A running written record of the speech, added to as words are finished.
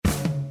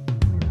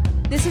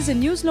This is a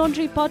News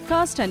Laundry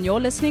podcast and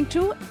you're listening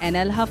to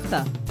NL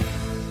Hafta.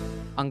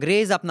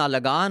 अंग्रेज अपना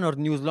लगान और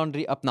न्यूज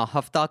लॉन्ड्री अपना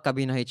हफ्ता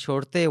कभी नहीं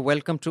छोड़ते.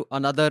 Welcome to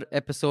another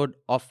episode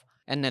of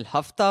NL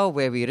Hafta,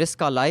 where we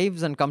risk our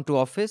lives and come to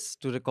office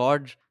to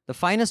record the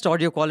finest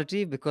audio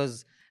quality,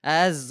 because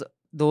as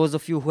those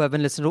of you who have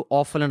been listening to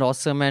Awful and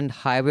Awesome and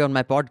Highway on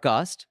my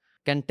podcast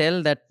can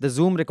tell, that the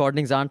Zoom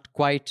recordings aren't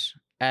quite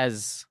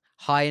as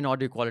high in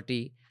audio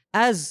quality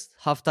as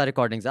Hafta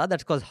recordings are.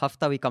 That's because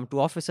Hafta we come to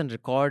office and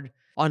record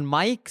on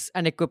mics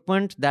and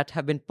equipment that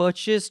have been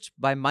purchased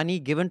by money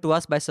given to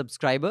us by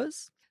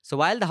subscribers. So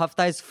while the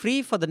Hafta is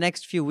free for the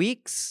next few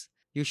weeks,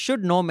 you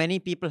should know many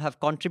people have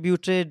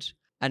contributed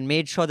and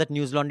made sure that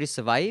News Laundry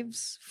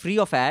survives, free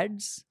of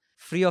ads,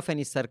 free of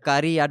any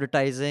sarkari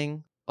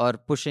advertising or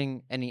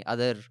pushing any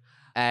other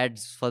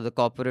ads for the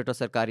corporate or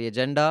sarkari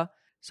agenda.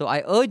 So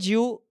I urge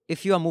you,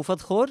 if you are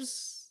Mufat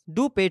Khors,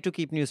 do pay to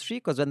keep news free,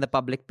 because when the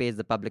public pays,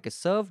 the public is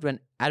served. When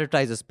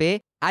advertisers pay,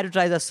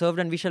 advertisers are served,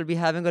 and we shall be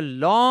having a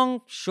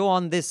long show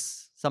on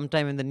this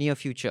sometime in the near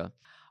future.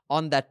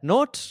 On that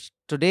note,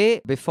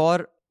 today,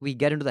 before we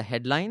get into the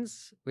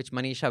headlines, which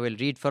Manisha will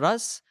read for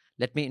us,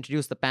 let me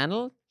introduce the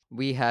panel.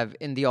 We have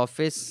in the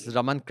office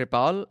Raman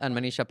Kripal and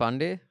Manisha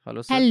Pandey.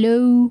 Hello, sir.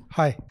 Hello.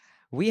 Hi.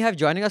 We have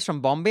joining us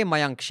from Bombay,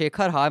 Mayank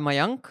Shekhar. Hi,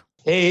 Mayank.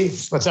 Hey,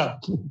 what's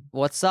up?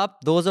 What's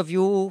up? Those of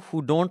you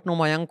who don't know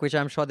Mayank, which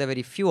I'm sure there are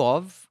very few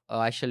of,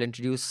 I shall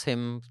introduce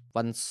him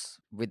once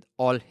with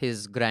all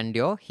his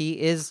grandeur.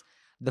 He is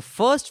the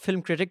first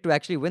film critic to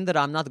actually win the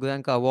Ramnath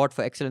Goenka Award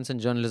for Excellence in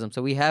Journalism.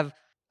 So we have,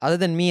 other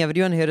than me,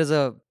 everyone here is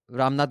a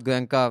Ramnath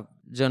Goenka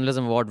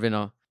Journalism Award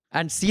winner.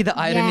 And see the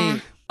irony. Yeah.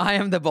 I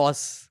am the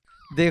boss.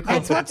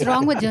 That's what's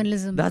wrong with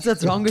journalism. That's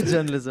what's wrong with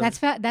journalism.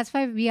 That's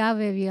why we are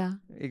where we are.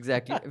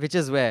 Exactly. Which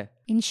is where?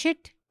 In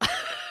shit.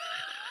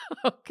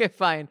 Okay,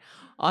 fine.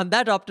 On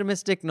that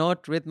optimistic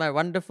note, with my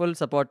wonderful,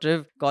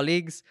 supportive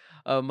colleagues,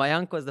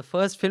 Mayank was the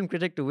first film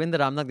critic to win the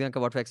Ramnath Goenka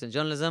Award for Excellent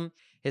Journalism.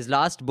 His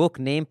last book,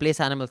 Name, Place,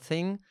 Animal,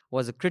 Thing,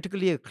 was a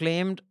critically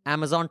acclaimed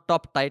Amazon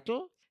top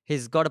title.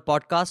 He's got a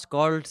podcast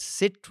called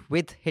Sit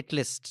With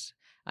Hitlist,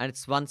 and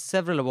it's won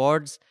several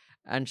awards.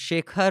 And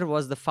Shekhar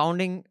was the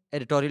founding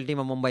editorial team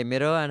of Mumbai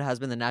Mirror and has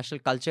been the national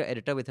culture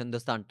editor with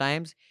Hindustan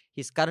Times.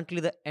 He's currently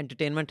the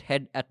entertainment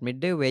head at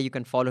Midday, where you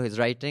can follow his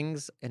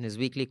writings in his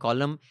weekly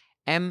column,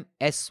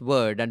 MS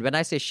Word. And when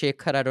I say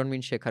Shekhar, I don't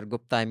mean Shekhar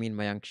Gupta, I mean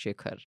Mayank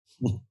Shekhar.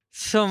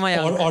 So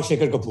Mayank. Or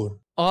Shekhar Kapoor.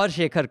 Or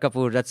Shekhar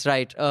Kapoor, that's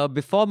right.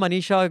 Before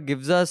Manisha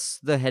gives us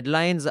the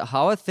headlines,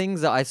 how are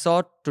things? I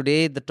saw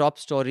today the top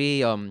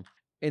story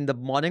in the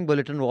morning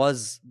bulletin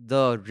was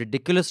the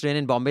ridiculous rain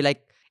in Bombay.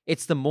 Like,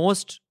 it's the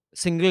most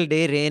single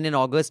day rain in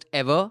August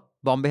ever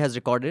Bombay has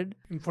recorded.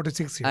 In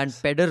 46 years. And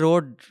Pedder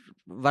Road,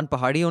 one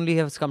pahadi only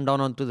has come down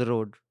onto the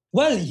road.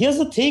 Well, here's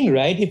the thing,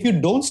 right? If you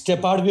don't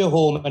step out of your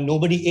home and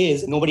nobody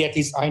at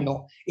least I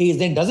know is,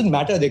 then it doesn't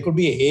matter. There could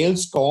be a hail,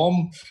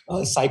 storm,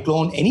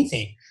 cyclone,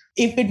 anything.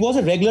 If it was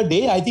a regular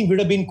day, I think we'd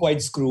have been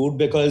quite screwed,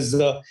 because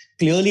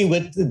clearly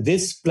with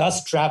this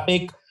plus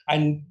traffic,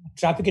 and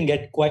traffic can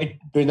get quite,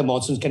 during the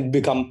monsoons, can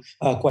become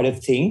quite a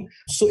thing.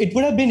 So it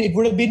would have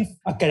been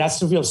a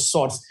catastrophe of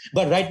sorts.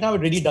 But right now,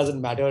 it really doesn't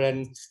matter.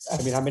 And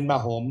I mean, I'm in my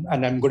home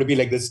and I'm going to be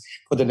like this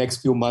for the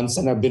next few months.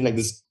 And I've been like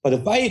this. By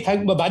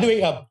the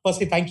way,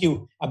 firstly, thank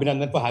you,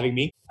 Abhinandan, for having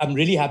me. I'm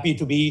really happy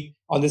to be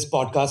on this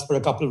podcast for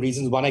a couple of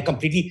reasons. One, I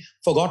completely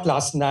forgot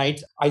last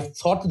night. I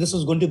thought this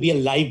was going to be a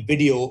live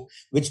video,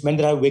 which meant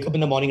that I would wake up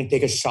in the morning and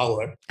take a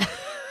shower.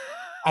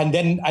 And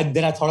then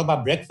I thought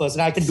about breakfast,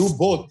 and I can do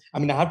both. I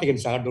mean, I have taken a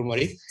shower, don't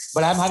worry.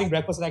 But I'm having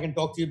breakfast and I can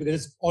talk to you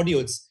because it's audio.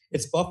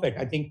 It's perfect.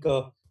 I think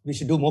we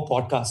should do more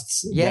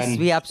podcasts. Yes,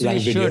 we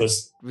absolutely should.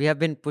 Videos. We have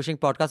been pushing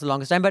podcasts the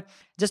longest time. But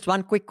just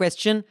one quick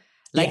question.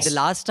 Like the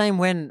last time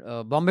when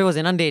Bombay was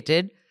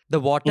inundated, the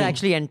water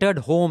actually entered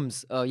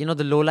homes,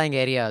 the low-lying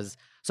areas.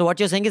 So what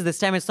you're saying is this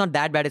time it's not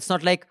that bad. It's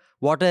not like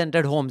water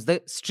entered homes.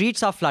 The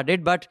streets are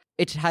flooded, but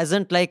it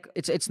hasn't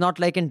it's not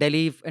like in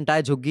Delhi,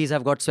 entire jhuggis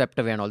have got swept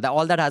away and all that.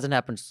 All that hasn't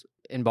happened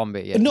in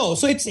Bombay yet. No,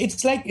 so it's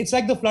like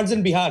the floods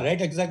in Bihar,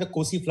 right? It's like the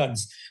Kosi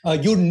floods.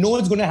 It's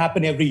going to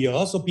happen every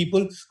year. So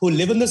people who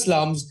live in the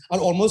slums are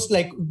almost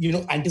like,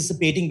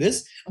 anticipating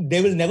this.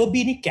 There will never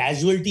be any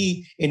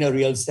casualty in a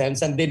real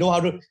sense, and they know how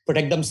to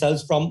protect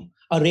themselves from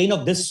a rain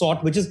of this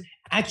sort, which is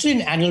actually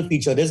an annual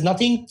feature. There's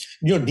nothing,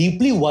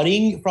 deeply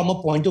worrying from a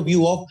point of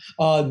view of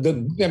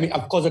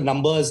of course, the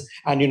numbers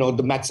and,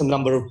 the maximum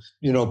number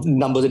of,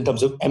 numbers in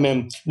terms of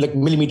like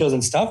millimeters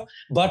and stuff.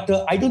 But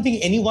I don't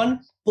think anyone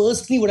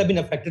personally would have been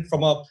affected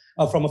from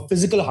a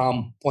physical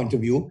harm point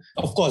of view.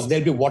 Of course,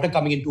 there'll be water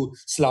coming into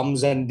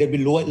slums and there'll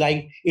be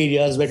low-lying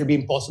areas where it'll be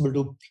impossible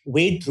to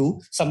wade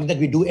through, something that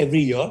we do every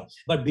year.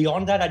 But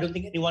beyond that, I don't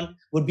think anyone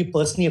would be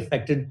personally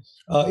affected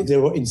if they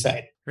were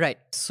inside. Right.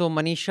 So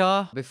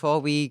Manisha, before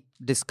we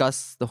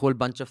discuss the whole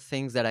bunch of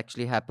things that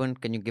actually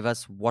happened, can you give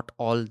us what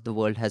all the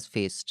world has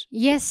faced?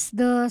 Yes,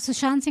 the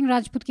Sushant Singh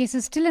Rajput case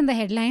is still in the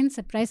headlines.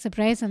 Surprise,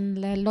 surprise,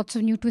 and lots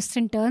of new twists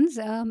and turns.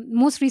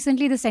 Most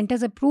recently, the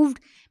centre's approved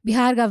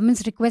Bihar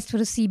government's request for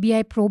a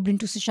CBI probe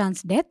into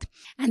Sushant's death.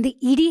 And the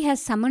ED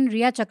has summoned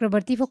Riya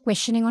Chakrabarti for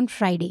questioning on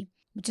Friday,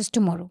 which is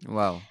tomorrow.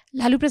 Wow.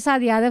 Lalu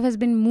Prasad Yadav has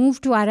been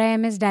moved to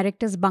RIMS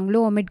director's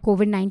bungalow amid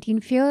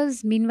COVID-19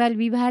 fears. Meanwhile,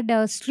 we've had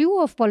a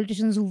slew of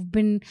politicians who've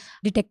been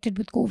detected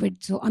with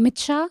COVID. So Amit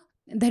Shah,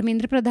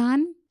 Dharmendra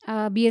Pradhan,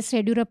 B.S.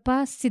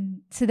 Yediyurappa,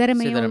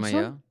 Siddaramaiah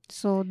also.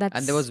 So that's...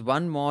 And there was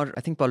one more,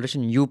 I think,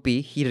 politician UP.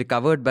 He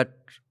recovered but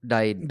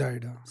died.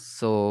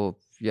 So,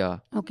 yeah.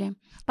 Okay.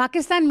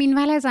 Pakistan,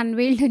 meanwhile, has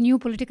unveiled a new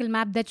political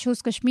map that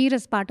shows Kashmir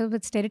as part of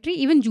its territory.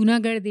 Even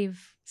Junagadh,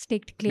 they've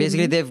staked claim.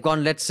 Basically, they've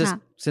gone, let's just,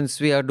 since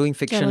we are doing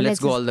fiction, let's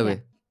go all the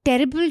way.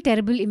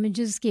 Terrible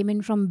images came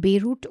in from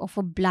Beirut of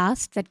a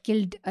blast that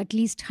killed at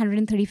least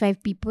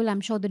 135 people. I'm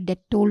sure the death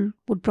toll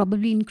would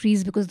probably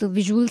increase because the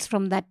visuals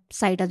from that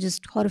site are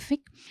just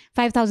horrific.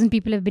 5,000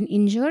 people have been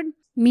injured.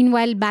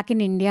 Meanwhile, back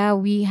in India,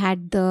 we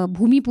had the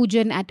Bhumi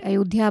Pujan at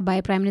Ayodhya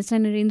by Prime Minister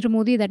Narendra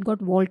Modi that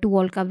got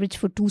wall-to-wall coverage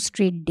for 2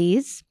 straight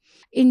days.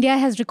 India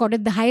has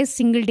recorded the highest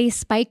single-day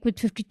spike with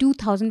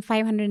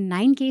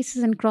 52,509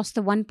 cases and crossed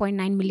the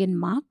 1.9 million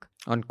mark.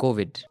 On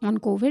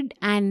COVID.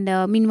 And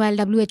meanwhile,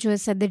 WHO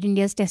has said that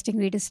India's testing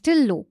rate is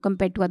still low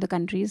compared to other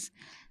countries.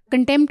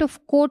 Contempt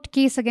of court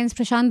case against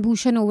Prashant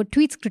Bhushan over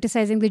tweets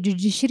criticizing the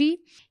judiciary.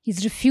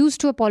 He's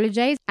refused to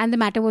apologize and the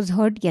matter was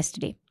heard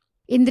yesterday.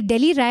 In the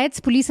Delhi riots,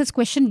 police has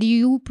questioned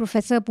DU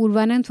Professor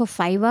Purvanand for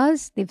 5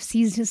 hours. They've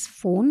seized his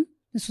phone.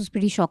 This was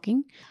pretty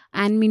shocking.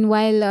 And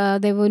meanwhile,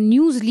 there were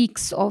news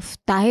leaks of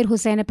Tahir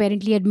Hussain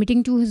apparently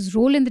admitting to his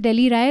role in the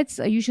Delhi riots.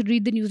 You should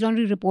read the News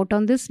Laundry report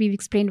on this. We've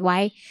explained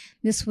why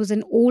this was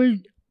an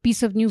old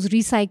piece of news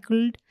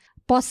recycled,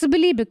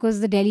 possibly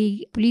because the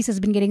Delhi police has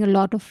been getting a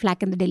lot of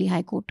flack in the Delhi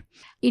High Court.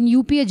 In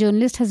UP, a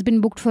journalist has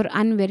been booked for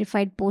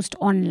unverified post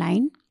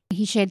online.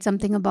 He shared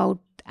something about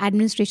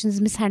administration's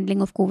mishandling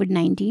of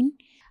COVID-19.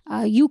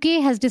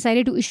 UK has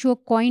decided to issue a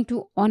coin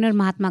to honor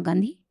Mahatma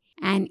Gandhi.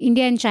 And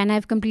India and China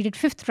have completed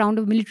 5th round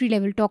of military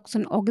level talks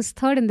on August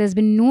 3rd and there's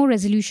been no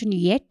resolution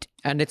yet.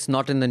 And it's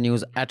not in the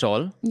news at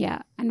all.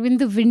 Yeah. And with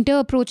the winter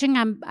approaching,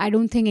 I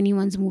don't think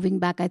anyone's moving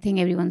back. I think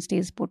everyone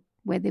stays put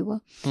where they were.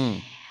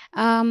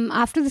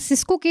 After the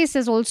Cisco case,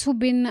 there's also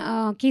been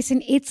a case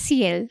in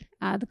HCL.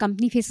 The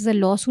company faces a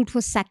lawsuit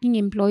for sacking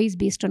employees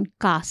based on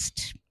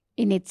caste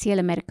in HCL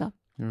America.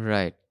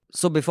 Right.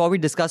 So before we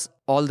discuss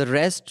all the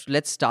rest,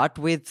 let's start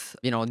with,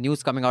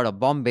 news coming out of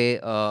Bombay.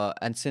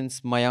 And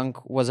since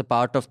Mayank was a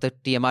part of the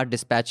TMR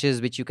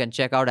dispatches, which you can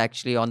check out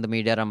actually on the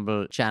Media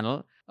Rumble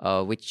channel,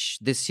 which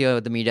this year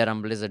the Media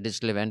Rumble is a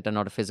digital event and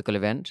not a physical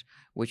event,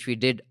 which we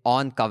did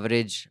on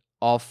coverage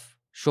of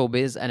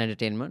showbiz and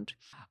entertainment.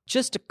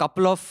 Just a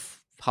couple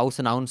of house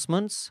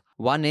announcements.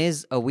 One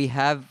is we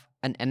have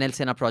an NL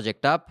Sena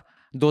project up.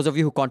 Those of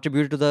you who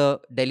contributed to the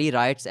Delhi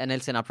riots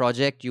NL Sena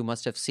project, you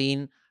must have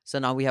seen. So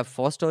now we have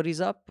 4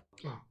 stories up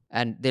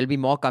and there'll be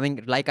more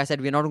coming. Like I said,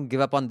 we're not going to give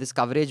up on this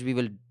coverage.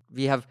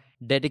 We have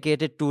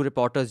dedicated 2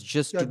 reporters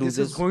just to do this.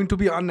 This is going to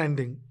be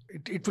unending.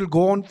 It will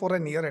go on for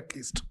a year at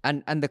least.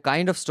 And the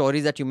kind of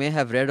stories that you may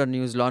have read on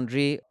News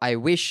Laundry, I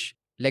wish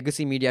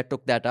legacy media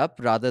took that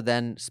up rather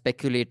than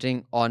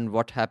speculating on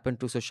what happened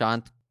to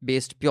Sushant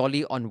based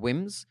purely on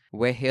whims,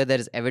 where here there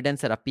is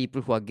evidence there are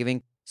people who are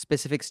giving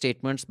specific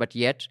statements, but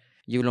yet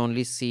you will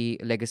only see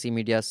legacy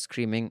media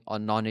screaming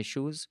on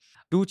non-issues.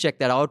 Do check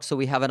that out. So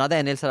we have another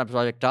NL Sena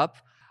project up,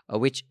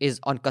 which is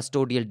on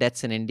custodial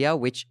deaths in India,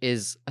 which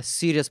is a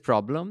serious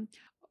problem.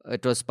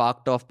 It was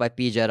sparked off by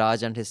P.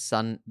 Jayaraj and his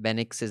son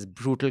Benix's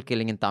brutal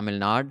killing in Tamil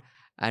Nadu.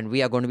 And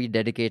we are going to be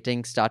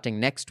dedicating, starting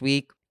next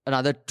week,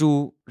 another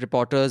 2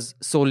 reporters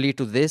solely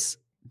to this,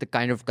 the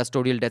kind of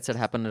custodial deaths that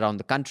happen around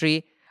the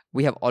country.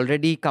 We have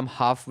already come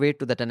halfway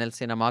to the NL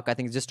Sena mark. I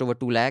think it's just over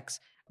 2 lakhs.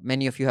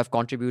 Many of you have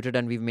contributed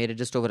and we've made it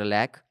just over 1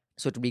 lakh.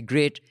 So it would be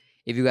great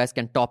if you guys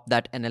can top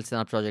that NL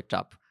Sena project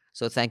up.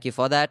 So thank you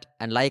for that.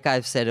 And like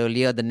I've said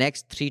earlier, the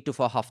next 3 to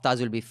 4 haftas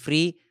will be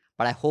free.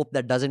 But I hope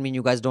that doesn't mean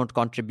you guys don't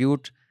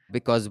contribute,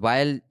 because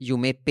while you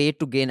may pay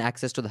to gain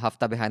access to the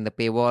hafta behind the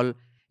paywall,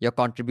 your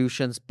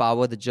contributions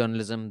power the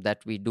journalism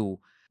that we do.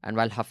 And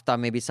while hafta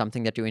may be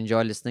something that you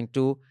enjoy listening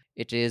to,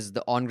 it is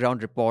the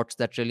on-ground reports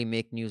that really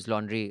make News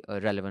Laundry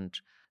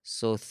relevant.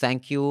 So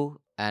thank you.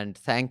 And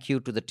thank you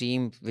to the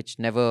team, which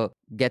never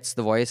gets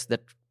the voice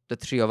that the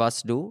 3 of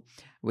us do,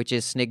 which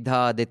is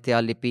Snigdha,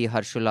 Aditya, Lipi,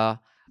 Harshula,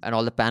 and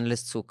all the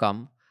panelists who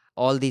come.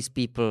 All these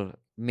people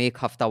make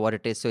Hafta what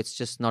it is. So it's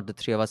just not the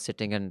 3 of us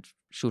sitting and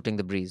shooting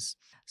the breeze.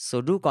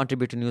 So do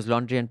contribute to News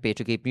Laundry and pay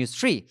to keep news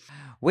free.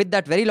 With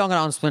that very long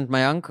announcement,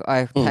 Mayank,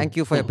 I thank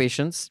you for your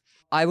patience.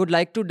 I would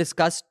like to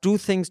discuss 2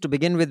 things to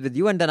begin with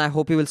you, and then I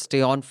hope you will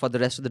stay on for the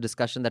rest of the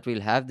discussion that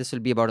we'll have. This will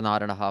be about an hour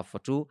and a half or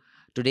 2.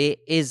 Today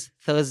is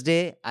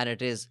Thursday and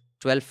it is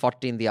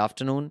 12:40 in the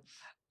afternoon.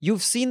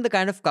 You've seen the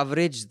kind of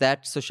coverage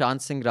that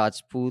Sushant Singh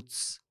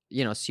Rajput's,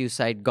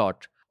 suicide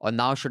got. Or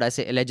now should I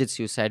say alleged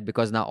suicide,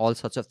 because now all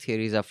sorts of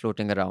theories are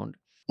floating around.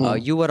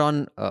 You were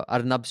on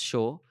Arnab's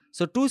show.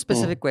 So 2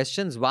 specific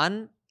questions.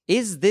 One,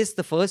 is this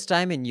the first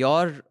time in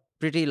your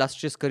pretty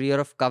illustrious career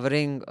of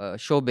covering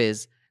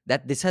showbiz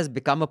that this has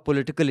become a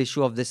political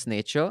issue of this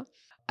nature?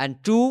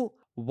 And two,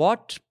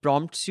 what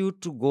prompts you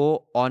to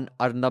go on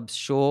Arnab's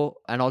show?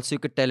 And also you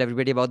could tell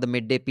everybody about the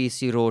midday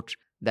piece you wrote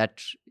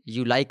that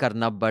you like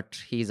Arnab, but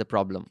he's a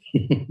problem.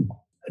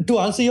 To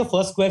answer your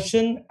first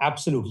question,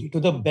 absolutely. To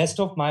the best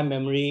of my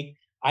memory,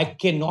 I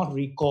cannot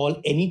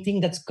recall anything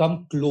that's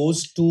come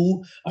close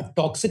to a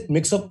toxic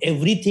mix of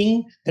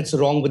everything that's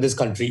wrong with this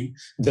country.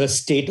 The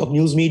state of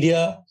news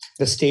media,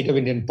 the state of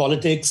Indian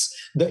politics,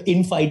 the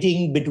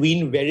infighting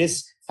between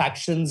various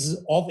factions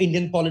of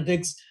Indian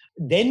politics,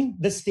 then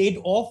the state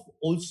of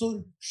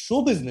also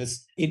show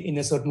business in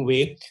a certain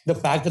way. The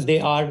fact that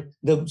they are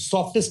the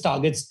softest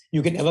targets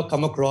you can ever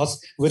come across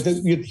with a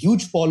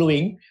huge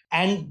following.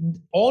 And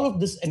all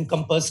of this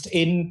encompassed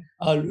in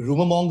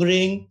rumor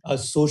mongering,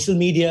 social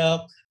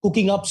media,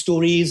 cooking up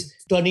stories,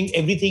 turning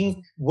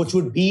everything which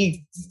would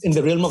be in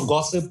the realm of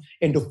gossip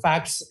into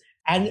facts,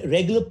 and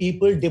regular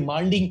people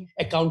demanding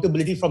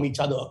accountability from each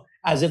other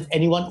as if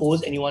anyone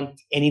owes anyone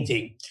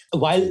anything,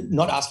 while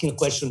not asking a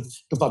question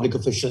to public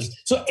officials.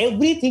 So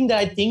everything that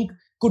I think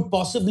could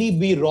possibly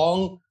be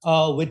wrong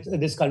with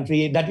this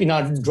country, that in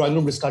our drawing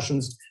room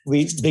discussions,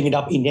 we bring it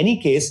up in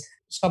any case,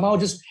 somehow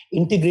just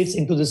integrates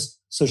into this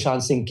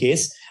Sushant Singh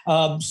case.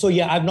 So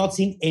yeah, I've not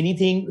seen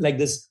anything like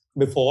this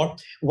before.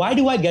 Why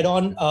do I get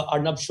on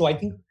Arnab's show? I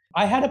think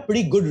I had a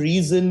pretty good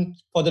reason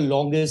for the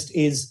longest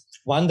is,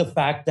 one, the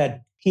fact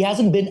that he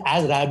hasn't been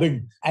as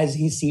rabid as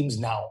he seems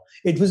now.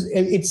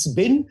 It's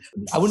been,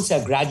 I wouldn't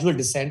say a gradual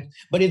descent,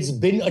 but it's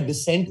been a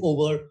descent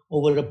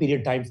over a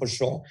period of time for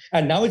sure.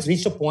 And now it's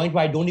reached a point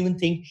where I don't even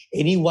think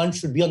anyone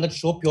should be on that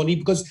show, purely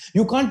because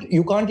you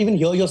can't even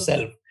hear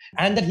yourself.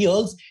 And that he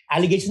hurls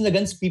allegations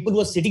against people who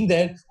are sitting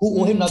there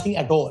who owe him nothing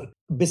at all.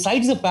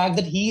 Besides the fact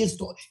that he's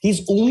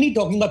only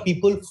talking about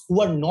people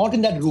who are not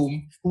in that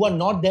room, who are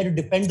not there to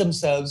defend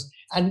themselves,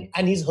 and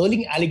he's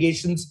hurling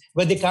allegations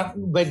where they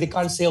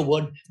can't say a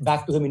word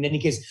back to him in any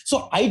case.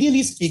 So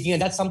ideally speaking,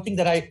 and that's something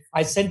that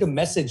I sent a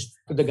message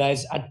to the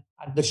guys at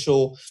the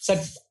show,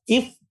 said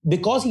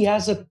because he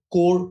has a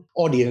core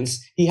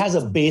audience, he has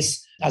a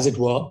base, as it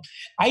were,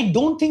 I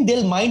don't think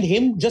they'll mind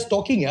him just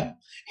talking.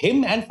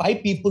 Him and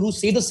 5 people who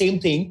say the same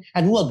thing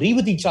and who agree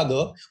with each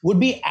other would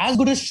be as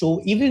good a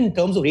show, even in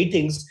terms of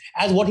ratings,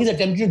 as what he's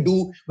attempting to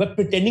do, by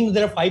pretending that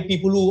there are 5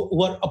 people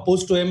who are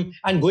opposed to him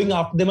and going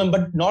after them,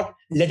 but not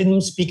letting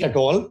them speak at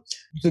all.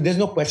 So there's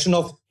no question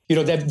of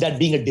that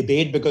being a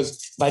debate,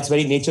 because by its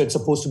very nature, it's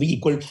supposed to be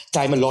equal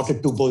time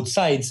allotted to both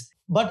sides.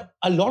 But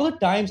a lot of the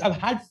times I've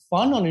had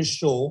fun on his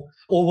show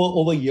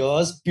over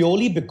years,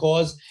 purely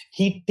because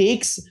he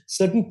takes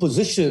certain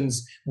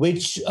positions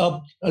which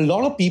a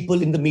lot of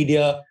people in the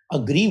media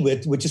agree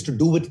with, which is to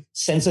do with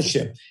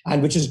censorship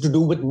and which is to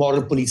do with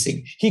moral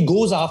policing. He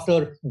goes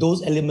after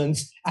those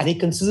elements, and he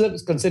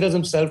considers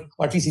himself,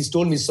 or at least he's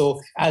told me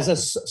so, as a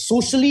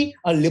socially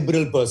a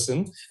liberal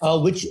person,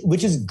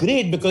 which is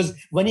great, because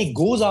when he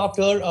goes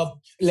after,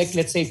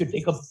 let's say if you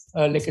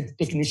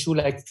take an issue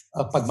like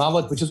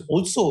Padmavat, which is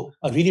also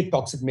a really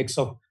toxic mix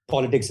of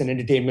politics and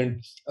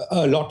entertainment,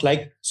 a lot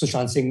like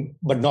Sushant Singh,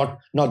 but not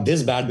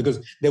this bad, because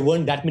there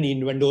weren't that many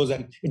innuendos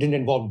and it didn't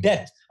involve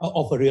death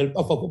of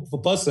a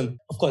person.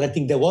 Of course, I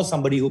think there was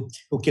somebody who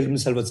killed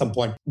himself at some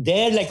point.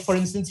 There, like for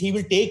instance, he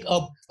will take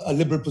up a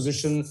liberal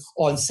position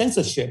on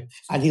censorship,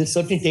 and he'll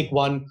certainly take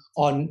one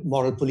on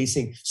moral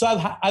policing. So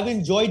I've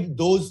enjoyed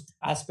those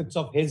aspects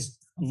of his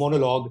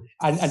monologue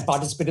and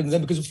participate in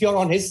them, because if you're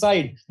on his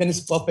side, then it's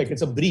perfect.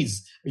 It's a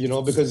breeze,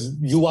 because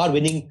you are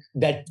winning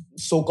that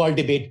so-called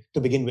debate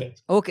to begin with.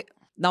 Okay.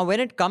 Now, when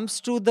it comes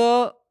to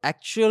the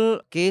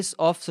actual case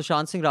of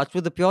Sushant Singh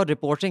Rajput, the pure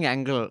reporting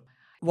angle,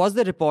 was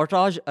the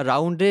reportage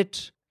around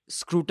it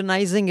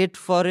scrutinizing it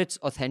for its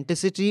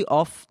authenticity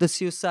of the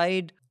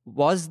suicide?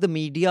 Was the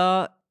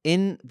media,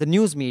 in the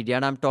news media,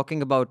 and I'm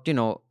talking about,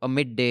 a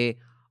Midday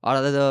or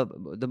other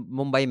the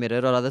Mumbai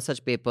Mirror or other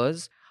such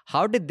papers,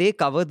 how did they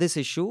cover this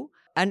issue?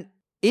 And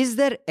is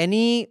there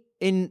any,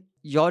 in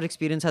your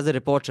experience as a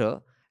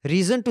reporter,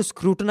 reason to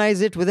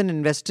scrutinize it with an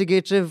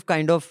investigative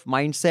kind of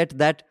mindset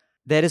that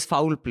there is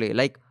foul play?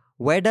 Like,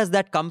 where does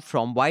that come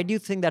from? Why do you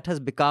think that has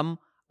become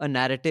a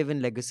narrative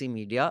in legacy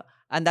media?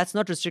 And that's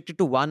not restricted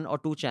to 1 or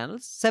 2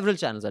 channels. Several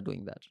channels are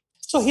doing that.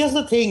 So here's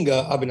the thing,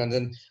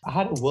 Abhinandan. I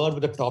had a word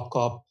with a top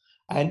cop,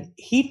 and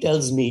he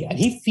tells me, and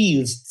he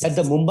feels that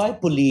the Mumbai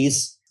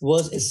police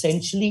was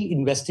essentially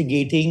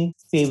investigating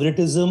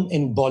favoritism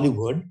in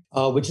Bollywood,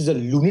 which is a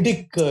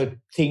lunatic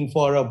thing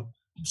for a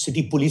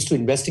city police to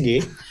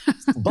investigate.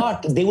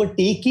 But they were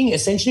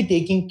essentially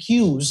taking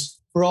cues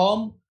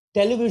from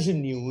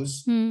television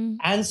news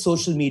and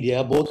social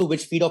media, both of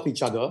which feed off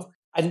each other.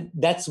 And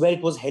that's where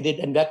it was headed.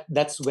 And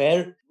that's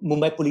where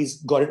Mumbai police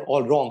got it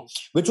all wrong,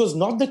 which was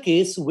not the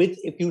case with,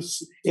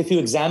 if you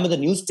examine the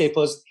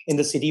newspapers in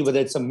the city, whether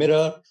it's a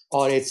Mirror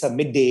or it's a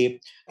Midday,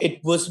 it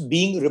was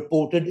being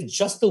reported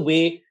just the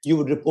way you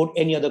would report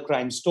any other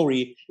crime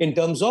story in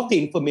terms of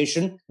the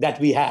information that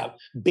we have.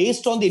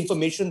 Based on the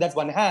information that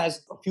one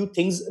has, a few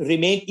things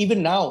remain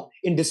even now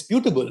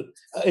indisputable,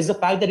 is the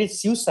fact that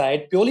it's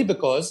suicide purely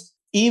because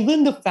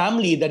even the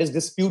family that is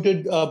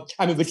disputed, the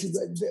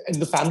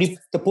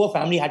poor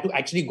family had to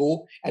actually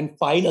go and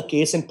file a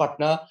case in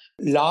Patna,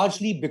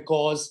 largely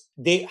because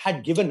they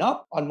had given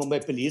up on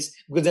Mumbai police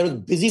because they were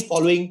busy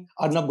following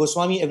Arnab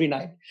Goswami every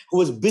night, who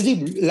was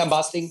busy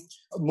lambasting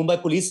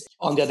Mumbai police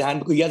on the other hand,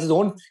 because he has his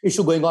own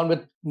issue going on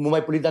with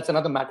Mumbai police. That's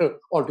another matter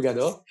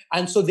altogether.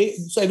 And so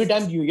every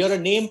time you hear a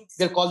name,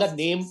 they'll call that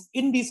name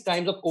in these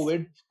times of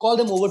COVID, call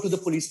them over to the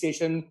police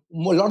station. A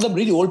lot of them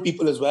really old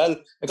people as well.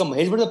 Like a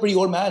Mahesh Bhatt is a pretty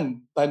old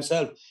man by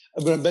himself.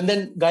 But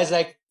then guys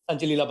like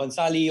Sanjay Leela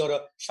Bansali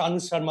or Shanu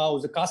Sharma,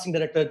 who's the casting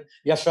director,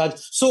 Yash Raj.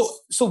 So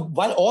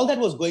while all that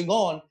was going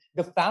on,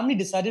 the family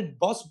decided,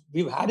 boss,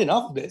 we've had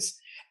enough of this.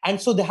 And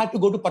so they had to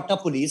go to Patna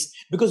police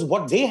because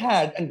what they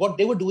had and what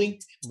they were doing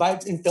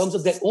in terms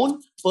of their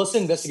own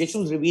personal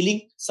investigation was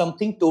revealing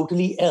something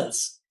totally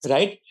else,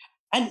 right?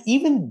 And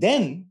even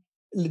then,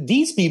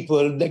 these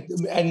people,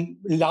 and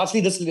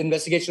largely this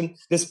investigation,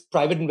 this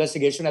private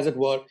investigation, as it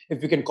were,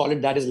 if you can call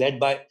it that, is led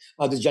by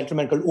this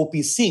gentleman called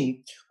O.P.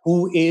 Singh,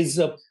 who is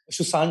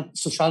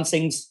Sushant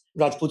Singh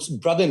Rajput's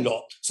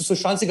brother-in-law. So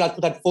Sushant Singh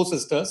Rajput had 4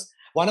 sisters.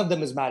 One of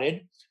them is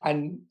married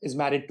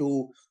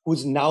to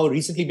who's now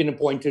recently been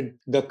appointed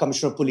the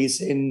Commissioner of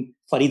Police in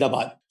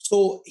Faridabad.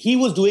 So he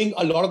was doing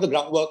a lot of the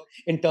groundwork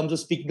in terms of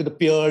speaking to the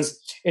peers,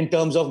 in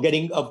terms of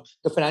getting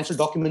the financial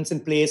documents in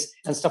place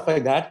and stuff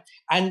like that.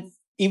 And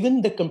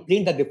even the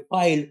complaint that they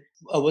filed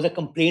was a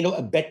complaint of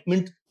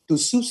abetment to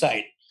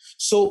suicide.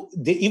 So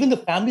even the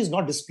family is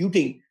not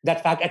disputing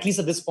that fact, at least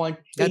at this point.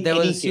 That there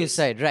was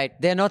suicide, right?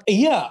 They're not.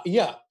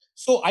 Yeah.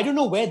 So I don't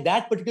know where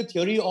that particular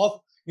theory of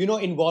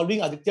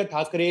involving Aditya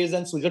Thackeray's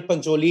and Sujat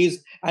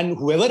Pancholi's and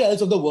whoever else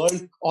of the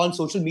world on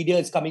social media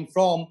is coming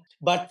from.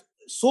 But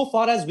so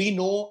far as we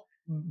know,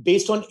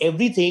 based on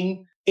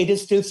everything, it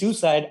is still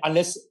suicide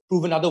unless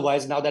proven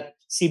otherwise. Now that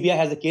CBI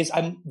has the case,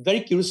 I'm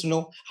very curious to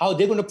know how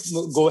they're going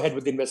to go ahead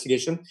with the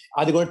investigation.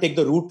 Are they going to take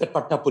the route that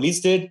Patna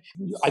police did?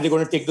 Are they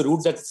going to take the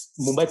route that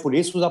Mumbai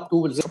police was up to?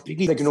 Was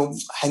completely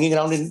hanging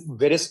around in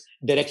various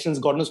directions,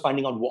 God knows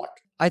finding out what.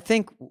 I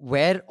think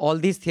where all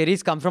these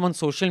theories come from on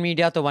social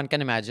media, so one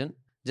can imagine.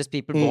 Just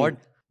people bored.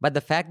 But the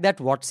fact that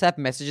WhatsApp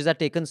messages are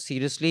taken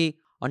seriously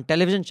on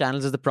television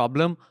channels is the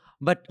problem.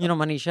 But,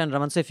 Manisha and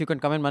Raman, if you can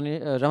come in.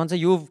 Raman,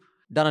 you've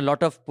done a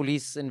lot of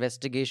police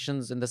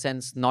investigations in the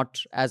sense, not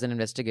as an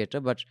investigator,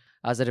 but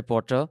as a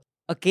reporter.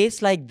 A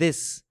case like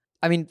this,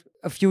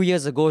 a few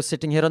years ago,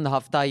 sitting here on the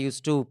Hafta, I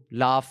used to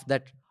laugh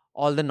that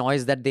all the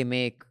noise that they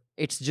make,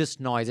 it's just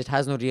noise. It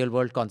has no real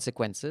world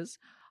consequences.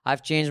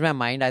 I've changed my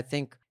mind. I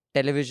think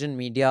television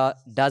media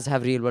does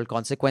have real world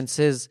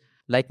consequences.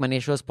 Like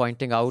Manish was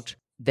pointing out,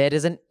 there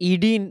is an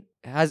ED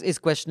is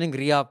questioning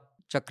Riya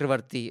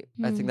Chakravarti.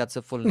 I think that's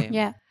a full name.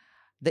 Yeah.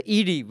 The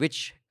ED,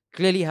 which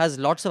clearly has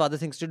lots of other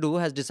things to do,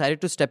 has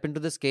decided to step into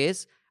this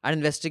case and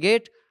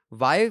investigate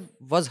why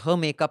was her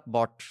makeup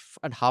bought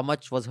and how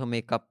much was her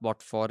makeup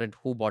bought for and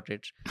who bought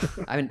it.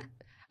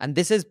 And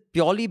this is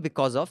purely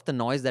because of the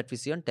noise that we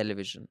see on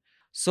television.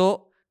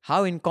 So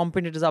how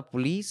incompetent is our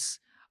police?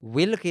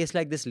 Will a case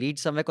like this lead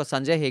somewhere? Because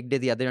Sanjay Hegde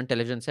the other day on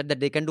television said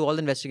that they can do all the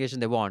investigation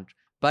they want.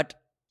 But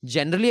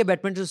generally,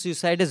 abetment to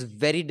suicide is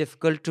very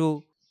difficult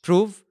to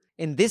prove.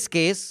 In this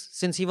case,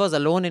 since he was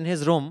alone in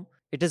his room,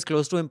 it is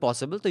close to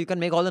impossible. So you can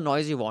make all the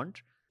noise you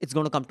want. It's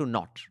going to come to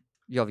naught.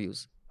 Your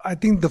views? I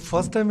think the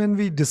first time when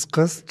we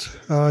discussed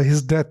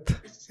his death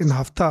in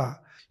Hafta,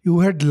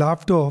 you had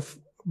laughed off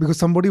because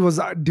somebody was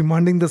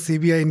demanding the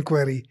CBI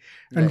inquiry.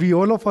 And we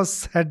all of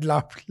us had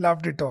laughed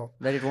it off.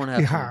 That it won't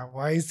happen. Yeah,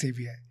 why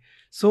CBI?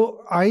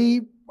 So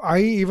I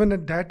even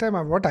at that time,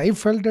 what I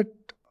felt that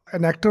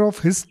an actor of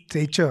his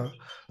stature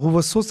who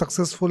was so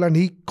successful and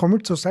he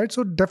commits suicide,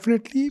 so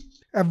definitely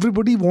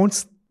everybody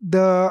wants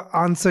the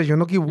answer,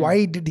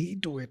 why did he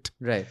do it?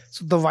 Right.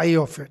 So the why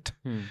of it.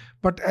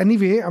 But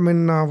anyway,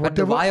 whatever. But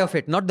the why of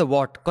it, not the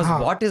what. Because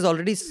what is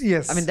already...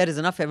 Yes. there is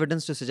enough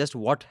evidence to suggest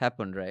what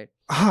happened, right?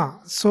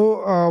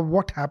 So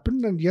what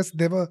happened? And yes,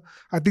 there were,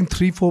 I think,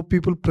 3-4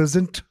 people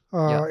present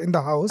in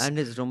the house. And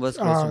his room was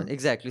close to him.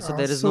 Exactly. So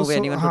there is no way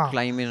anyone could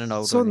climb in and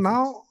out. So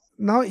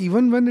now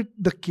even when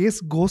the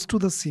case goes to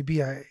the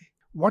CBI,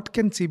 what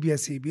can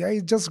CBI? CBI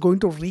is just going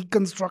to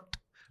reconstruct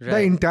the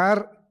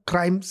entire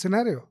crime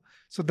scenario.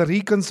 So the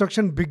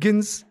reconstruction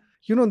begins,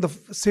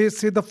 say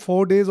the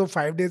 4 days or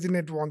 5 days in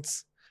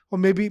advance, or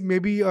maybe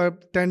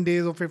 10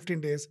 days or 15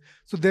 days.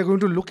 So they're going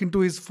to look into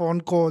his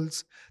phone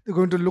calls. They're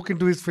going to look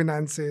into his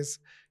finances,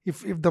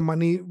 if the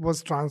money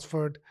was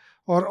transferred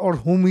or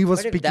whom he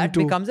was speaking to. If that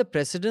becomes a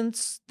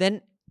precedence,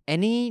 then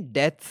any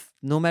death,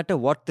 no matter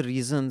what the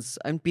reasons,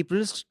 and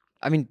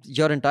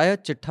your entire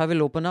chitta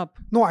will open up.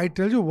 No, I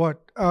tell you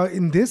what,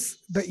 in this,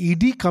 the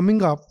ED coming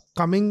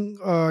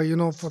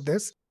for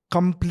this,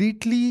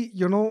 completely,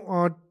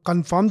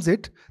 confirms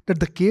it that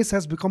the case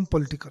has become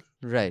political.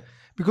 Right.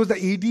 Because the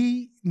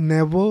ED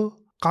never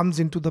comes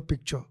into the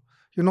picture,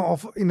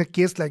 in a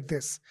case like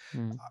this.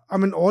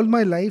 All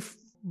my life,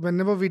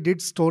 whenever we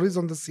did stories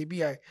on the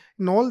CBI,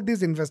 in all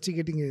these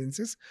investigating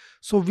agencies,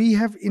 so we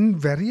have seen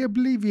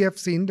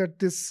that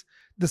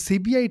the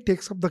CBI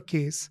takes up the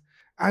case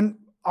and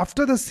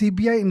after the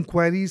CBI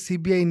inquiry,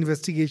 CBI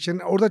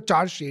investigation, or the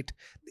charge sheet,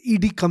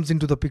 ED comes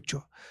into the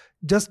picture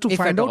just to If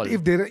find at out all.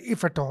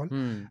 if at all,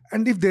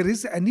 and if there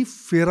is any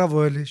FERA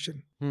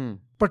violation.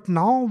 But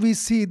now we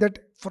see that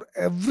for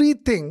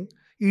everything,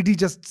 ED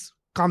just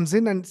comes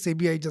in and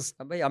CBI just...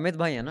 अब भाई अमित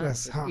भाई है ना,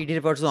 Yes, हाँ. ED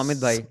reports to Amit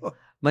भाई. So-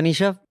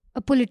 Manisha,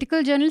 A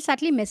political journalist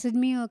actually messaged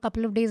me a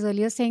couple of days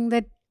earlier saying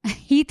that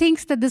he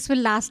thinks that this will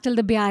last till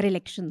the Bihar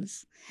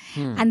elections.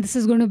 And this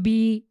is going to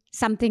be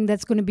something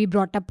that's going to be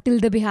brought up till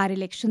the Bihar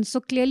elections. So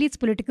clearly it's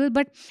political.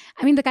 But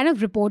I mean, the kind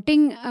of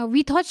reporting,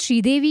 we thought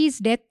Sridevi's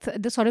death,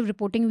 the sort of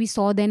reporting we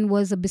saw then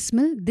was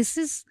abysmal. This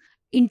is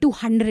into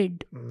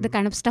 100, the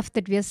kind of stuff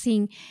that we are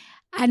seeing.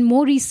 And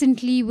more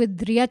recently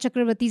with Riya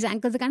Chakravarti's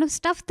anchors, the kind of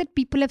stuff that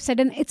people have said.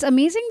 And it's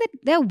amazing that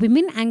there are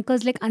women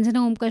anchors like Anjana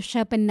Om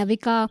Kashyap and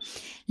Navika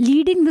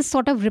leading this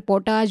sort of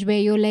reportage where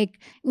you're like,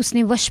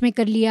 उसने वश में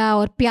कर लिया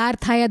और प्यार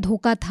था या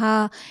धोखा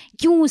था,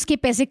 क्यों उसके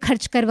पैसे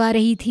खर्च करवा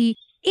रही थी.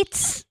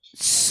 It's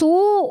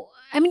so...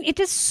 I mean, it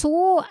is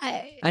so...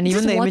 and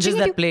even just the images watching it,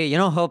 that play, you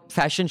know, her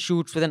fashion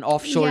shoots with an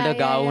off-shoulder Yeah,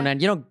 gown yeah.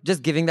 and, you know,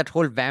 just giving that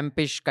whole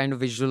vampish kind of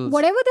visuals.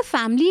 whatever the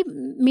family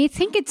may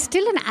think, it's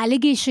still an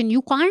allegation.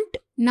 You can't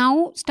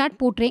now start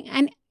portraying.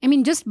 And I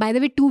mean, just by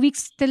the way, 2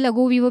 weeks still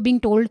ago, we were being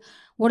told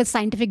what a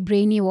scientific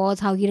brain he was,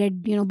 how he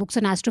read, you know, books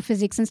on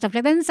astrophysics and stuff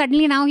like that. And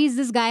suddenly now he's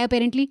this guy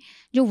apparently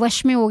जो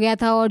वश में हो गया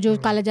था और जो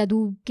काला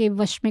जादू के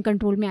वश में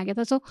कंट्रोल में आ गया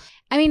था. So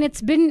I mean,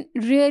 it's been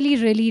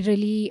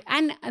really,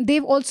 and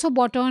they've also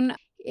brought on.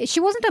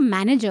 She wasn't a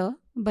manager,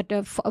 but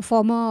a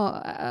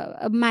former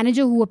a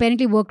manager who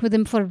apparently worked with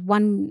him for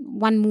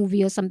one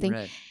movie or something.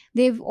 Right.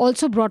 They've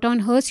also brought on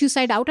her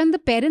suicide out, and the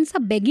parents are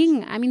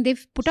begging. I mean,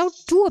 they've put out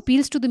 2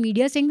 appeals to the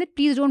media saying that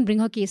please don't bring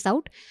her case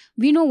out.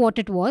 We know what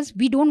it was.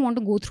 We don't want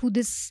to go through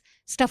this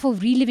stuff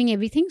of reliving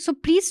everything. So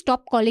please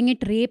stop calling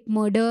it rape,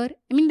 murder.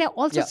 I mean, there are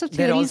all sorts of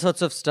there are all theories.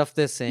 sorts of stuff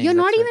they're saying. You're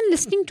not that's even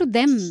listening to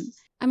them.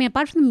 I mean,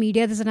 apart from the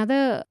media, there's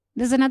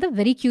another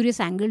very curious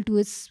angle to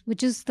it,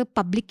 which is the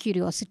public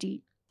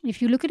curiosity. If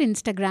you look at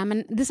Instagram,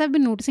 and this I've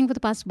been noticing for the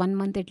past 1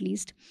 month at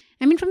least.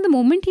 I mean, from the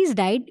moment he's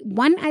died,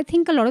 I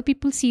think a lot of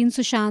people see in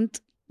Sushant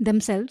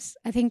themselves.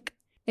 I think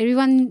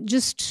everyone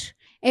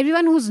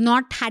who's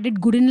not had it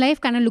good in life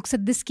kind of looks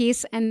at this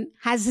case and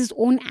has his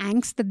own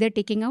angst that they're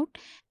taking out.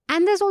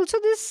 And there's also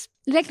this,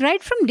 like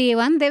right from day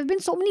one, there have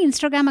been so many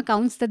Instagram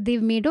accounts that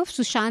they've made of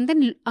Sushant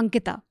and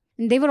Ankita.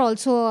 And they were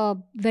also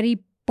a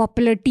very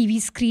popular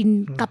TV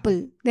screen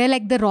couple. They're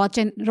like the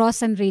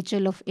Ross and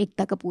Rachel of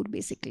Ekta Kapoor,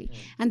 basically.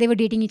 And they were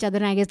dating each other,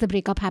 and I guess the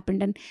breakup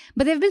happened.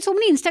 But there have been so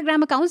many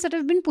Instagram accounts that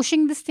have been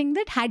pushing this thing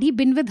that had he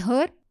been with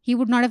her, he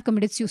would not have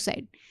committed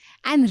suicide.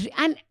 And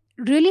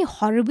really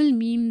horrible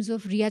memes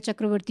of Riya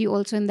Chakravarti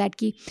also in that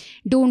ki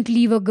don't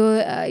leave a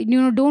girl,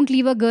 don't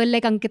leave a girl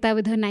like Ankita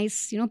with her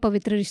nice,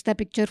 Pavitra Rishta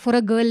picture for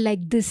a girl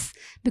like this,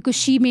 because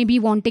she may be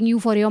wanting you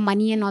for your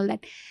money and all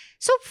that.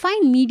 So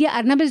fine, media.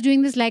 Arnab is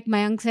doing this, like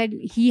Mayank said.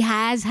 He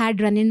has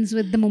had run-ins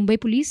with the Mumbai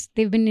police.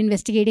 They've been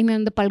investigating him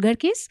on the Palghar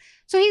case.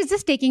 So he's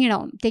just taking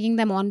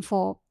them on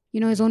for,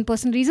 his own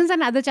personal reasons,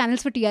 and other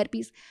channels for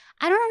TRPs.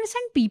 I don't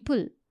understand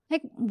people.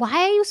 Like, why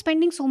are you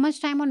spending so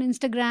much time on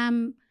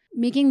Instagram,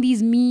 making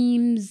these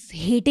memes,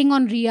 hating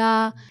on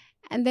Riya,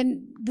 and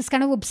then this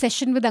kind of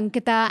obsession with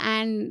Ankita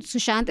and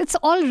Sushant? It's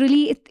all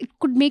really, it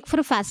could make for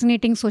a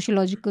fascinating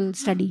sociological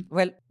study.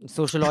 Well,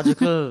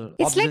 sociological...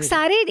 It's like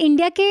सारे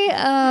India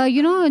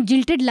के,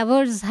 jilted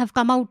lovers have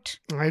come out.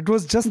 It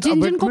was just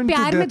जिनको abetment to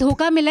प्यार में death.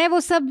 धोखा मिला है, वो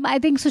सब, I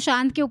think,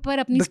 सुशांत के ऊपर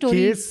अपनी The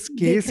story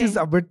case is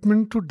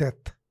abetment to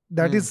death.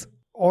 That is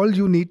all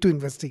you need to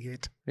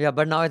investigate. Yeah,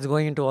 but now it's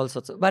going into all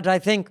sorts of... But I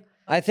think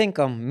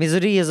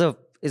misery is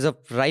a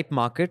ripe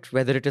market,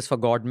 whether it is for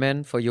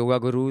godmen, for yoga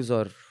gurus,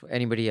 or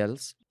anybody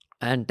else.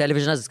 And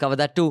television has discovered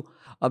that too.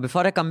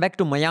 Before I come back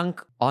to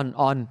Mayank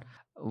on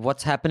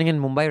what's happening in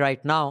Mumbai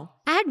right now.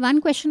 I had one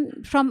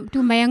question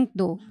to Mayank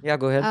though. Yeah,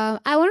 go ahead.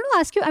 I wanted to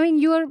ask you, I mean,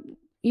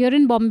 you're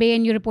in Bombay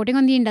and you're reporting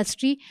on the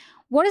industry.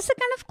 What is the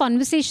kind of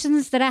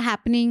conversations that are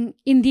happening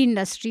in the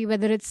industry,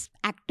 whether it's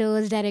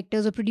actors,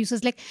 directors, or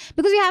producers? Like,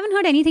 because we haven't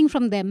heard anything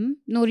from them,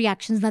 no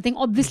reactions, nothing.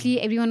 Obviously,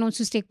 everyone wants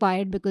to stay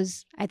quiet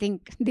because I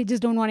think they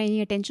just don't want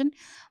any attention.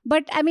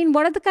 But I mean,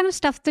 what are the kind of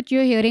stuff that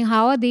you're hearing?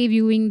 How are they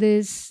viewing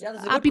this? Yeah,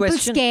 that's a Are good people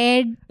question.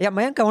 scared? Yeah,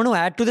 Mayank, I want to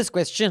add to this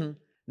question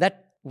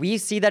that we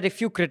see that if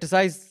you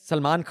criticize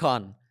Salman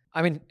Khan,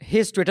 I mean,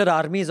 his Twitter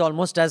army is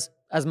almost as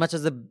much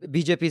as the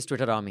BJP's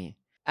Twitter army.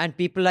 And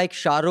people like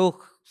Shah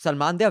Rukh,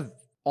 Salman, they're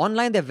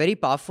online, they're very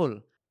powerful.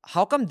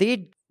 How come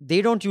they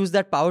don't use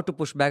that power to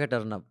push back at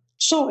Arnab?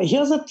 So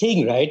here's the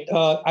thing, right?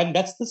 And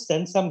that's the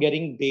sense I'm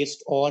getting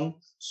based on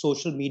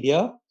social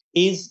media,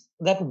 is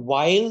that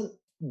while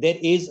there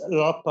is a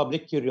lot of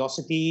public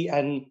curiosity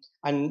and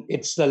And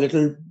it's a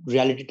little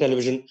reality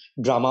television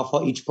drama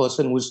for each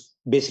person who's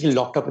basically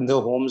locked up in their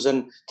homes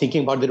and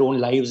thinking about their own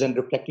lives and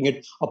reflecting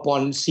it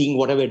upon seeing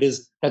whatever it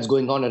is that's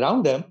going on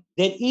around them.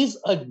 There is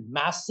a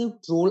massive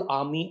troll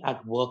army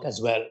at work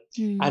as well.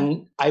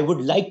 And I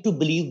would like to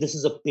believe this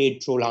is a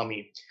paid troll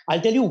army.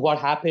 I'll tell you what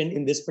happened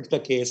in this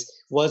particular case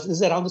was this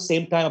is around the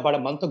same time, about a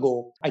month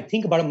ago, I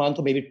think about a month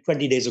or maybe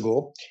 20 days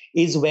ago,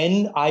 is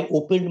when I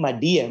opened my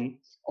DM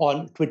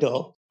on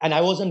Twitter. And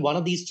I was on one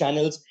of these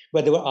channels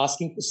where they were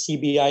asking for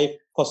CBI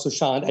for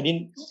Sushant.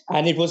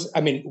 And it was,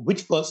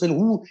 which person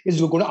who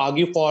is going to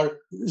argue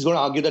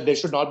that there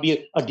should not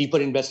be a deeper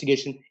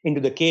investigation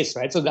into the case,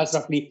 right? So that's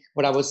roughly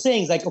what I was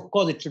saying. It's like, of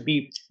course it should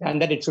be, and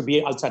that it should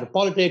be outside of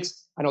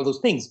politics and all those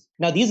things.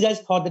 Now, these guys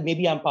thought that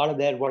maybe I'm part of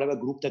their whatever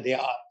group that they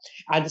are.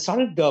 And they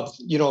started,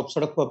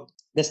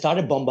 they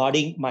started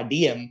bombarding my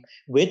DM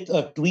with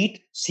a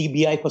tweet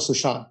CBI for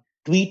Sushant.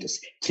 Tweet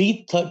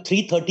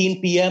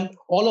 3:13 p.m.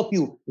 All of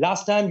you.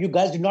 Last time you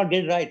guys did not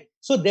get it right.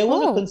 So there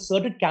was a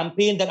concerted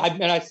campaign that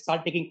I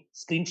started taking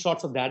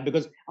screenshots of that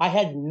because I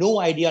had no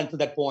idea until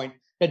that point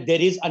that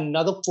there is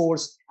another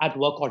force at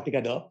work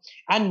altogether.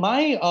 And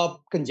my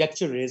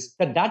conjecture is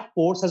that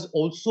force has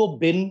also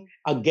been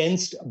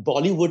against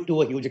Bollywood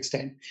to a huge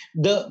extent.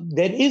 There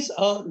is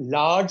a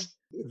large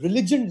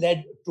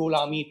religion-led troll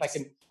army, if I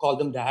can call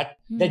them that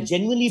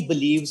genuinely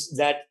believes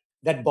that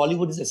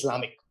Bollywood is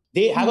Islamic.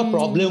 They have a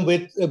problem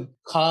with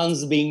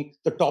Khans being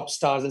the top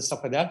stars and stuff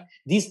like that.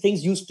 These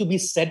things used to be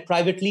said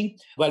privately.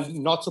 Well,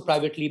 not so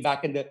privately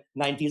back in the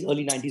 90s,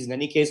 early 90s in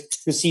any case.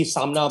 You see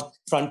Samna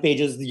front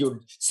pages, you'd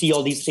see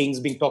all these things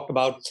being talked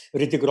about.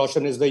 Hrithik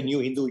Roshan is the new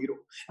Hindu hero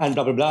and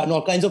blah, blah, blah. And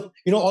all kinds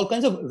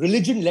of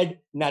religion-led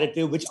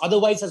narrative, which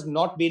otherwise has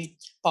not been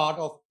part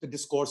of the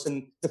discourse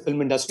in the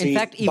film industry. In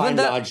fact, even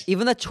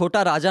the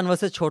Chota Rajan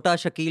versus Chota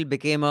Shakil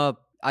became are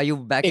you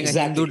backing a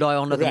Hindu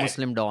Don or the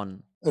Muslim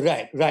Don?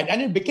 Right.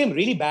 And it became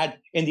really bad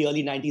in the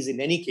early 90s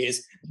in any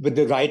case, with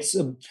the riots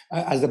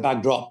as the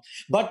backdrop.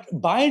 But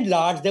by and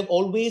large, they've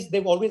always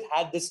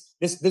had this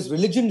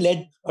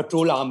religion-led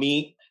troll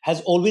army has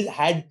always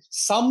had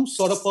some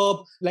sort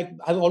of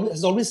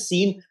has always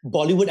seen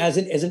Bollywood as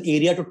an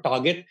area to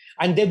target,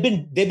 and they've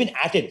been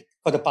at it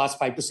for the past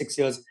 5 to 6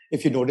 years,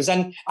 if you notice.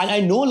 And I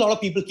know a lot of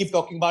people keep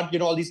talking about,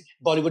 all these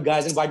Bollywood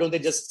guys and why don't they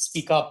just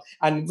speak up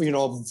and,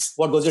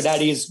 what goes your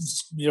daddy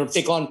is,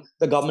 take on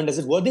the government as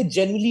it were. They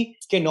generally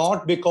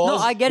cannot because... No,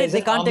 I get it. They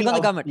can't take on the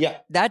government.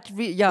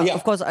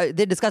 Of course,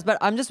 they discuss. But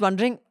I'm just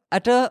wondering,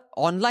 at a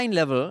online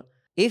level,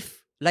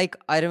 if,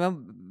 I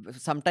remember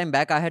sometime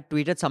back, I had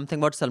tweeted something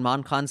about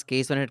Salman Khan's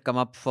case when it had come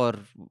up for,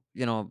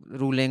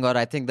 ruling, or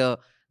I think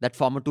that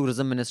former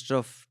tourism minister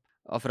of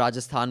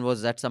Rajasthan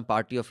was at some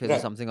party of his or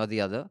something or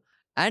the other.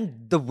 And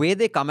the way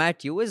they come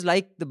at you is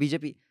like the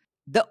BJP.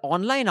 The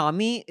online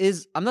army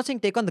is, I'm not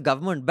saying take on the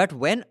government, but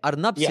when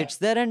Arnab sits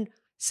there and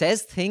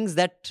says things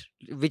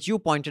which you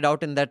pointed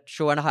out in that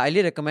show, and I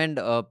highly recommend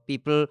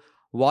people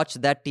watch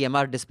that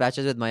TMR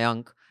Dispatches with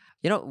Mayank.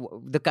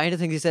 The kind of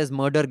things he says,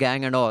 murder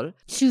gang and all.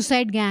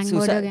 Suicide gang,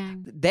 murder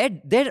gang.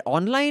 Their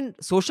online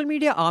social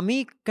media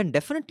army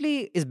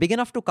is big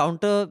enough to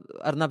counter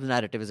Arnab's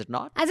narrative, is it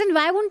not? As in,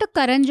 why wouldn't a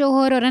Karan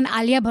Johar or an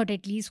Alia Bhatt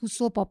at least, who's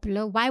so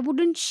popular, why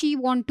wouldn't she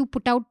want to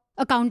put out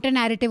a counter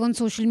narrative on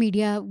social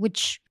media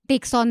which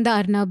takes on the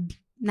Arnab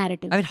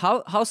narrative? I mean,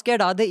 how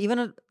scared are they?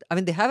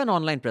 They have an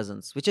online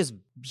presence, which is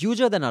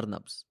huger than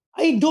Arnab's.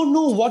 I don't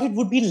know what it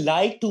would be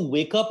like to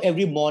wake up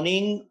every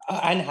morning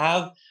and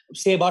have,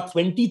 say, about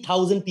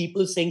 20,000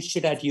 people saying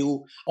shit at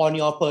you on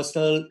your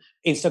personal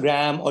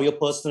Instagram or your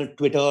personal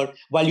Twitter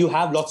while you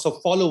have lots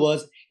of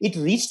followers. It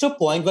reached a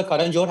point where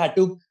Karan Johar had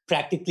to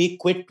practically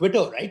quit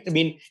Twitter, right? I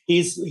mean,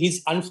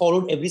 he's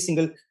unfollowed every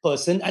single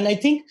person. And I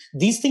think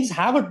these things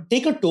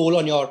take a toll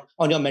on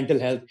your mental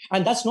health.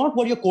 And that's not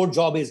what your core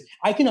job is.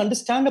 I can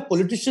understand a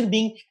politician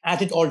being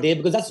at it all day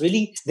because that's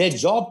really their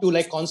job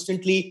to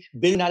constantly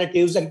build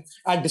narratives and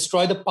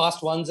destroy the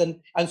past ones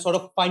and sort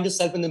of find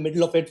yourself in the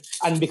middle of it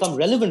and become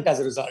relevant as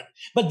a result.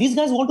 But these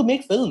guys want to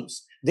make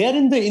films. They're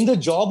in the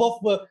job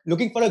of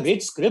looking for a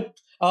great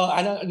script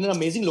and an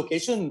amazing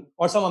location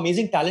or some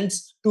amazing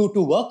talents to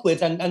work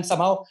with and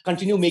somehow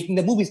continue making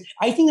the movies.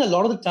 I think a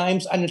lot of the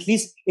times, and at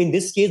least in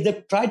this case,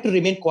 they've tried to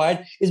remain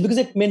quiet is because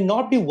it may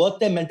not be worth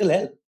their mental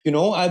health. They're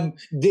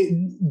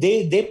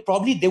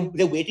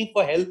waiting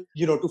for hell,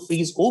 to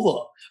freeze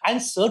over.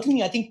 And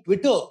certainly, I think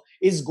Twitter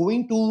is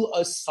going to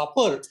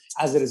suffer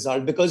as a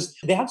result because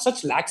they have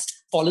such lax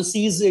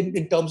policies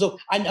in terms of,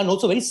 and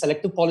also very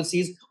selective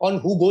policies on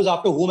who goes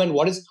after whom and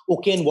what is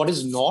okay and what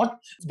is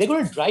not. They're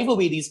going to drive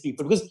away these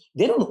people because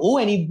they don't owe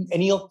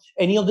any of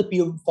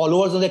the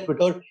followers on their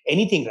Twitter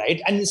anything,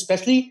 right? And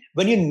especially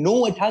when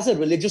it has a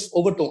religious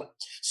overtone.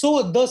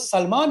 So the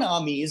Salman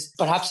armies,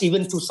 perhaps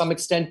even to some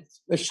extent,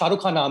 the Shah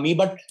Rukh Khan army,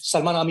 but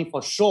Salman army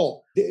for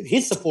sure,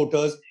 his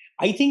supporters,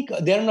 I think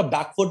they're on a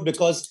back foot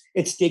because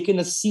it's taken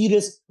a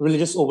serious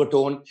religious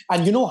overtone.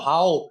 And you know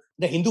how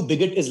the Hindu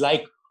bigot is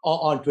like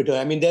on Twitter.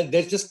 I mean,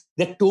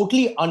 they're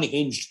totally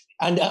unhinged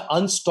and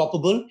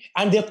unstoppable,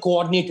 and they're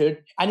coordinated.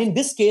 And in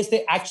this case,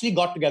 they actually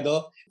got together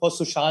for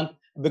Sushant,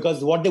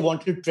 because what they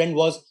wanted to trend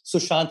was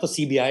Sushant for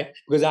CBI,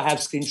 because I have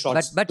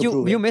screenshots. But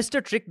you missed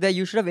a trick there.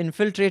 You should have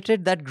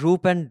infiltrated that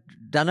group and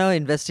done an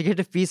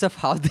investigative piece of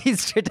how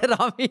these Twitter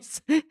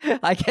armies.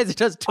 I guess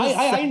it was too.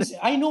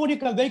 I know where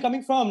you're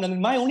coming from.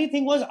 And my only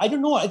thing was, I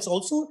don't know. It's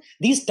also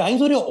these times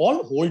where you're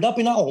all holed up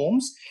in our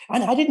homes,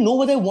 and I didn't know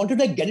whether I wanted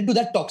to get into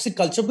that toxic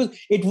culture, because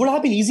it would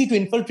have been easy to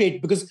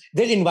infiltrate because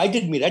they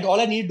invited me, right?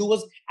 All I need to do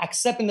was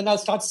accept, and then I'll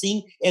start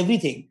seeing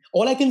everything.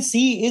 All I can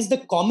see is the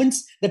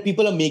comments that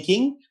people are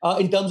making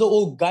in terms of,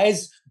 oh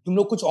guys, तुम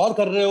लोग कुछ और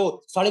कर रहे हो,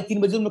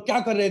 3:30 बजे तुम लोग क्या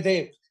कर रहे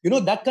थे? You know,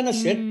 that kind of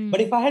shit.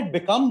 But if I had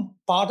become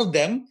part of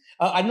them,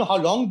 I don't know how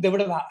long they would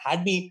have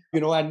had me,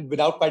 and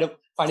without kind of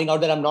finding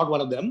out that I'm not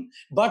one of them.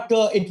 But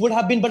it would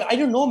have been, but I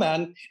don't know,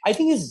 man. I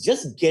think it's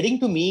just getting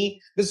to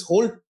me, this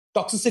whole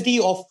toxicity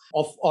of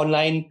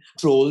online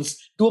trolls,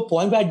 to a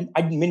point where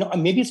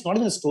maybe it's not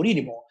even a story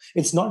anymore.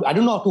 It's not, I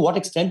don't know to what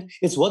extent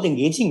it's worth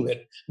engaging with,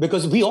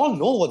 because we all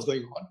know what's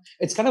going on.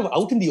 It's kind of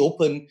out in the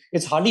open.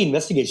 It's hardly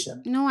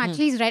investigation. No,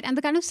 actually he's right. And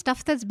the kind of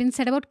stuff that's been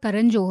said about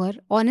Karan Johar,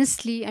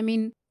 honestly, I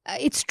mean,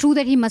 it's true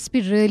that he must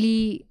be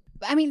really,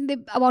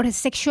 about his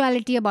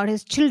sexuality, about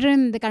his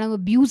children, the kind of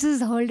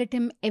abuses hurled at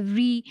him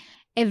every,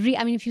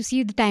 if you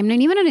see the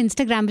timeline, even on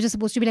Instagram, which is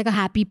supposed to be like a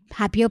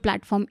happier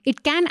platform,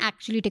 it can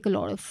actually take a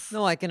lot of...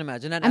 No, I can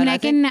imagine. And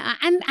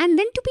and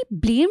then to be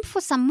blamed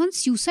for someone's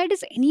suicide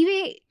is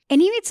anyway,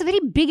 it's a very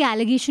big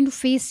allegation to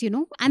face,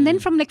 and then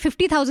from like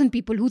 50,000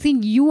 people who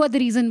think you are the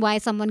reason why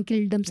someone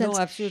killed themselves.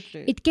 No,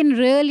 absolutely. It can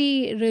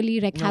really, really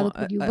wreak havoc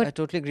with you. But I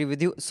totally agree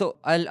with you. So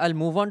I'll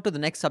move on to the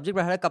next subject,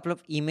 but I had a couple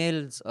of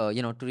emails,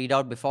 to read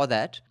out before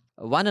that.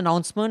 One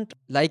announcement,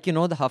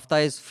 the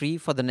Hafta is free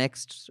for the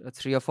next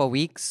 3 or 4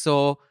 weeks.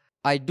 So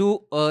I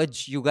do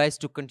urge you guys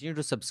to continue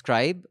to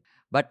subscribe.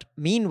 But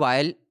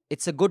meanwhile,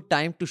 it's a good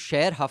time to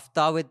share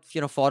Hafta with,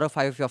 4 or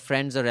 5 of your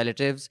friends or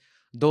relatives,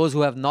 those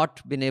who have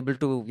not been able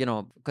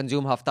to,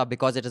 consume Hafta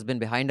because it has been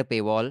behind a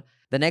paywall.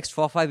 The next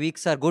 4 or 5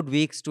 weeks are good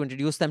weeks to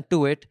introduce them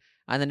to it.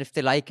 And then if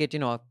they like it,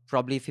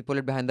 probably if you pull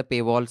it behind the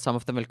paywall, some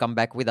of them will come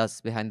back with us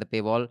behind the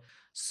paywall.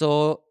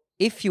 So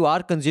if you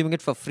are consuming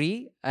it for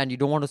free and you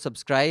don't want to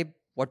subscribe,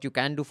 what you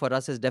can do for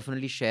us is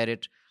definitely share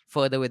it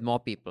further with more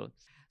people.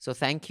 So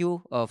thank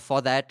you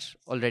for that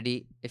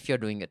already if you're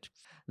doing it.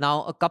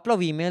 Now, a couple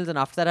of emails, and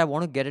after that I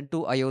want to get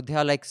into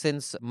Ayodhya.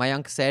 Since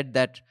Mayank said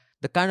that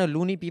the kind of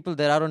loony people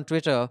there are on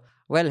Twitter,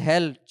 well,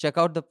 hell, check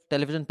out the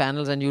television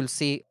panels and you'll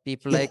see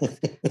people like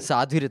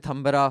Sadhvi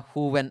Ritambara,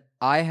 who when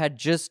I had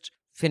just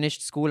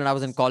finished school and I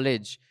was in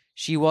college,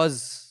 she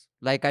was,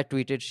 like I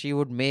tweeted, she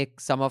would make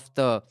some of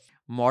the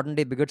modern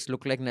day bigots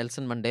look like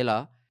Nelson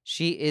Mandela.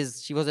 She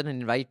was an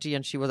invitee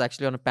and she was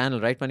actually on a panel,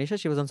 right, Manisha?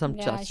 She was on some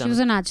channel. She was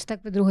on Aaj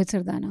Tak with Rohit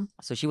Sardana.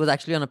 So she was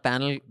actually on a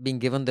panel being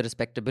given the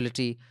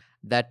respectability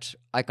that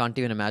I can't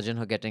even imagine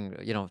her getting,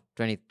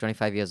 20,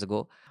 25 years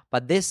ago.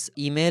 But this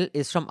email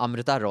is from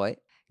Amrita Roy.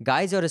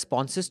 Guys, your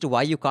responses to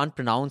why you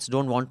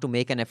don't want to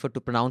make an effort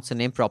to pronounce a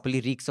name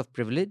properly reeks of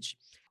privilege.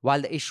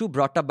 While the issue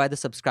brought up by the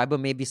subscriber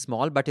may be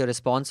small, but your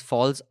response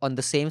falls on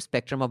the same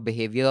spectrum of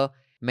behavior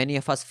many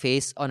of us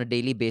face on a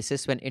daily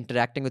basis when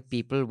interacting with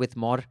people with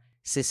more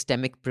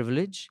systemic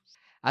privilege.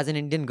 As an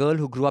Indian girl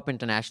who grew up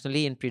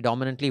internationally in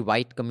predominantly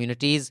white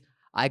communities,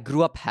 I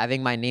grew up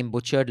having my name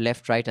butchered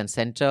left, right, and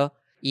center.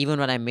 Even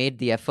when I made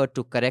the effort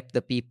to correct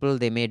the people,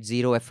 they made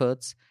zero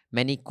efforts.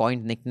 Many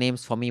coined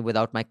nicknames for me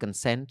without my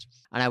consent,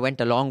 and I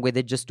went along with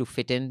it just to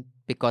fit in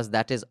because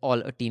that is all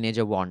a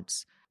teenager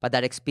wants. But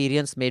that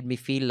experience made me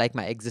feel like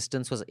my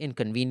existence was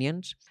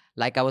inconvenient,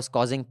 like I was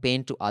causing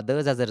pain to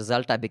others. As a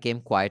result, I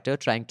became quieter,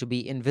 trying to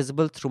be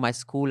invisible through my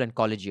school and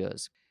college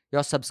years.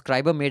 Your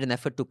subscriber made an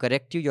effort to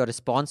correct you. Your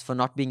response for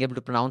not being able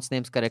to pronounce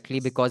names correctly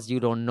because you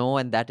don't know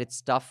and that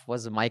it's tough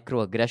was a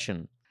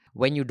microaggression.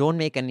 When you don't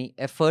make any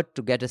effort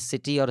to get a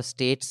city or a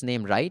state's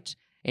name right,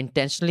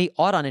 intentionally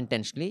or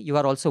unintentionally, you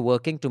are also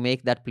working to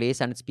make that place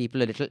and its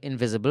people a little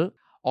invisible,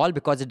 all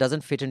because it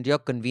doesn't fit into your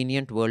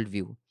convenient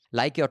worldview.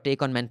 Like your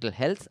take on mental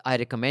health, I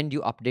recommend you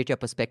update your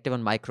perspective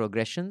on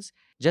microaggressions.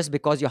 Just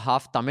because you're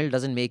half Tamil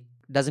doesn't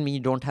mean you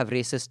don't have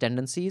racist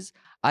tendencies.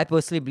 I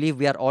personally believe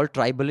we are all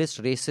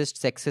tribalist, racist,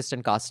 sexist,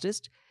 and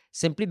casteist,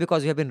 simply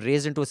because we have been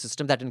raised into a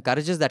system that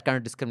encourages that kind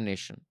of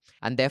discrimination.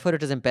 And therefore,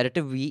 it is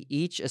imperative we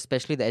each,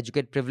 especially the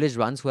educated, privileged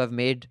ones who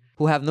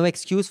have no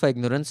excuse for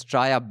ignorance,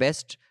 try our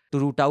best to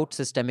root out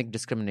systemic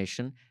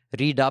discrimination.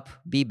 Read up,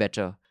 be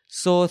better.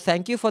 So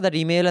thank you for that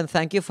email and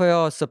thank you for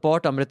your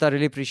support, Amrita.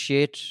 Really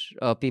appreciate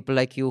people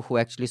like you who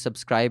actually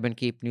subscribe and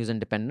keep news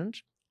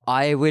independent.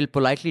 I will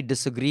politely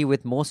disagree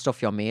with most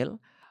of your mail.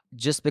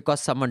 Just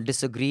because someone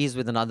disagrees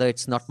with another,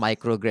 it's not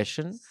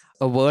microaggression.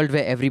 A world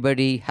where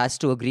everybody has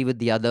to agree with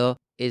the other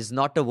is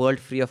not a world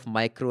free of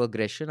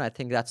microaggression. I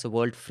think that's a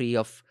world free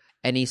of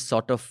any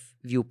sort of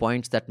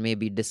viewpoints that may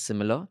be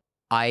dissimilar.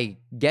 I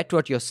get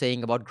what you're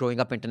saying about growing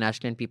up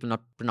internationally and people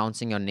not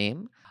pronouncing your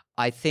name.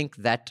 I think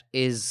that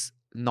is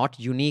not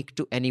unique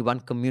to any one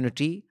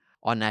community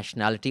or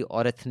nationality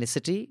or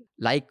ethnicity.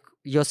 Like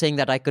you're saying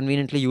that I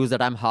conveniently use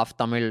that I'm half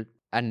Tamil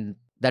and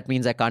that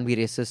means I can't be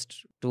racist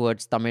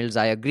towards Tamils.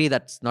 I agree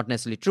that's not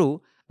necessarily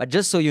true. But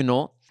just so you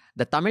know,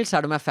 the Tamil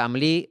side of my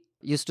family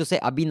used to say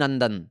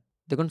Abhinandan.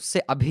 They're going to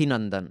say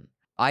Abhinandan.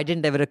 I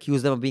didn't ever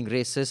accuse them of being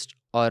racist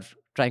or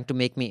trying to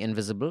make me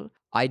invisible.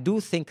 I do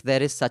think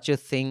there is such a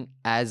thing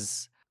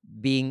as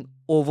being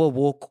over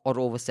woke or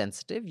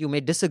oversensitive. You may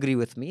disagree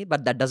with me,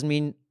 but that doesn't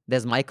mean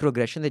there's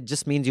microaggression. It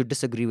just means you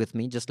disagree with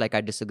me, just like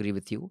I disagree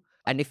with you.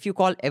 And if you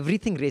call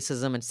everything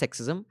racism and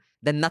sexism,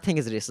 then nothing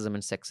is racism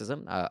and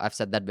sexism. I've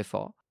said that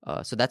before.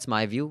 So that's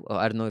my view.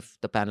 I don't know if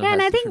the panel has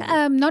and I different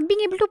think views. not being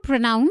able to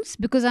pronounce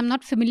because I'm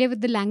not familiar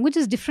with the language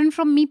is different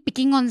from me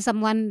picking on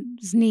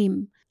someone's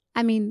name.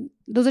 I mean,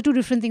 those are two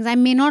different things. I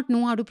may not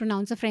know how to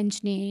pronounce a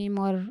French name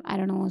or, I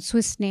don't know, a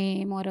Swiss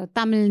name or a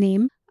Tamil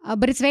name.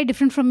 But it's very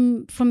different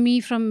from me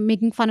from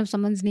making fun of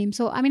someone's name.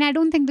 So, I mean, I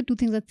don't think the two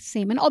things are the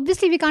same. And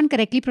obviously, we can't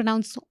correctly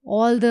pronounce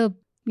all the,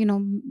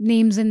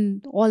 names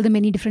in all the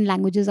many different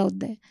languages out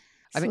there.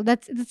 So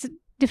that's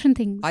different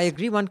things. I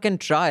agree one can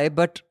try,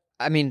 but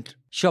I mean,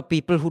 sure,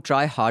 people who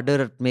try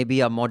harder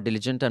maybe are more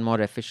diligent and more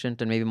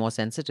efficient and maybe more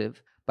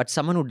sensitive. But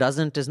someone who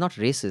doesn't is not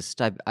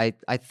racist.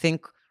 I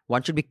think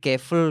one should be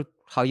careful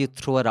how you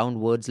throw around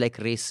words like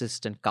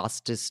racist and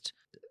casteist.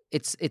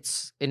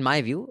 It's in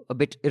my view a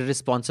bit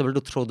irresponsible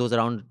to throw those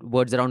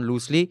words around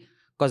loosely,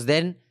 because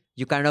then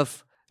you kind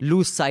of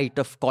lose sight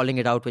of calling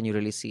it out when you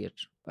really see it.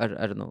 I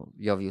don't know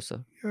your view, sir.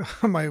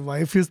 My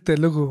wife is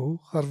Telugu.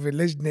 Her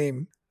village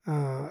name.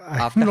 I'm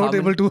After not how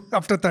able to,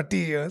 after 30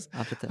 years,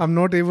 I'm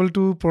not able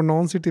to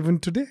pronounce it even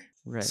today.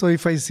 Right. So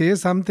if I say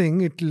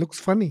something, it looks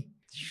funny.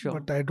 Sure.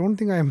 But I don't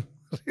think I'm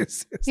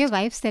racist. Your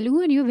wife's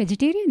Telugu and you're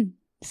vegetarian.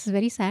 This is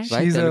very sad.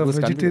 Why She's a Telugu's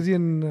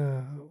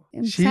vegetarian.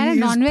 She Sad, is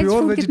non-veg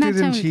pure food kitna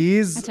vegetarian.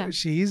 अच्छा होगा?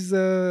 She is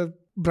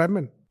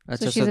Brahmin.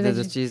 अच्छा, she's a there's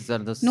a veg- cheese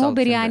on the No south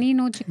biryani,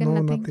 no chicken,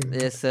 No, nothing. nothing.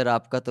 Yes, sir.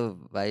 आपका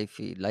तो life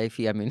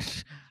he I mean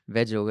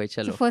veg हो गई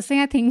So चलो. first thing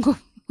I think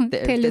of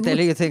Telugu.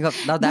 Telugu, you think of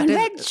now that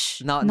Non-veg.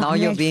 is now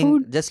you're Non-veg being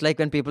food. just like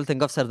when people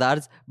think of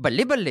Sardars,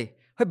 balle balle,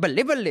 hey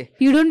balle balle.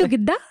 You don't do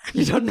gidda?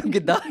 You don't know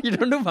Gidda, you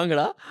don't know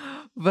Bhangra.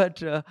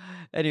 But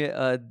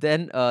anyway,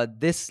 then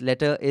this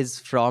letter is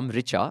from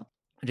Richa.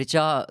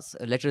 Richa's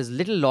letter is a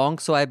little long,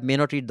 so I may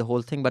not read the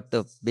whole thing, but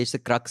the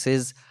basic crux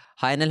is,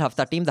 Hi NL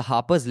Hafta team, the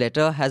Harper's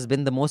letter has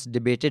been the most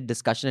debated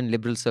discussion in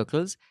liberal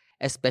circles,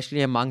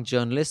 especially among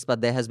journalists,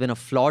 but there has been a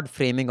flawed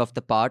framing of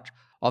the part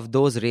of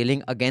those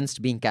railing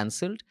against being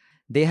cancelled.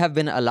 They have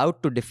been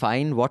allowed to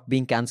define what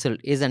being cancelled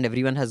is, and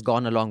everyone has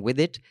gone along with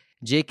it.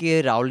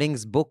 J.K.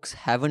 Rowling's books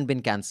haven't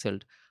been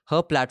cancelled.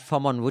 Her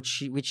platform on which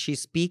she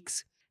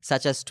speaks,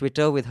 such as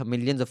Twitter with her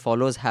millions of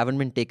followers, haven't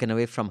been taken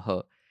away from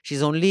her.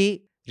 She's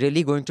only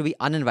really going to be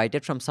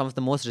uninvited from some of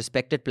the most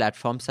respected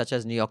platforms such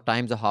as New York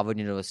Times or Harvard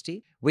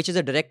University, which is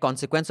a direct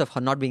consequence of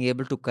her not being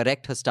able to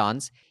correct her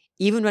stance,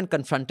 even when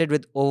confronted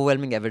with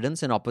overwhelming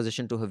evidence in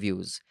opposition to her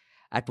views.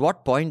 At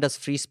what point does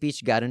free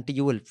speech guarantee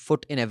you a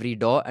foot in every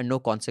door and no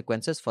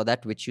consequences for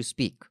that which you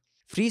speak?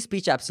 Free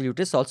speech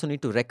absolutists also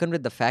need to reckon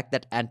with the fact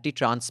that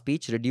anti-trans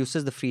speech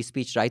reduces the free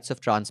speech rights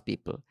of trans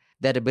people,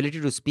 their ability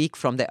to speak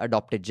from their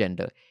adopted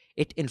gender.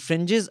 It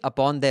infringes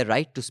upon their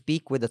right to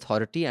speak with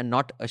authority and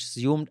not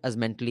assumed as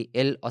mentally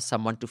ill or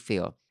someone to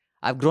fear.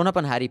 I've grown up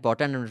on Harry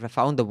Potter and have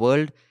found the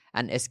world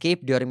an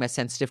escape during my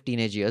sensitive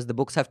teenage years. The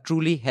books have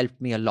truly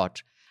helped me a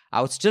lot.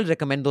 I would still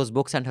recommend those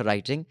books and her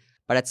writing,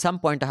 but at some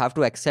point I have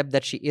to accept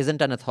that she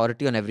isn't an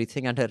authority on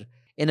everything, and her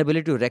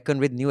inability to reckon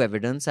with new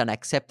evidence and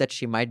accept that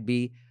she might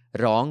be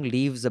wrong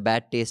leaves a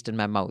bad taste in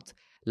my mouth.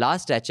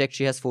 Last I checked,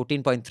 she has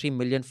 14.3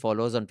 million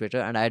followers on Twitter,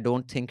 and I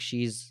don't think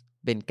she's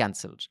been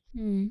cancelled.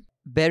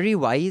 Berry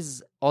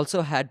Weiss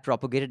also had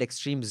propagated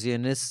extreme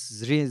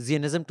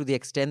Zionism to the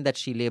extent that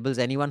she labels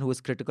anyone who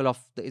is critical of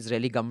the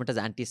Israeli government as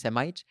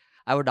anti-Semite.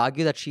 I would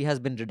argue that she has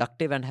been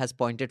reductive and has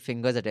pointed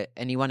fingers at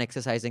anyone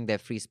exercising their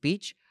free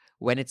speech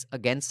when it's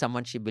against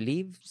someone she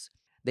believes.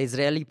 The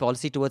Israeli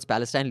policy towards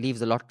Palestine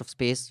leaves a lot of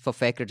space for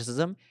fair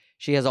criticism.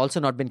 She has also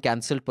not been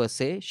cancelled per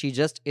se. She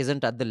just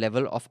isn't at the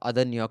level of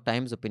other New York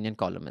Times opinion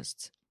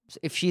columnists.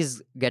 If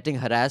she's getting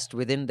harassed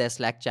within their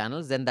Slack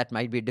channels, then that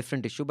might be a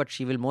different issue, but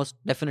she will most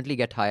definitely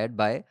get hired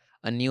by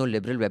a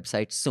neoliberal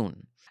website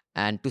soon.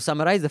 And to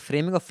summarize, the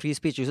framing of free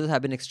speech users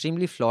have been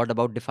extremely flawed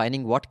about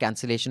defining what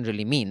cancellation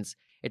really means.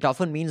 It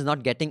often means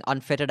not getting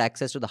unfettered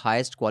access to the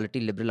highest quality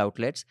liberal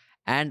outlets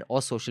and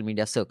or social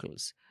media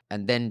circles.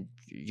 And then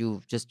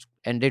you just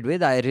ended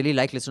with, I really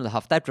like listening to the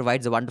Hafta. It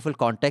provides a wonderful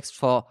context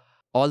for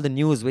all the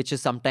news which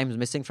is sometimes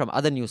missing from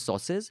other news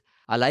sources.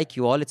 I like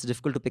you all. It's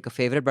difficult to pick a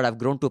favorite, but I've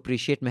grown to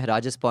appreciate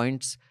Mehraj's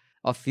points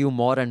of view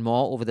more and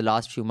more over the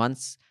last few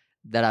months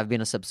that I've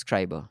been a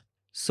subscriber.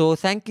 So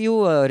thank you,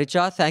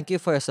 Richa. Thank you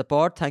for your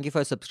support. Thank you for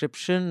your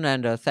subscription.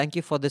 And thank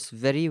you for this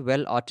very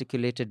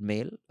well-articulated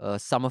mail,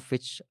 some of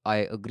which I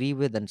agree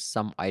with and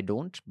some I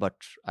don't, but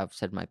I've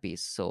said my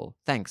piece. So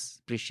thanks.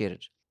 Appreciate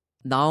it.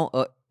 Now,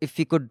 if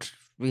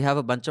we have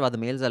a bunch of other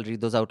mails. I'll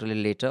read those out a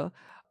little later.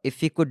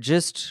 If we could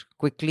just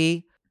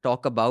quickly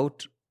talk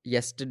about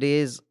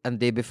yesterday's and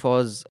day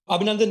before's.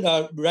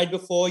 Abhinandan, right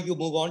before you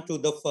move on to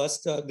the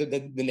first,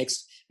 the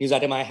next news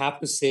item, I have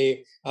to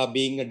say,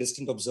 being a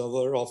distant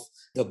observer of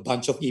the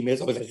bunch of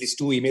emails, or at least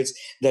 2 emails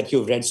that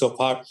you've read so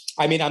far,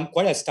 I mean, I'm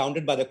quite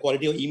astounded by the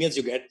quality of emails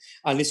you get,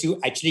 unless you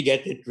actually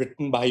get it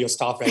written by your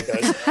staff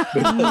writers.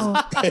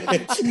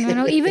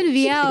 No, even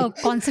we are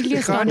constantly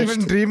astonished. Can't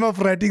even dream of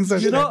writing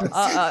such letters.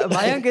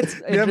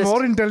 Mayank, They are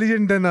more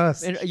intelligent than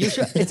us.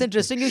 It's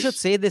interesting you should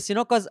say this,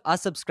 because our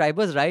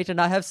subscribers write,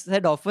 and I have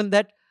said often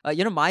that,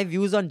 my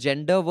views on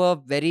gender were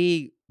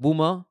very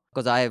boomer,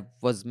 because I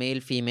was male,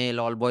 female,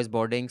 all boys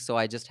boarding. So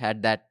I just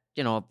had that,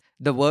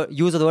 the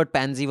use of the word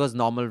pansy was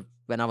normal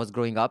when I was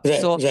growing up.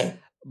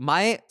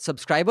 My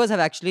subscribers have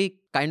actually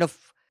kind of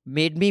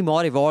made me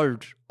more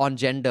evolved on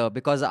gender,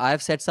 because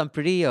I've said some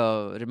pretty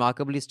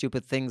remarkably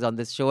stupid things on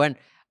this show. And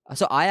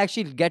so I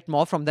actually get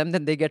more from them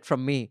than they get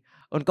from me.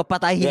 उनको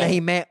पता ही नहीं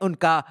मैं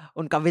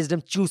उनका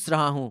wisdom चूस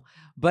रहा हूँ.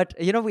 But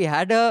we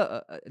had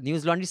a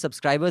News Laundry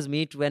subscribers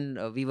meet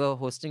when we were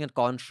hosting a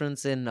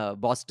conference in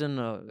Boston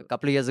a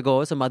couple of years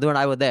ago. So Madhu and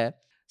I were there.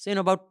 So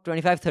about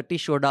 25-30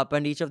 showed up,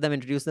 and each of them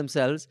introduced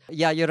themselves.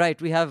 Yeah, you're right.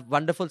 We have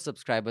wonderful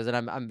subscribers,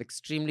 and I'm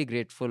extremely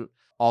grateful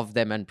of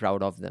them and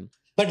proud of them.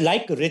 But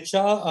like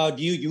Richa,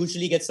 do you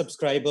usually get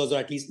subscribers or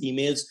at least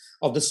emails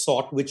of the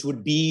sort which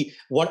would be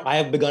what I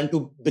have begun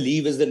to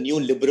believe is the new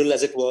liberal,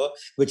 as it were,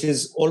 which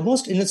is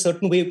almost in a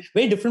certain way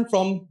very different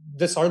from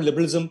the sort of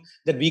liberalism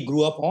that we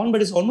grew up on,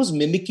 but it's almost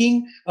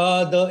mimicking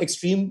the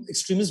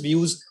extremist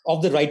views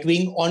of the right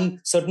wing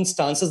on certain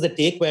stances they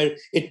take, where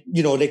it,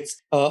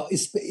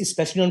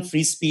 especially on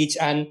free speech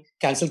and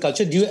cancel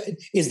culture.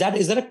 Is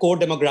that a core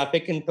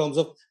demographic in terms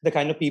of the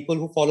kind of people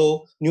who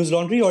follow News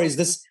Laundry, or is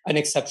this an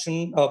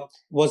exception?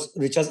 Was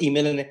Richa's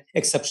email an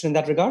exception in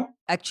that regard?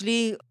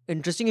 Actually,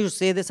 interesting you should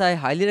say this. I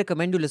highly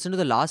recommend you listen to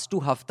the last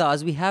 2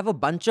 haftas. We have a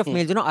bunch of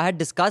mails. I had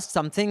discussed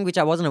something which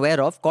I wasn't aware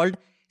of called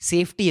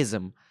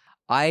safetyism.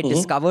 I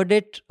discovered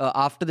it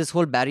after this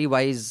whole Barry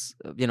Weiss,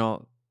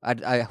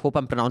 I hope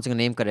I'm pronouncing her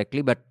name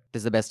correctly, but it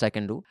is the best I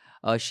can do.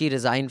 She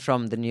resigned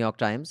from the New York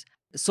Times.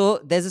 So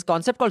there's this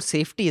concept called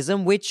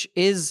safetyism, which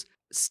is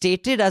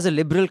stated as a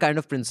liberal kind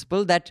of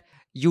principle that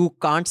you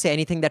can't say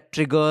anything that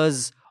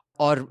triggers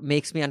or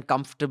makes me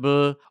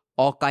uncomfortable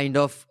or kind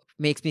of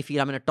makes me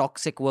feel I'm in a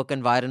toxic work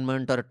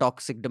environment or a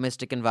toxic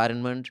domestic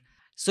environment.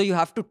 So you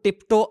have to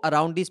tiptoe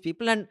around these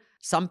people, and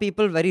some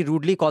people very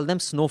rudely call them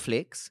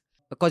snowflakes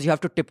because you have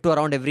to tiptoe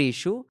around every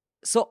issue.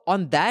 So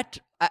on that,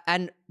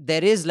 and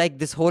there is like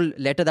this whole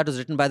letter that was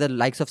written by the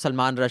likes of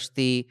Salman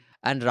Rushdie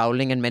and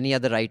Rowling and many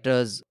other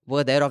writers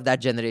were there of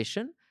that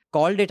generation,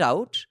 called it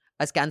out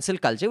as cancel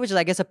culture, which is,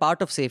 I guess, a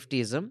part of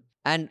safetyism.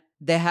 And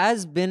there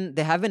have been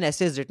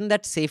essays written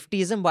that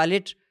safetyism, while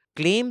it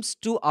claims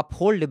to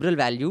uphold liberal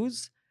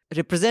values,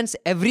 represents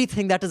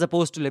everything that is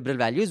opposed to liberal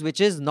values, which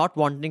is not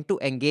wanting to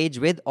engage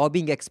with or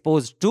being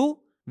exposed to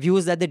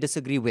views that they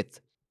disagree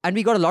with. And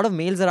we got a lot of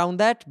mails around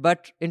that,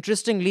 but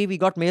interestingly, we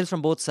got mails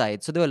from both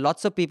sides. So there were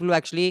lots of people who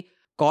actually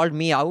called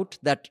me out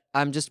that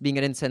I'm just being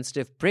an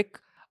insensitive prick.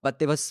 But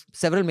there was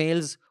several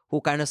mails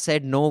who kind of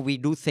said, no, we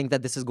do think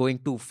that this is going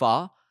too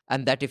far,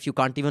 and that if you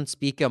can't even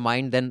speak your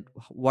mind, then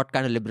what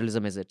kind of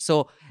liberalism is it?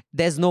 So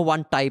there's no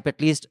one type,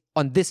 at least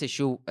on this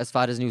issue, as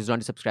far as News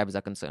Laundry subscribers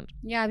are concerned.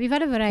 Yeah, we've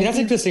had a variety. That's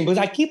interesting, because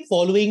I keep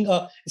following,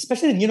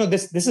 especially,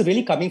 this is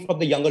really coming from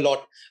the younger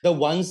lot, the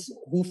ones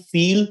who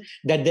feel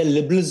that their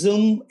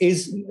liberalism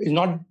is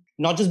not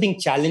just being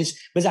challenged,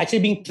 but is actually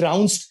being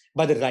trounced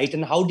by the right.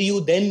 And how do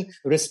you then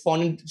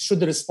respond? Should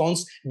the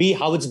response be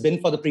how it's been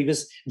for the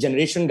previous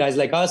generation, guys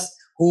like us,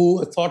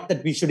 who thought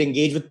that we should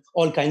engage with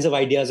all kinds of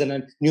ideas, and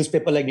a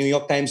newspaper like New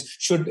York Times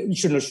should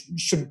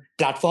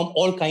platform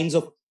all kinds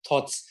of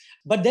thoughts.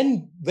 But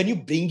then when you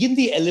bring in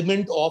the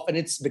element of, and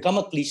it's become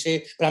a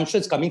cliche, but I'm sure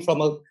it's coming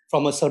from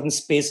a certain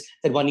space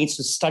that one needs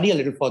to study a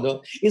little further,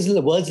 is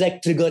the words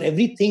like trigger.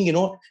 Everything,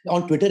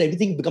 on Twitter,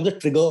 everything becomes a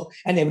trigger,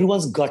 and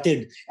everyone's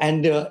gutted,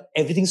 and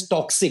everything's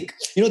toxic.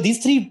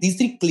 These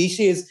three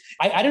cliches.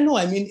 I don't know.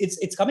 I mean,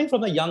 it's coming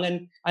from a young,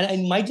 and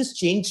it might just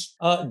change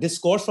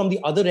discourse from the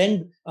other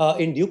end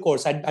in due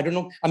course. I don't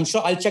know. I'm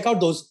sure I'll check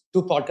out those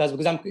 2 podcasts,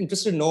 because I'm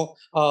interested to know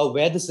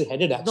where this is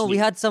headed, actually. No, we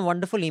had some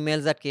wonderful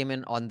emails that came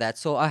in on that.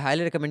 So I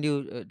highly recommend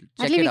you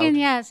check it out. We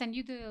can, send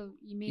you the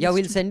emails. Yeah,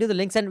 we'll send you the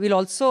links. And we'll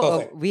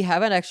also,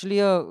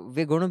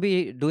 we're going to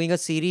be doing a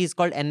series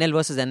called NL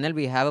versus NL.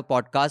 We have a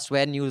podcast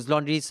where News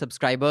Laundry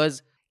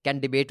subscribers can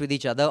debate with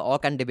each other or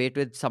can debate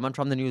with someone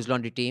from the News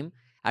Laundry team.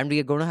 And we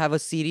are going to have a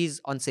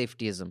series on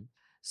safetyism.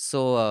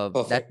 So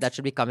that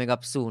should be coming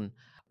up soon.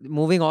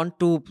 Moving on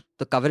to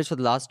the coverage for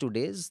the last 2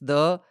 days,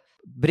 the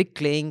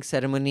bricklaying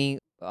ceremony,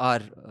 our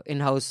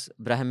in-house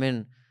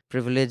Brahmin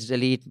privileged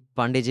elite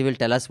Pandeyji will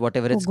tell us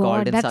whatever it's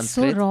called in Sanskrit. That's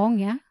so wrong,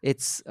 yeah?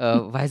 It's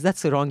why is that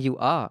so wrong? You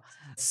are.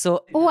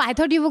 So I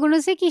thought you were going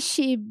to say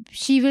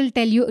she will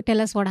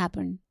tell us what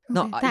happened.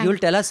 No, you'll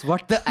tell us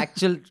what the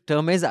actual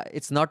term is.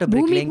 It's not a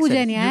bricklaying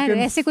ceremony.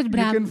 You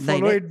can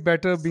follow it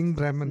better being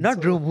Brahmin. Not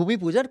Bhumi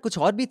Pujan. कुछ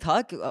और भी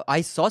था.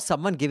 I saw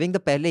someone giving the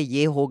पहले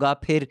ये होगा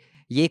फिर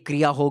ye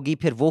kriya hogi,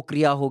 phir wo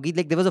kriya hogi.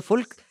 Like there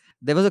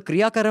was a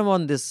kriya karam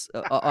on this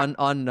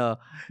on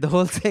the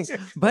whole thing.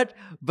 But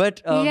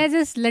yeah,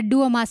 just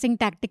laddu amassing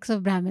tactics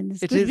of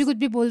Brahmins. Kuch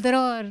bhi bolte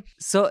raho aur...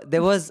 So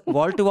there was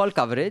wall-to-wall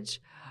coverage.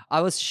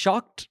 I was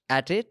shocked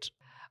at it.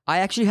 I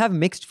actually have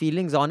mixed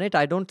feelings on it.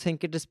 I don't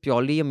think it is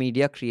purely a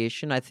media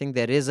creation. I think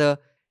there is a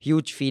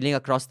huge feeling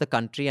across the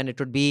country, and it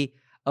would be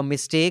a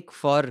mistake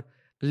for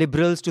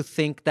liberals to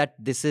think that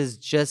this is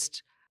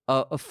just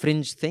a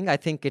fringe thing. I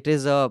think it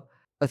is a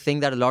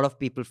thing that a lot of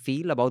people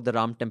feel about the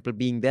Ram temple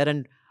being there,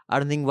 and I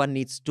don't think one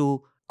needs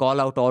to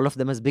call out all of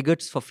them as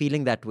bigots for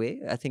feeling that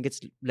way. I think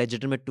it's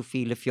legitimate to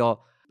feel if your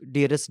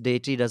dearest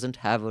deity doesn't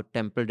have a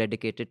temple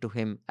dedicated to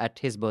him at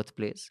his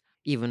birthplace,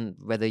 even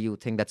whether you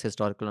think that's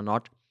historical or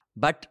not.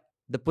 But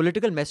the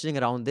political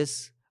messaging around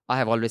this, I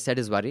have always said,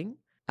 is worrying.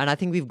 And I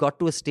think we've got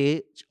to a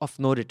stage of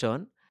no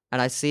return. And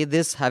I say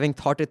this having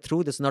thought it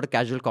through. This is not a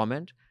casual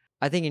comment.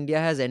 I think India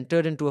has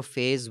entered into a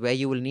phase where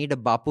you will need a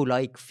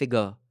Bapu-like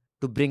figure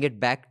to bring it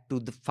back to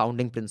the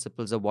founding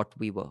principles of what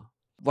we were.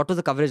 What was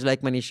the coverage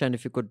like, Manisha? And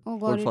if you could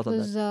hold forth on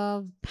that. It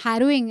was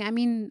harrowing. I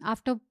mean,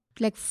 after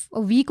like a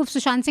week of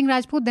Sushant Singh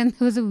Rajput, then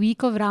there was a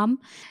week of Ram.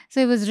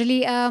 So it was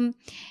really,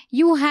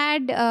 you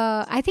had,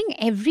 I think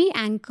every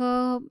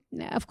anchor,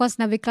 of course,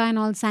 Navika and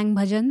all sang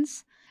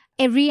bhajans.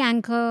 Every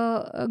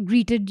anchor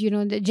greeted,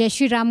 the Jai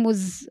Shri Ram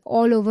was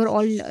all over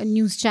all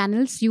news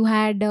channels. You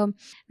had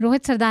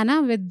Rohit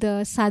Sardana with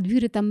Sadhvi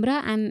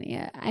Ritambra, and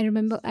I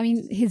remember, I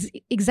mean, his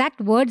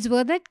exact words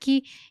were that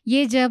कि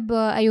ये जब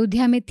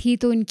अयोध्या में थी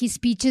तो इनकी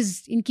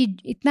speeches, इनकी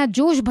इतना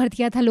जोश भर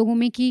दिया था लोगों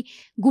में कि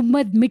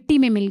गुम्बद मिट्टी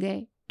में मिल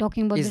गए.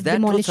 Talking about is the that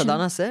demolition. what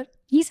Sadhana said?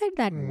 He said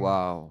that.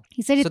 Wow.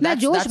 He said, "Itna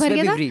josh bhar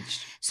gaya tha."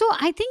 So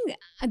I think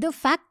the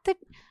fact that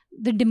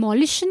the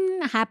demolition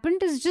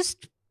happened is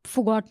just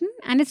forgotten,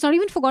 and it's not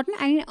even forgotten.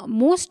 I mean,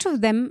 most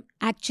of them,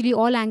 actually,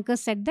 all anchors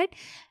said that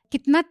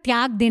kitna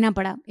tyag dena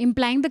pada,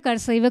 implying the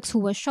Karsevaks who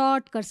were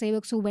shot,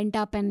 Karsevaks who went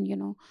up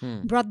and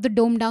brought the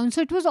dome down.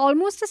 So it was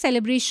almost a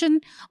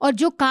celebration. Or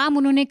jo kaam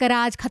unhone kara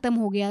aaj khatam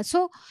ho gaya.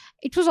 So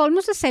it was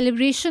almost a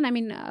celebration. I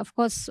mean, of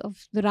course,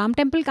 of the Ram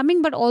temple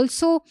coming, but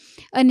also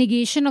a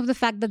negation of the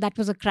fact that that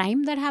was a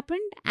crime that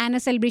happened, and a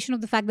celebration of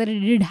the fact that it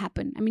did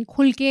happen. I mean,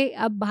 khul ke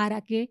ab bahar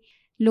aake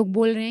log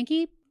bol rahe hain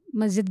ki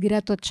masjid gira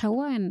to acha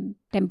hua and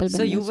temple ban gaya.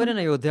 So you were in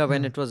Ayodhya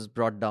when it was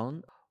brought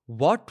down.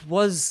 What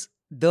was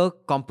the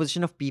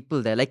composition of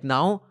people there? Like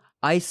now,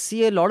 I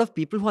see a lot of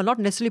people who are not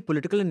necessarily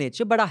political in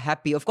nature, but are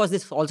happy. Of course,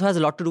 this also has a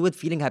lot to do with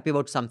feeling happy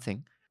about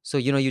something. So,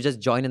 you just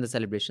join in the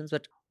celebrations.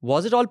 But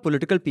was it all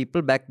political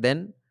people back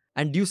then?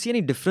 And do you see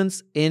any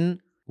difference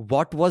in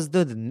what was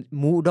the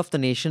mood of the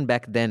nation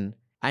back then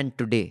and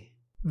today?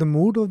 The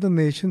mood of the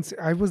nation,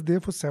 I was there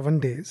for 7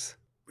 days.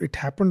 It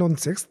happened on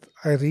 6th.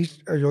 I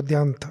reached Ayodhya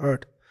on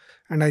 3rd.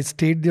 And I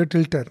stayed there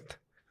till 10th.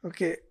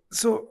 Okay.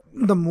 So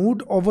the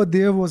mood over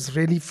there was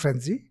really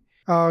frenzy.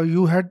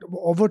 You had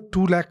over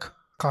 2 lakh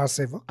car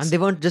sevaks. And they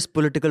weren't just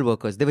political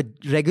workers. They were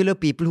regular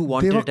people who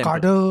wanted a temple.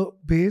 They were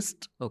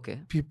cadre-based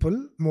people.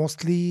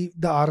 Mostly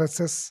the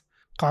RSS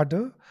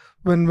cadre.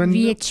 When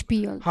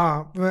VHP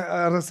also.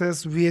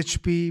 RSS,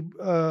 VHP,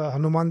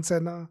 Hanuman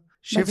Sena,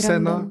 Shiv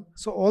Sena.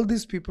 So all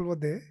these people were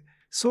there.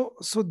 So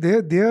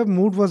their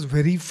mood was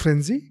very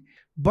frenzy.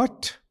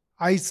 But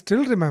I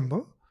still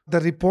remember the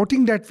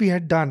reporting that we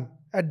had done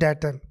at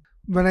that time.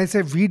 When I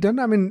say we done,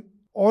 I mean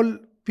all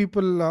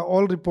people,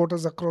 all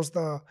reporters across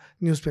the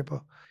newspaper.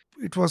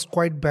 It was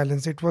quite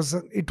balanced. It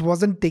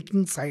wasn't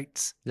taking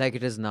sides like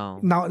it is now.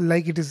 Now,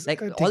 like it is.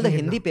 Like all the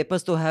Hindi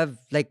papers to have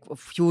like a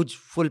huge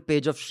full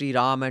page of Sri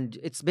Ram, and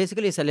it's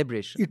basically a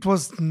celebration. It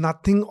was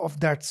nothing of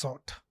that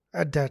sort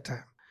at that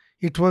time.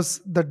 It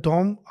was the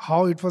dome,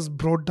 how it was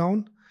brought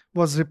down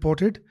was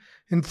reported.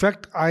 In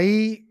fact,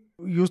 I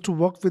used to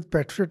work with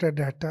Patriot at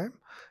that time,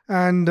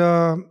 and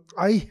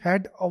I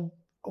had a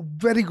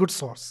very good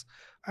source,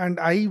 and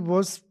I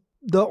was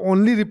the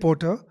only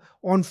reporter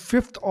on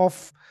 5th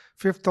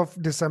of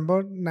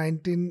December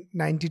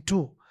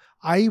 1992.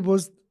 I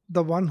was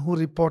the one who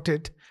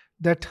reported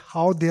that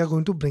how they are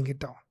going to bring it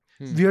down,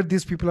 where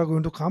these people are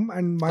going to come,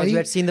 and you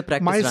had seen the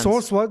practice my runs.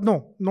 Source was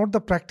not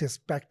the practice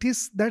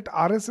that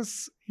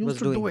RSS used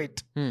to do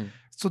it.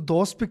 So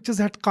those pictures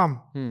had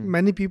come.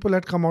 Many people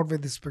had come out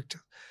with this picture.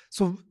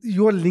 So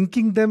you are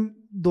linking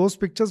those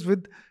pictures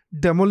with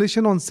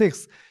demolition on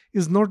 6th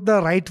is not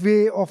the right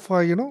way of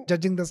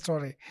judging the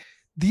story.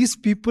 These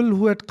people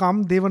who had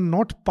come, they were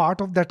not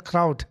part of that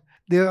crowd.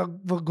 They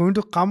were going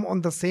to come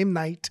on the same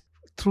night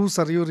through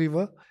Saryu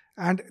River.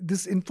 And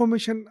this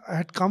information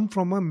had come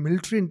from a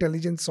military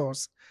intelligence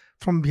source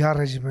from Bihar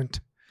Regiment.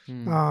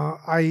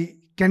 I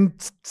can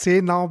say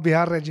now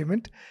Bihar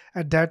Regiment.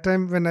 At that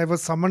time, when I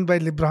was summoned by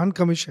Librahn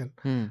Commission,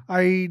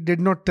 I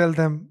did not tell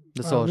them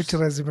which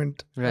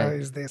regiment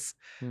is this.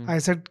 I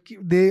said,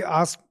 they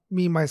asked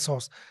me my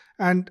source.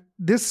 And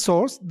this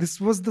source, this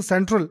was the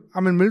central,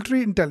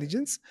 military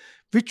intelligence,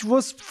 which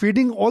was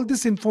feeding all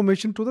this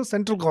information to the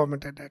central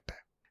government at that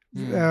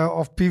time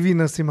of P.V.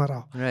 Narasimha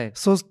Rao. Right.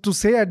 So to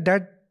say at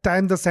that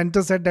time, the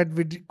center said that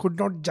we could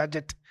not judge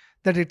it.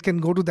 that it can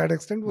go to that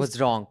extent was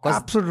wrong.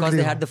 Absolutely Because they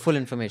wrong. had the full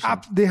information.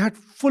 They had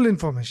full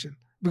information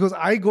because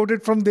I got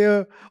it from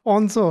their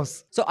own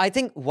source. So I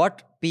think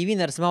what P.V.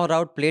 Narasimha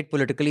Rao played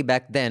politically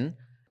back then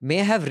may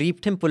have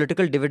reaped him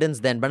political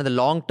dividends then, but in the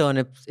long term,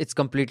 it's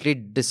completely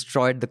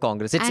destroyed the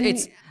Congress.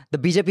 It's the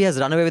BJP has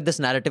run away with this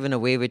narrative in a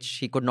way which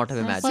he could not have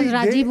For imagined.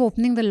 Rajiv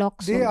opening the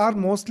locks. They are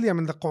mostly,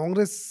 the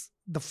Congress,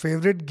 the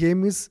favorite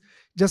game is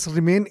just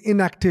remain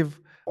inactive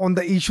on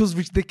the issues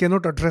which they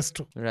cannot address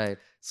to. Right.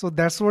 So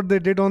that's what they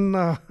did on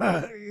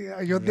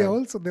Ayodhya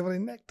also. They were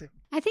inactive.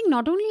 I think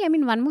not only,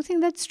 one more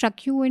thing that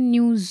struck you in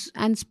news,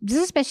 and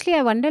this especially,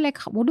 I wonder,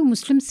 what do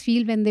Muslims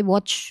feel when they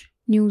watch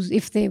news,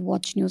 if they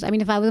watch news?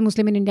 If I was a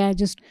Muslim in India, I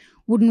just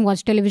wouldn't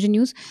watch television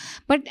news.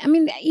 But,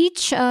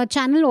 each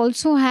channel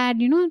also had,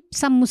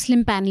 some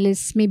Muslim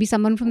panelists, maybe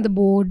someone from the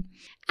board.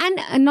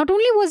 And not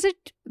only was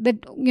it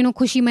that,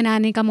 Khushi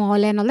manane ka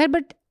mahal and all that,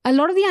 but a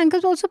lot of the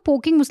anchors were also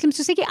poking Muslims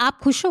to say ki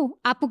aap khush ho,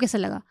 aapko kaisa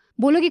laga?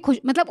 Bolo ki khush,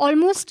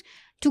 almost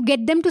to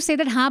get them to say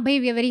that, haan bhai,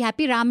 we are very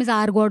happy, Ram is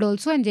our God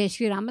also, and Jai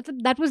Shri Ram.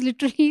 That was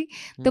literally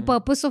the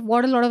purpose of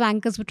what a lot of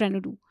anchors were trying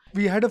to do.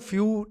 We had a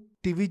few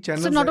TV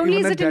channels. So not only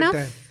even is at it that enough.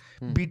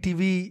 time.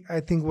 BTV, I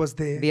think, was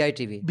there.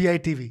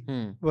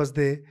 BITV. Was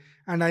there.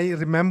 And I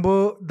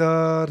remember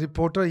the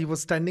reporter, he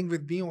was standing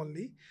with me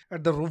only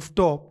at the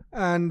rooftop,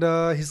 and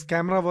his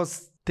camera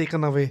was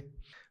taken away.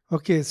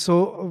 Okay,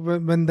 so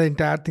when the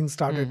entire thing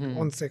started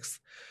on 6th.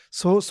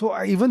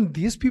 So even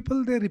these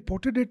people, they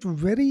reported it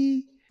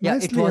very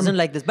nicely. It wasn't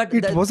like this. But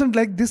it wasn't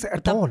like this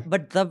at all.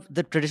 But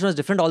the tradition was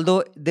different,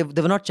 although they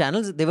were not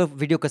channels, they were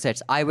video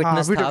cassettes.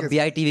 Eyewitness tha,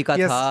 BITV ka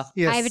tha.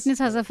 Yes. Eyewitness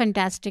has a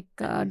fantastic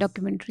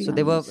documentary. So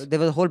there was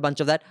a whole bunch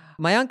of that.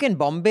 Mayank, in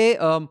Bombay,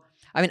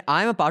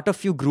 I'm a part of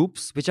few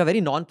groups which are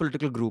very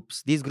non-political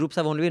groups. These groups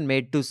have only been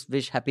made to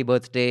wish happy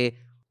birthday,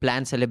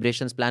 plan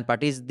celebrations, plan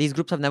parties. These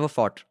groups have never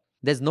fought.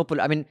 There's no,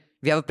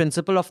 we have a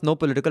principle of no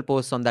political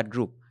posts on that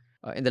group.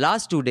 In the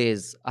last 2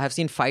 days, I have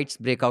seen fights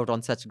break out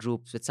on such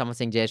groups with someone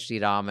saying Jai Shri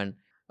Ram.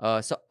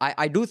 And so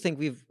I do think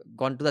we've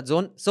gone to that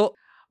zone. So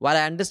while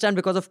I understand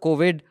because of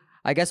COVID,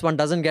 I guess one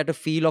doesn't get a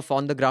feel of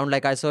on the ground.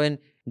 Like I saw in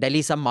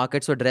Delhi, some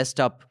markets were dressed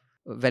up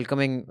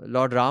welcoming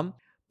Lord Ram.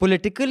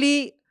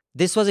 Politically,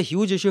 this was a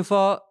huge issue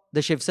for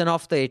the Shiv Sena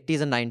of the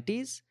 80s and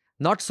 90s.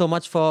 Not so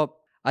much for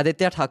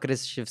Aditya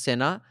Thakere's Shiv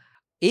Sena.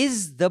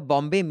 Is the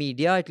Bombay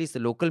media, at least the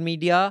local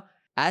media,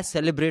 as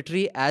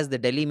celebratory as the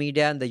Delhi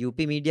media and the UP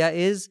media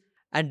is?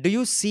 And do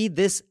you see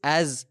this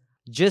as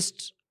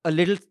just a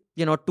little,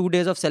 2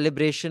 days of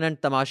celebration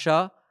and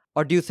tamasha?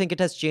 Or do you think it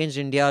has changed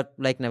India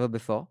like never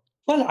before?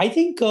 Well, I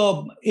think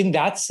in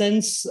that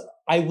sense,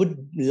 I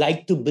would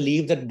like to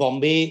believe that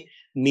Bombay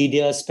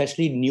media,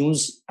 especially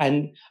news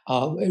and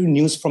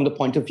news from the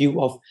point of view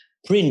of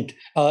print,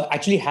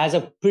 actually has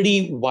a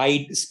pretty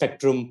wide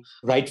spectrum,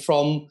 right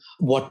from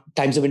what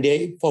Times of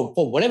India, for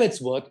whatever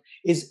it's worth,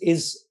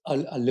 is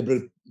a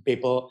liberal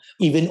paper,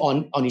 even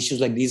on issues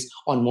like these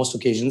on most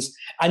occasions.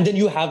 And then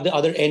you have the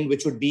other end,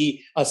 which would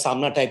be a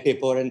Samna type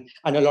paper and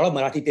a lot of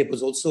Marathi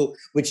papers also,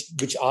 which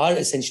are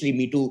essentially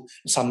Me Too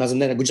Samnas,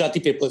 and then Gujarati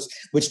papers,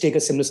 which take a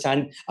similar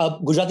stand.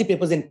 Gujarati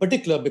papers in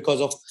particular,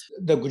 because of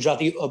the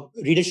Gujarati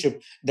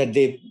readership that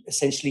they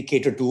essentially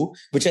cater to,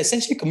 which are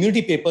essentially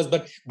community papers.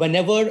 But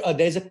whenever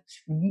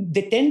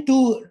they tend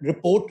to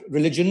report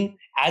religion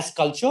as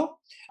culture,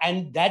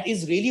 and that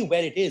is really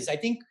where it is. I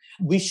think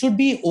we should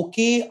be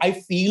okay, I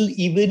feel,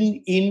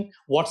 even in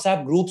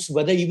WhatsApp groups,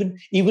 whether even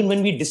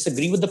when we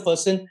disagree with the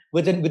person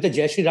with a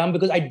Jai Shri Ram,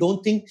 because I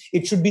don't think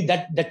it should be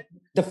that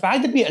the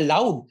fact that we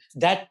allowed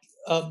that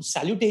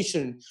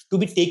salutation to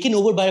be taken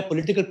over by a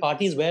political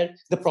party is where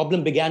the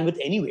problem began with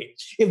anyway.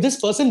 If this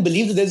person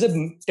believes that there's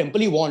a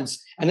temple he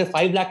wants and there are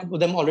 5 lakh of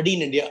them already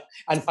in India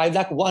and 5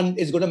 lakh one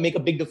is going to make a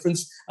big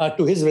difference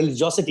to his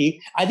religiosity,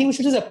 I think we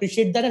should just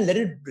appreciate that and let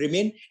it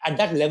remain at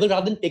that level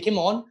rather than take him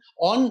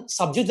on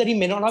subjects that he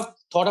may not have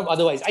thought of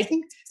otherwise. I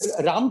think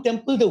Ram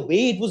Temple, the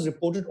way it was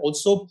reported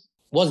also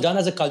was done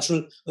as a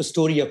cultural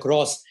story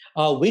across,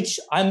 which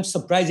I'm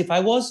surprised. If I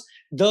was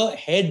the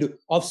head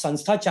of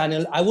Sanstha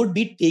channel, I would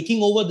be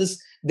taking over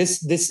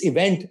this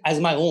event as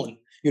my own.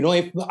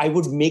 If I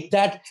would make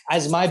that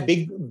as my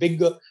big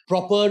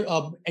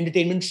proper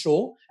entertainment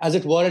show, as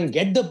it were, and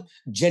get the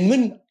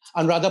genuine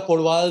Anuradha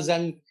Podwals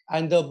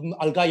and the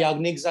Alka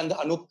Yagniks and the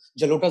Anup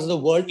Jalotas of the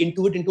world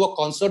into a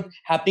concert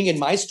happening in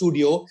my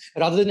studio,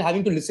 rather than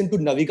having to listen to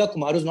Navika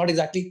Kumar, who's not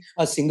exactly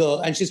a singer,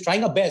 and she's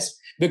trying her best,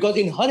 because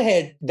in her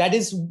head, that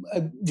is,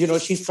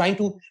 she's trying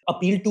to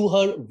appeal to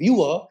her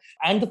viewer.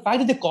 And the fact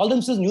that they call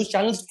themselves news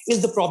channels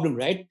is the problem,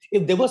 right?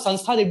 If they were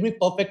Sanstha, it would be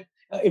perfect.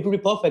 It would be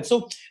perfect.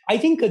 So I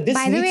think this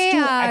By the needs way, to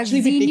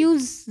actually be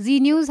Zee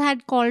News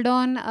had called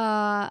on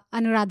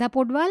Anuradha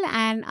Podwal,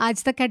 and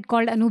Aaj Tak had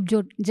called Anup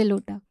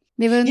Jalota.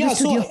 They were in the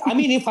studio. So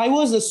if I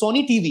was a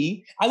Sony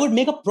TV, I would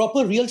make a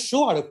proper real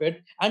show out of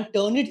it and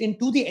turn it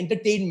into the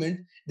entertainment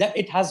that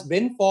it has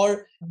been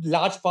for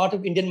large part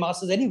of Indian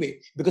masses anyway,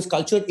 because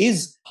culture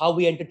is how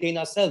we entertain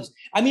ourselves.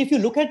 I mean, if you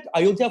look at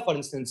Ayodhya, for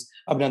instance,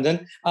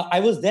 Abhinandan, I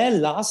was there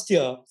last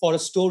year for a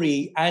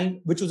story, and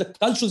which was a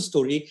cultural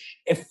story,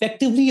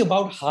 effectively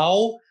about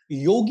how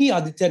Yogi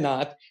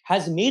Adityanath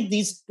has made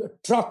these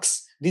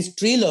trucks, these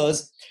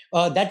trailers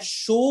that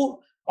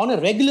show on a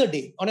regular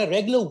day, on a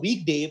regular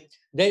weekday,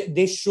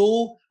 they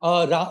show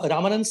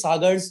Ramanand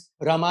Sagar's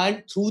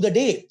Ramayana through the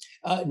day,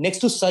 next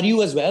to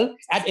Saryu as well.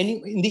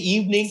 In the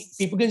evening,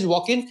 people can just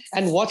walk in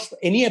and watch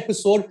any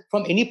episode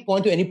from any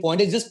point to any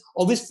point. It's just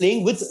always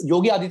playing with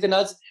Yogi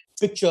Adityanath's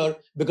picture,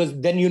 because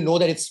then you know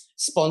that it's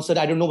sponsored.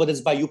 I don't know whether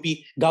it's by UP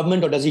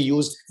government or does he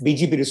use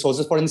BJP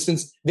resources. For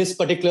instance, this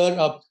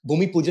particular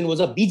Bhumi Pujan was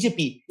a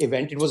BJP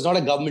event. It was not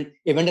a government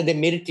event, and they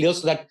made it clear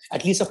so that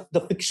at least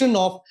the fiction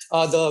of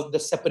the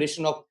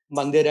separation of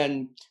Mandir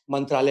and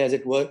Mantralaya, as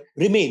it were,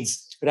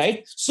 remains,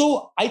 right?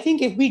 So I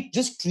think if we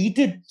just treat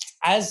it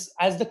as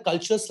the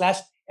culture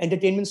 /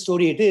 entertainment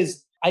story it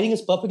is, I think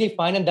it's perfectly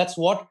fine. And that's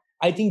what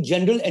I think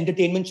general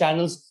entertainment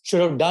channels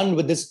should have done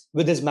with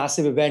this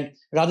massive event,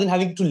 rather than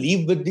having to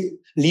leave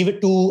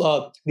it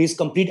to these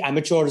complete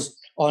amateurs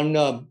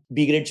on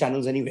B-grade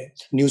channels anyway,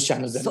 news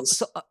channels.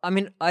 So I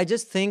mean, I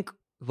just think,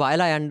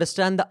 while I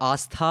understand the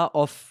astha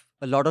of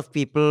a lot of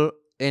people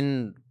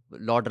in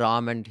Lord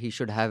Ram and he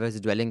should have his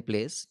dwelling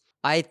place,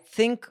 I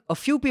think a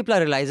few people are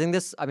realizing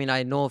this. I mean,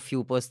 I know a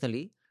few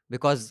personally,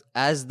 because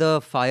as the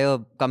fire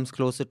comes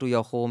closer to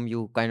your home,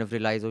 you kind of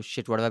realize, oh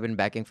shit, what have I been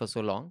backing for so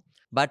long?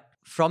 But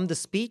from the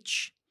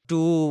speech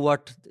to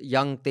what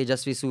young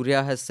Tejasvi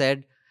Surya has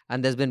said,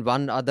 and there's been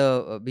one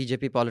other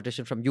BJP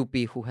politician from UP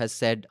who has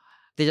said,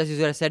 Tejasvi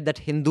Surya said that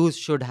Hindus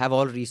should have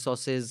all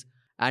resources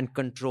and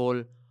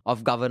control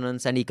of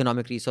governance and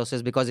economic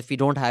resources, because if we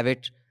don't have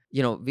it,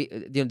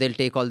 they'll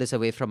take all this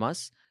away from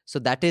us. So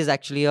that is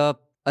actually a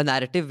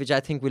narrative which I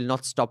think will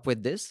not stop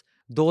with this.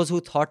 Those who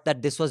thought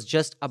that this was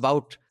just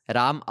about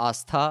Ram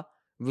Astha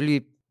will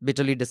be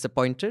bitterly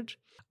disappointed.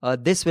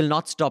 This will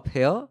not stop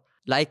here.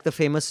 Like the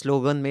famous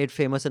slogan made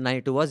famous in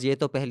 92 was, "Ye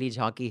to pehli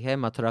jhanki hai,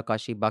 Mathura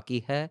Kashi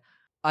baki hai."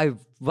 I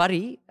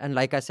worry, and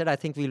like I said, I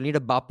think we'll need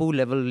a Bapu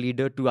level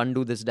leader to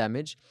undo this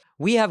damage.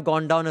 We have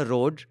gone down a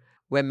road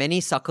where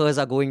many suckers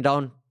are going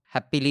down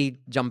happily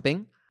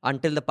jumping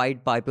until the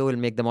Pied Piper will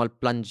make them all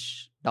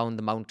plunge down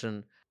the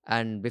mountain.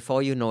 And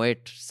before you know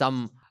it,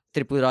 some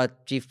Tripura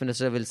chief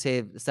minister will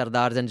say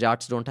Sardars and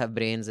Jats don't have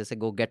brains. They say,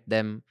 go get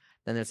them.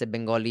 Then they'll say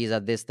Bengalis are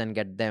this, then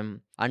get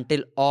them.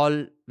 Until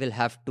all will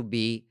have to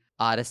be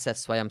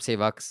RSS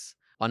Swayamsevaks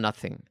or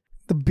nothing.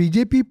 The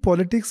BJP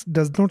politics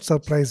does not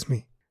surprise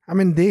me. I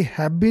mean, they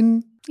have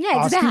been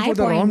asking for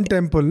the Ram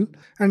temple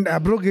and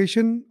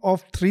abrogation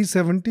of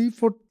 370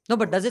 for... No,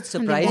 but does it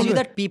surprise you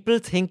that people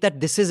think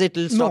that this is it,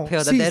 will stop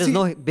here, that there is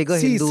no bigger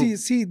Hindu...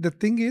 See, the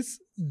thing is,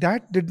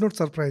 that did not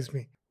surprise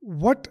me.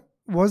 What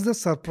was the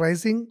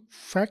surprising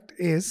fact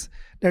is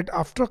that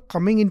after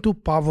coming into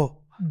power,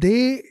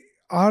 they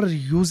are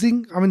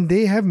using... I mean,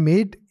 they have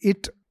made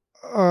it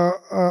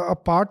a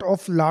part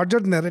of larger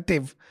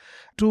narrative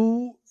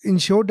to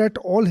ensure that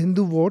all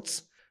Hindu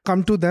votes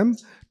come to them,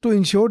 to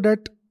ensure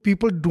that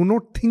people do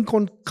not think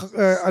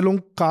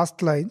along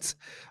caste lines.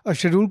 A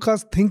scheduled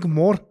caste think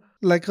more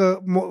like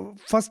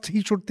first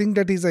he should think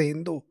that he's a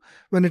Hindu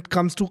when it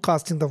comes to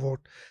casting the vote.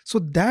 So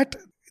that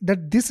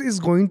this is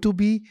going to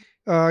be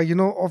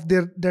of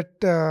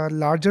that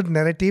larger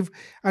narrative,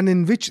 and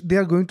in which they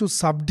are going to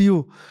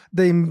subdue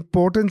the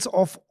importance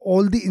of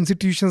all the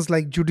institutions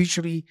like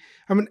judiciary.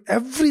 I mean,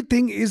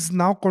 everything is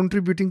now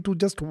contributing to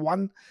just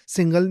one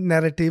single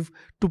narrative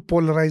to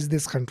polarize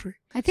this country.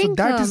 I think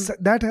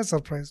that has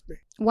surprised me.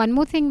 One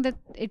more thing that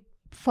it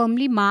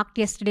firmly marked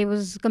yesterday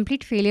was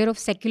complete failure of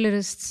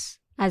secularists,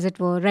 as it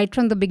were, right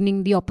from the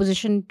beginning, the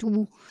opposition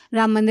to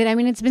Ram Mandir. I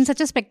mean, it's been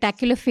such a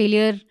spectacular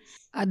failure,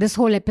 this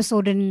whole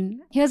episode.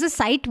 And here's a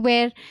site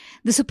where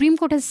the Supreme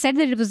Court has said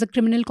that it was a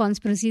criminal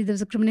conspiracy, there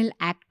was a criminal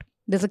act,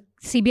 there's a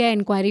CBI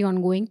inquiry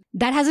ongoing.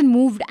 That hasn't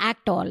moved at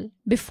all.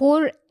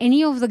 Before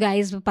any of the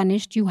guys were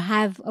punished, you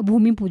have a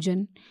Bhumi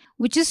Pujan,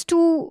 which is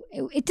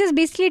it is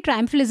basically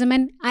triumphalism.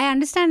 And I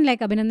understand,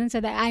 like Abhinandan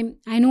said, that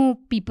I know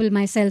people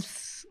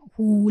myself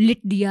who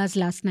lit diyas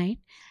last night,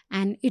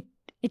 and it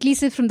at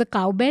least from the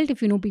cow belt,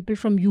 if you know people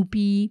from UP,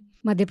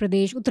 Madhya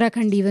Pradesh,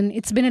 Uttarakhand even,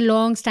 it's been a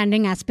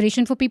long-standing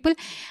aspiration for people.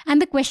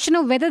 And the question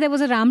of whether there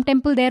was a Ram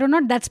temple there or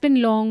not, that's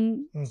been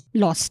long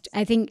lost.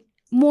 I think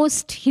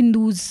most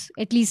Hindus,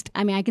 at least,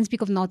 I mean, I can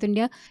speak of North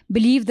India,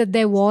 believe that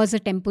there was a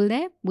temple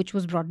there, which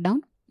was brought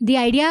down. The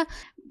idea,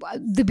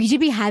 the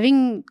BJP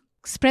having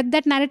spread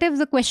that narrative,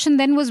 the question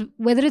then was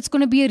whether it's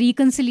going to be a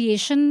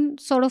reconciliation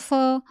sort of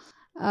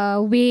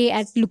a way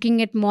at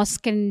looking at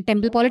mosque and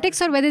temple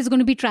politics, or whether it's going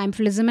to be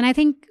triumphalism. And I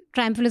think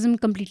triumphalism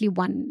completely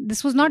won.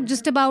 This was not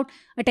just about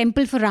a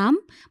temple for Ram,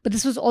 but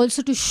this was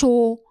also to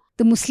show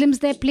the Muslims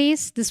their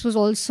place. This was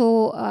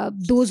also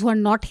those who are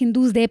not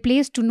Hindus their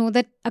place, to know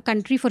that a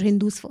country for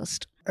Hindus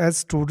first. As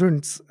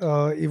students,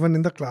 even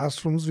in the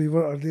classrooms, we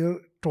were earlier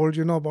told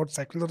about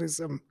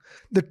secularism,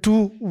 the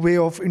two way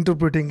of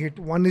interpreting it.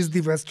 One is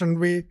the Western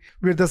way,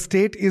 where the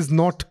state is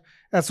not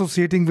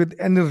associating with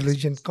any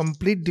religion,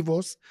 complete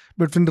divorce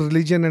between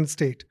religion and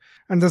state.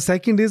 And the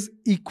second is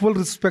equal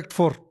respect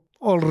for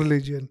all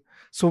religion.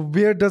 So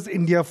where does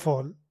India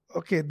fall?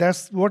 Okay,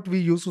 that's what we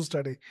used to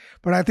study.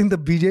 But I think the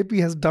BJP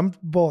has dumped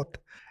both.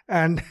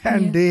 And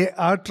they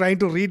are trying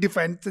to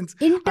redefine. Since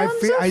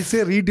I say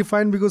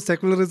redefine because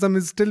secularism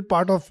is still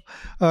part of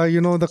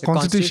the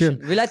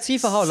constitution. Well, let's see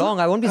for how long.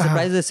 I won't be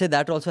surprised if they say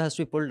that also has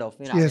to be pulled off.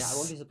 I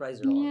won't be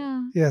surprised at all.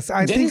 Yeah. Yes,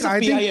 I think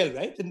PIL,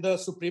 right, in the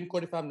Supreme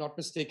Court, if I'm not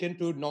mistaken,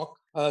 to knock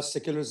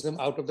secularism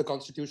out of the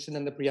constitution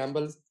and the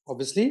preamble.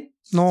 Obviously,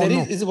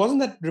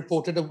 wasn't that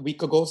reported a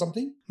week ago or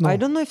something? No. I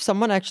don't know if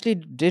someone actually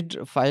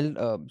did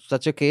file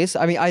such a case.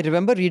 I mean, I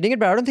remember reading it,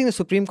 but I don't think the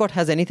Supreme Court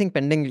has anything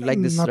pending like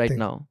this right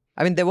now.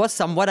 I mean, there was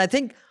someone, I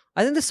think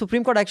the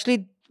Supreme Court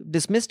actually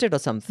dismissed it or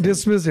something.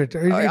 Dismissed it.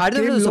 I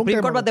don't know the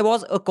Supreme Court, but there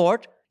was a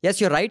court. Yes,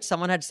 you're right.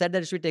 Someone had said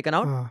that it should be taken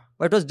out,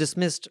 but it was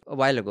dismissed a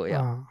while ago.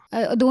 Yeah.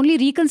 The only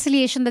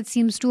reconciliation that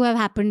seems to have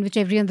happened, which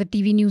everyone on the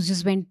TV news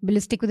just went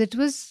ballistic with it,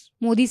 was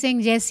Modi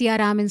saying Jai Siya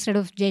Ram instead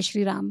of Jai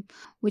Shri Ram,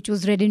 which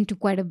was read into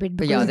quite a bit.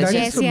 Because that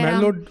is the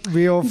mellowed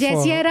way of... Jai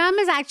Siya Ram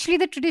is actually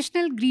the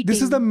traditional greeting.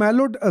 This is the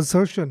mellowed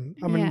assertion.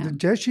 I mean, the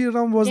Jai Shri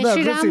Ram was the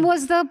aggressive, Ram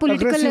was the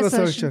political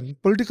assertion.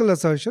 Political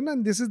assertion,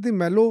 and this is the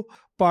mellow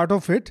part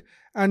of it.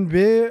 And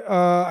where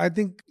I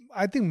think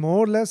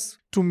more or less,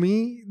 to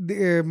me,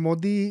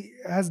 Modi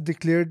has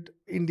declared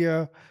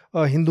India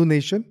a Hindu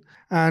nation,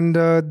 and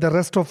the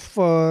rest of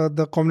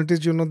the communities,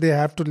 they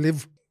have to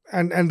live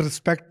and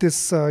respect this,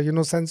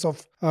 sense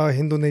of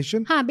Hindu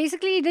nation.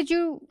 Basically, did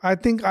you? I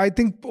think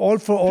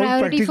for all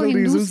practical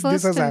reasons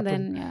this has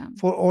happened. Then,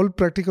 For all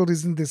practical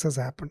reasons this has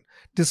happened,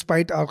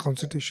 despite our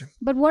constitution.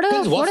 But what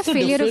a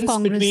failure of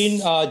Congress. Between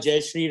Jai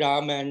Shri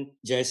Ram and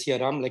Jai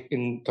Siya Ram, like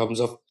in terms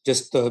of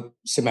just the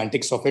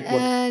semantics of it?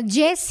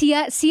 Jai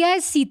Siya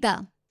is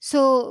Sita.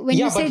 So when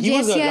you say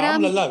Jai Siya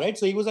Ram, Lalla, right?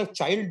 So he was a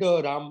child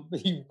Ram.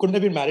 He couldn't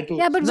have been married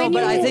to. I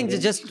think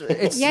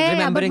it's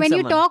remembering but when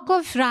someone. you talk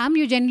of Ram,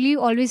 you generally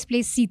always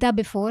place Sita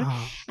before,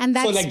 and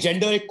that's so like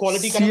gender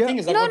equality kind of thing.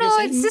 Is that what you're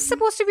saying? It's just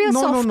supposed to be a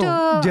softer.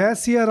 No. Jai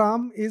Siya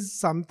Ram is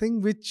something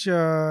which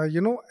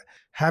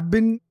have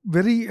been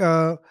very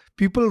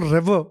people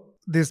revere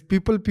this.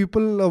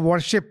 People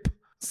worship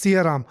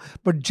Siya Ram,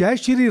 but Jai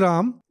Shri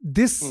Ram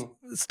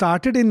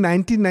started in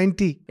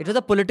 1990. It was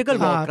a political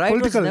work, right?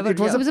 It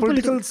was a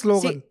political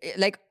slogan.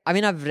 See,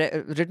 I've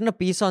written a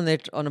piece on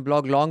it on a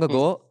blog long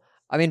ago.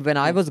 I mean, when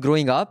I was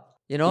growing up,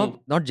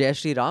 not Jai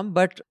Shri Ram,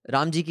 but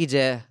Ram Ji Ki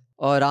Jai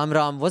or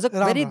Ram was a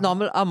very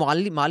normal.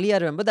 Mali, I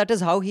remember, that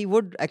is how he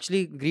would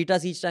actually greet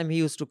us each time he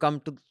used to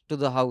come to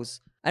the house.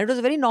 And it was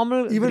a very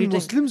normal Even greeting.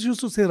 Muslims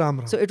used to say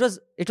Ram. So it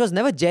was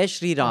never Jai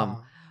Shri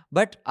Ram.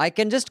 But I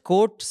can just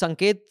quote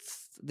Sanket,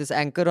 this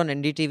anchor on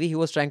NDTV. He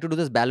was trying to do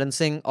this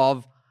balancing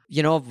of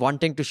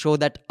wanting to show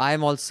that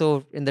I'm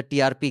also in the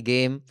TRP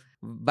game,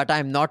 but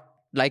I'm not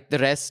like the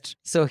rest.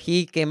 So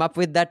he came up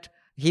with that.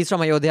 He's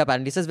from Ayodhya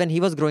apparently. He says when he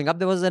was growing up,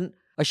 there was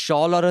a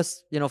shawl or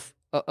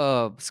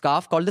a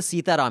scarf called the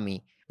Sita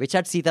Rami, which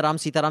had Sita Ram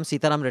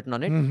written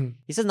on it. Mm-hmm.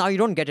 He says now you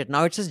don't get it.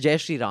 Now it says Jai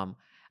Shri Ram.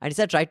 And he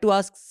said, tried to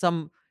ask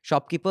some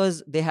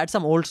shopkeepers, they had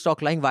some old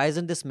stock lying. Why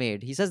isn't this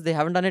made? He says they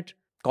haven't done it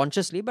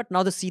consciously, but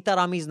now the Sita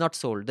Rami is not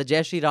sold. The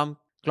Jai Shri Ram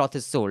cloth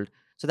is sold.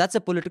 So that's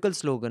a political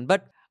slogan.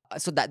 But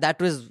so that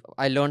was,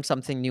 I learned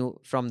something new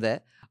from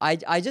there.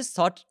 I just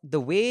thought the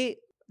way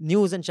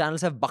news and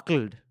channels have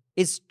buckled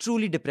is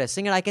truly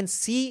depressing, and I can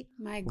see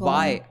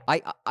why.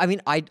 I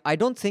mean, I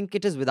don't think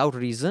it is without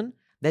reason.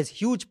 There's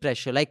huge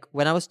pressure. Like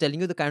when I was telling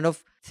you the kind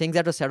of things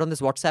that were said on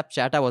this WhatsApp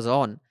chat I was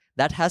on,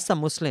 that has some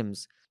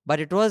Muslims, but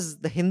it was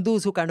the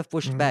Hindus who kind of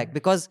pushed back,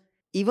 because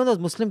even those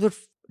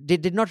Muslims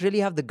did not really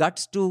have the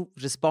guts to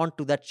respond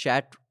to that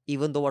chat,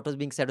 even though what was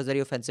being said was very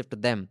offensive to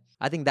them.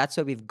 I think that's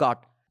where we've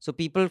got. So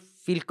people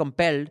feel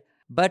compelled.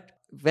 But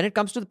when it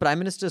comes to the Prime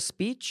Minister's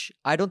speech,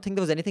 I don't think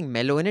there was anything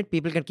mellow in it.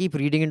 People can keep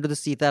reading into the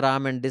Sita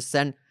Ram and this,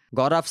 and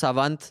Gaurav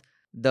Sawant,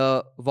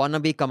 the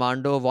wannabe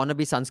commando,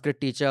 wannabe Sanskrit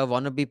teacher,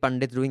 wannabe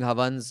Pandit doing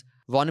Havans,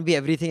 wannabe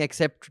everything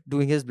except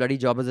doing his bloody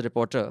job as a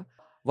reporter,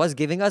 was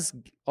giving us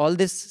all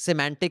this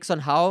semantics on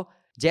how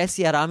Jai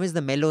Siya Ram is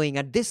the mellowing,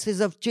 and this is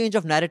a change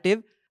of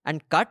narrative,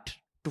 and cut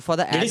for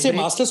the ad break. Did he say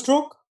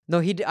masterstroke? No,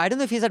 I don't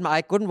know if he said,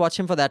 I couldn't watch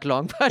him for that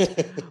long,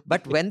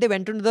 but when they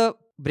went into the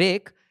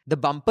break, the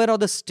bumper or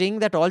the sting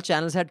that all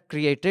channels had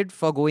created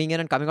for going in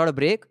and coming out of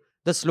break,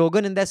 the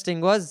slogan in that sting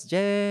was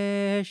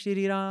Jai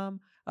Shri Ram.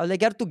 I was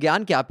like, यार तू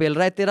ज्ञान क्या पेल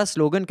रहा है? तेरा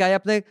slogan क्या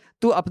है?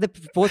 तू अपने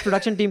post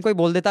production team को ही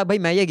बोल देता भाई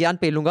मैं ये ज्ञान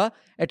पेलूंगा.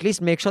 At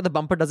least make sure the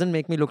bumper doesn't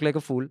make me look like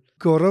a fool.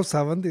 Gaurav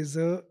Sawant is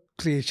a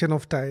creation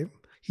of time.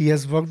 He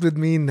has worked with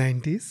me in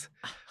 90s.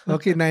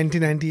 Okay,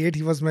 1998,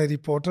 he was my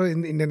reporter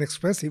in Indian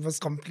Express. He was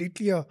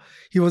completely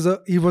he was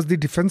the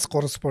defense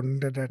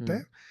correspondent at that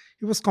time.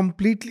 He was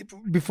completely,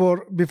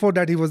 before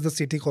that he was the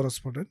city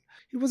correspondent.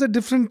 He was a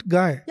different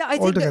guy. Yeah, I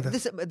think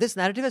this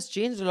narrative has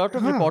changed a lot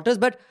of reporters.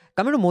 But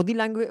coming to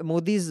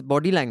Modi's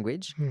body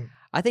language,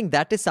 I think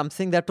that is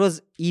something that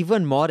was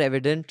even more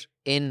evident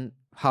in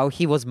how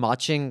he was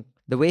marching,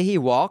 the way he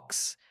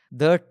walks,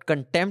 the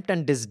contempt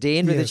and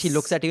disdain with which he Yes.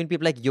 looks at even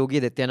people like Yogi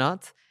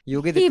Adityanath.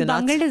 Yogi He Adityanath.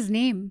 bungled his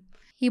name.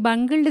 He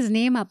bungled his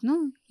name up, no?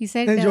 He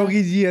said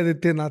Yogi ji,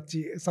 Adityanath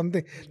ji,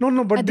 something.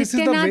 No, but this is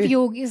the Adityanath way.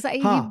 Yogi.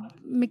 Haan.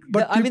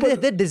 But I mean, people-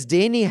 the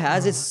disdain he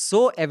has is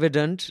so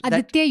evident that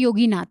Aditya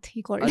Yoginath,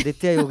 he called it.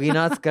 Aditya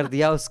Yoginath कर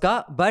दिया उसका,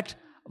 but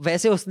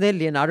वैसे उसने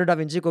Leonardo da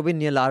Vinci को भी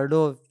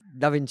Leonardo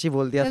da Vinci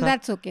बोल दिया Well, था.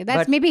 that's okay.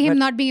 That's But- maybe him but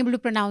not being able to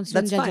pronounce.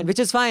 That's fine,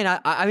 which is fine.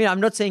 I mean,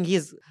 I'm not saying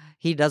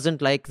he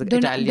doesn't like the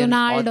Italian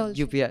Donald or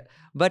also. UPI,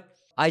 but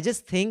I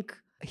just think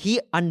he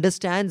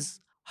understands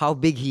how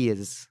big he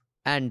is,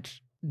 and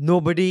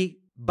nobody,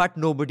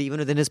 even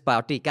within his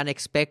party, can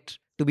expect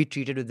to be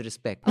treated with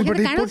respect. Okay, but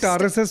the he kind put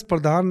of RSS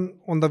Pradhan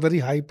on the very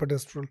high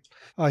pedestal.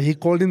 He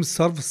called him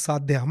Sarv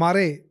Sadhya.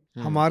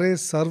 Hamare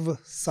Sarv the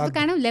Sadhya.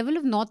 kind of level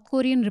of North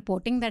Korean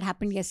reporting that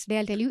happened yesterday.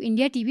 I'll tell you,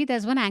 India TV,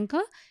 there's one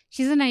anchor.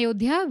 She's in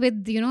Ayodhya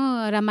with,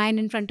 Ramayana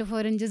in front of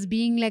her and just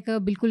being like a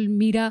bilkul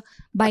Meera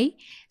Bai.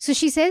 So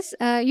she says,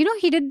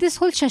 he did this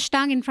whole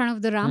Shashtang in front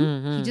of the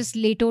Ram. He just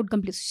latoed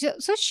completely.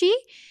 So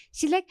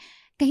she's like,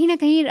 कहीं ना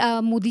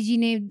कहीं मोदी जी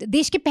ने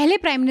देश के पहले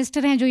prime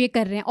minister हैं जो ये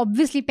कर रहे हैं.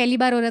 ऑब्वियसली पहली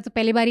बार हो रहा है तो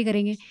पहली बार ही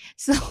करेंगे.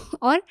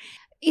 और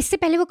इससे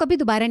पहले वो कभी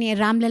दोबारा नहीं आए.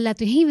 रामलला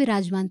तो यहीं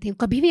विराजमान थे, वो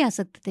कभी भी आ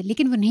सकते थे,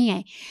 लेकिन वो नहीं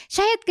आए.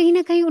 शायद कहीं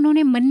ना कहीं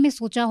उन्होंने मन में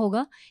सोचा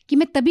होगा कि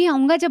मैं तभी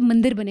आऊंगा जब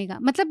मंदिर बनेगा.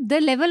 मतलब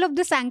the level of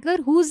this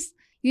anchor who's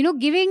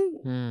giving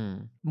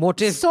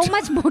Motive. so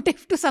much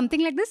motive to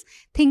something like this,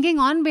 thinking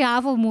on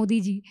behalf of Modi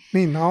ji.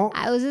 Now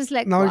I was just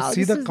like, now wow,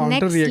 see this the is counter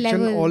next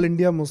reaction. level. All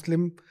India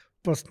Muslim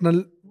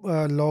Personal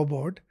Law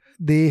Board,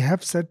 they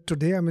have said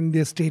today, I mean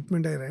their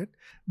statement I read,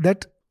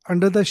 that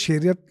under the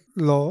Sharia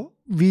law,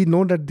 we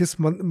know that this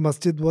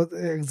masjid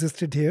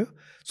existed here.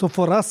 So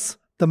for us,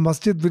 the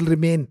masjid will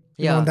remain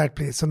on that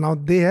place. So now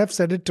they have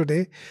said it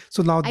today.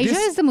 So now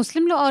Aisha is the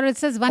Muslim law, or it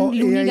says one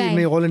loony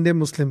guy? All India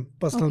Muslim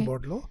Personal Okay.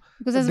 Board law.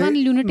 Because there's one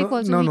lunatic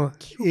also who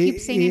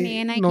keeps saying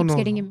ANI keeps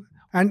getting him.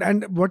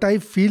 And what I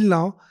feel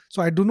now,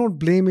 so I do not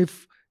blame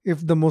if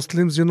the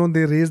Muslims,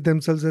 they raise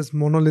themselves as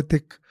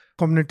monolithic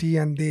community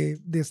and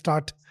they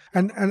start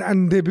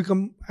and they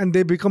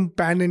become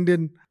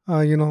pan-Indian,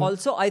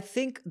 Also, I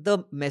think the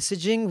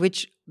messaging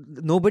which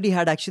nobody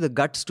had actually the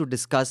guts to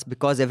discuss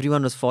because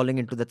everyone was falling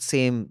into that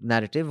same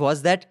narrative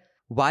was that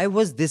why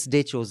was this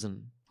day chosen?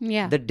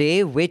 Yeah. The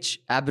day which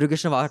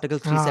abrogation of Article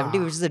 370,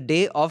 which is the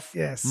day of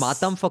Yes.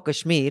 Matam for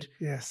Kashmir,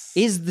 yes,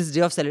 is this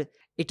day of celebration.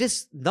 It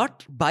is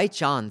not by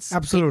chance.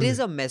 Absolutely. It is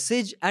a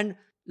message. And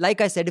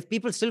like I said, if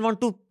people still want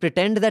to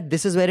pretend that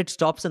this is where it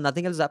stops and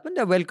nothing else happened,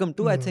 they're welcome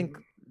to. I think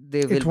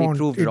they will be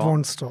proved it wrong.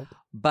 won't stop.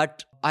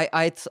 But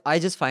I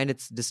just find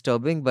it's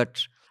disturbing.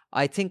 But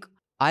I think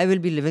I will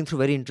be living through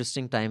very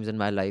interesting times in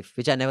my life,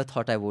 which I never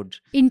thought I would.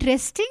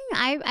 Interesting.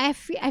 I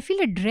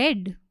feel a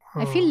dread.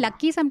 I feel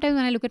lucky sometimes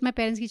when I look at my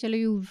parents. Ki, chalo,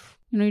 you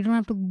don't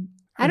have to.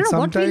 I don't know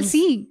what we'll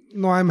see.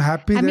 No, I'm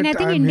happy. I mean, I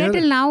think I'm India here.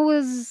 till now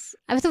was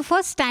the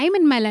first time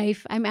in my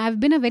life. I've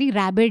been a very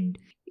rabid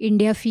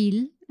India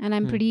feel, and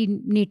I'm pretty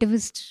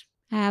nativist.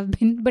 I have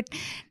been, but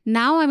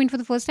now, I mean, for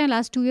the first time,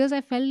 last 2 years,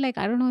 I felt like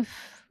I don't know if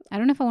I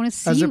want to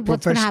see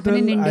what's going to happen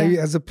in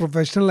India. As a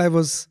professional, I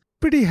was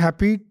pretty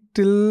happy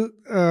till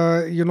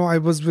I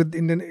was with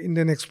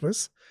Indian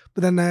Express,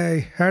 but then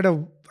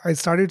I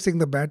started seeing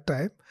the bad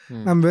time.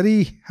 I'm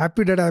very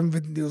happy that I'm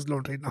with News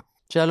Laundry now.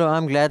 Chalo,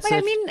 I'm glad. But Sir,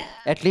 I mean,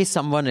 at least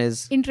someone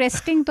is.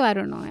 Interesting, though, I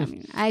don't know. I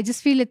mean, I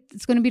just feel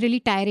it's going to be really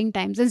tiring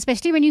times, and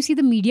especially when you see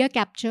the media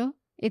capture.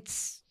 It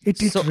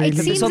So- really It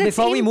seems So it's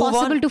before we move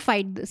impossible on- to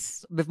fight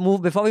this.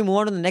 Before we move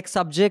on to the next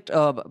subject,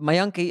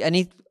 Mayank,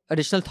 any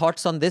additional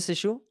thoughts on this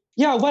issue?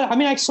 Yeah, well, I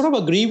mean, I sort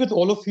of agree with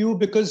all of you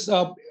because,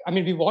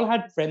 we've all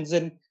had friends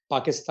in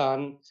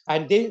Pakistan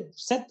and they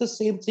said the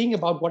same thing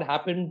about what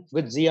happened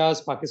with Zia's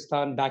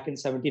Pakistan back in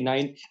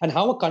 79 and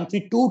how a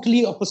country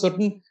totally of a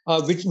certain,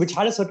 which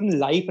had a certain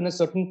life and a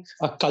certain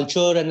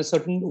culture and a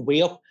certain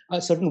way of,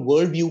 a certain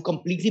worldview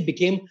completely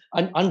became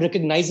an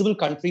unrecognizable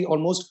country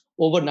almost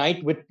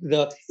overnight with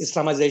the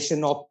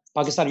Islamization of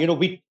Pakistan.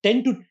 We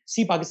tend to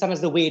see Pakistan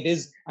as the way it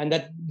is and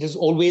that is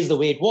always the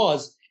way it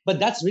was. But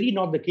that's really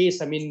not the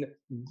case. I mean,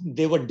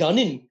 they were done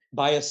in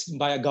by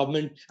a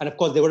government, and of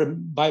course, they were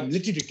by a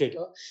military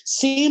dictator.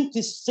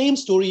 Same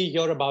story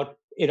here about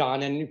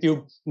Iran. And if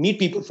you meet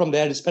people from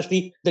there,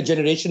 especially the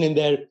generation in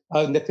their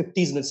in the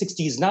 50s and the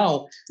 60s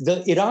now,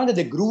 the Iran that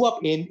they grew up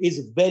in is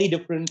very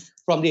different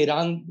from the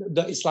Iran,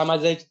 the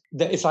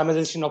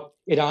Islamization of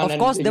Iran. Of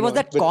course, there was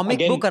that comic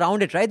again, book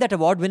around it, right? That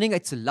award-winning,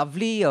 it's a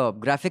lovely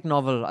graphic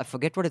novel. I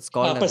forget what it's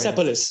called.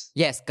 Persepolis.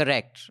 Yes,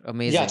 correct.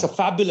 Amazing. Yeah, it's a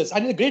fabulous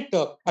and a great.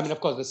 Of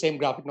course, the same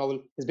graphic novel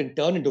has been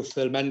turned into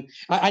film, and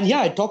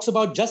yeah, it talks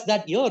about just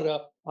that year,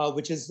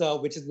 which is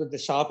with the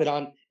Shah of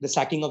Iran, the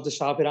sacking of the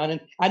Shah of Iran,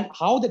 and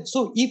how that.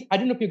 So, I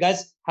don't know if you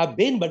guys have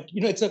been, but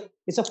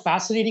it's a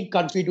fascinating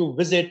country to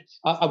visit.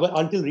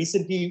 Until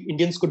recently,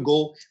 Indians could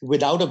go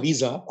without a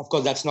visa. Of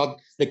course, that's not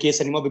the case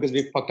anymore because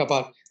we've fucked up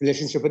our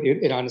relationship with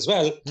Iran as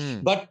well.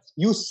 But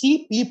you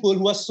see people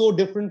who are so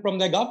different from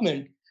their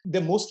government.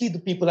 they're mostly the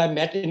people I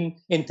met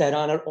in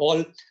Tehran are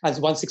all, as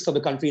 1/6 of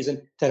the country is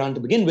in Tehran to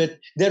begin with,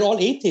 they're all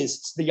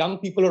atheists. The young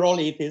people are all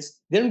atheists.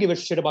 They don't give a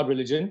shit about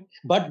religion,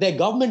 but their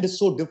government is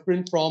so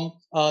different from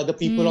the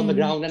people on the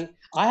ground. And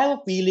I have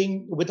a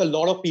feeling with a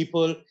lot of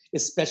people,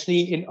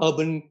 especially in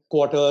urban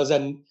quarters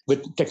and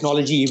with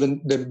technology,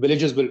 even the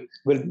villages will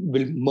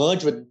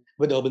merge with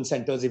urban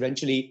centers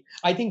eventually.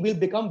 I think we'll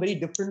become very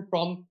different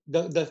from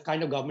the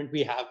kind of government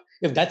we have.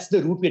 If that's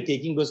the route we're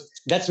taking, because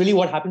that's really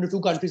what happened to two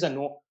countries I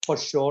know for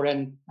sure.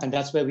 And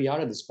that's where we are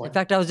at this point. In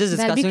fact, I was just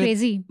discussing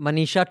with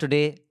Manisha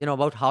today,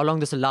 about how long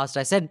this will last.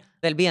 I said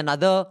there'll be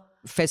another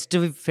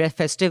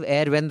festive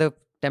air when the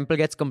temple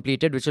gets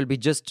completed, which will be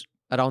just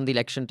around the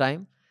election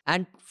time.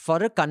 And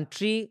for a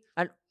country,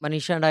 and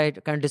Manisha and I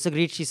kind of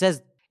disagreed, she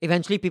says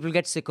eventually people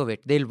get sick of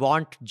it. They'll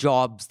want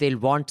jobs, they'll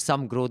want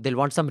some growth, they'll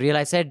want some real.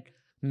 I said,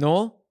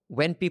 no,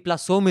 when people are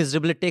so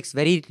miserable, it takes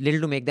very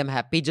little to make them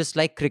happy, just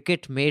like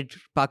cricket made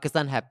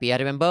Pakistan happy. I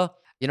remember,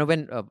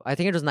 when I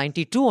think it was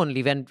 92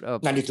 only when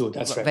 92,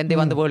 that's right. When they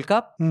won the World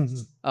Cup,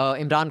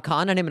 Imran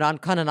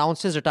Khan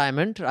announced his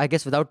retirement, I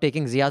guess without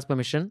taking Zia's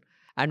permission.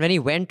 And when he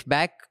went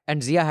back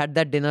and Zia had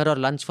that dinner or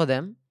lunch for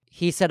them,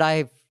 he said,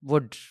 I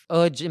would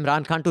urge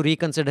Imran Khan to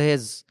reconsider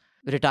his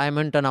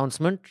retirement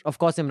announcement. Of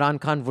course,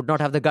 Imran Khan would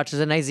not have the guts to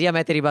say, nahi Zia,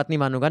 main teri baat nahi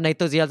manunga. Nahi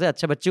to Zia se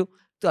अच्छा बच्चू,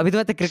 तो अभी तो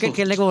मैं cricket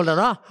खेलने को बोल रहा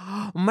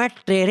हूँ ना, मैं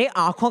तेरे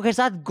आंखों के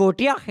साथ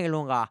गोटियां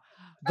खेलूंगा.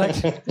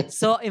 But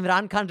so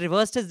Imran Khan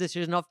reversed his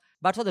decision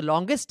but for the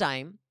longest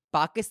time,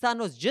 Pakistan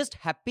was just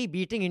happy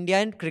beating India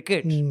in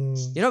cricket.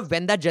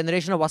 When that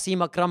generation of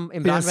Wasim Akram,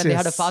 Imran, when they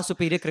had a far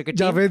superior cricket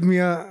team. Javed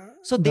Mia.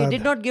 So they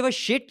did not give a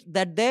shit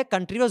that their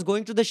country was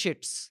going to the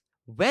shits.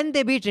 When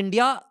they beat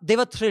India, they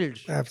were thrilled.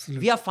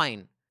 Absolutely. We are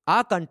fine.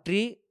 Our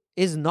country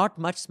is not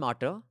much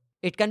smarter.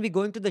 It can be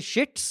going to the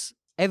shits.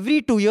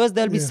 Every 2 years,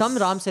 there will be some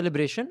Ram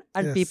celebration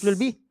and people will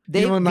be...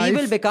 we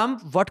will become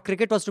what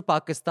cricket was to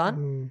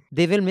Pakistan.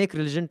 They will make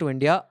religion to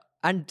India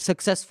and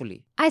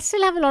successfully. I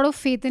still have a lot of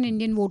faith in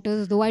Indian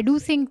voters, though. I do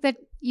think that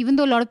even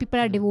though a lot of people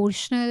are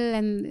devotional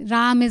and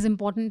Ram is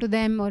important to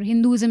them or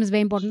Hinduism is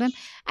very important to them,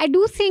 I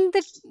do think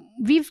that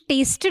we've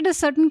tasted a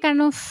certain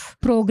kind of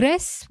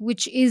progress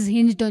which is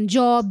hinged on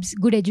jobs,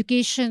 good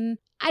education.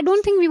 I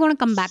don't think we want to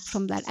come back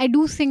from that. I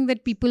do think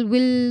that people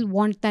will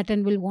want that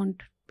and will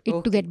want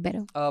it to get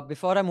better.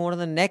 Before I move on to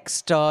the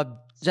next,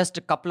 just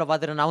a couple of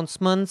other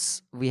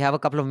announcements. We have a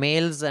couple of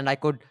mails and I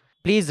could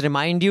please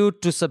remind you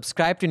to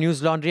subscribe to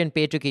News Laundry and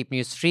pay to keep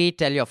news free.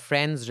 Tell your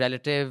friends,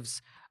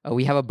 relatives.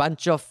 We have a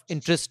bunch of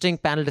interesting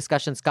panel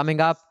discussions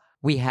coming up.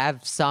 We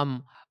have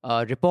some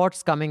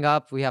reports coming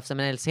up. We have some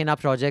NL Sena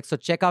projects. So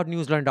check out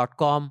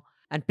newslaundry.com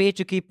and pay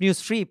to keep news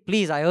free.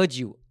 Please, I urge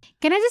you.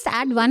 Can I just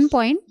add one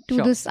point to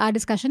this our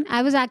discussion?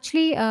 I was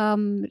actually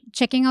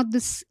checking out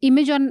this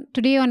image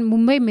today on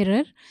Mumbai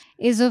Mirror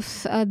is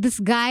of this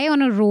guy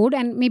on a road,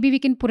 and maybe we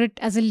can put it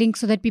as a link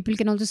so that people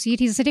can also see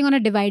it. He's sitting on a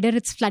divider,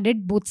 it's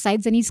flooded both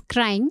sides, and he's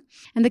crying.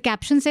 And the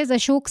caption says,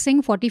 Ashok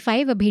Singh,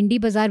 45, a Bhendi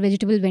Bazaar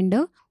vegetable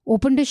vendor,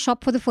 opened his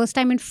shop for the first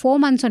time in 4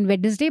 months on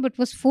Wednesday, but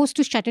was forced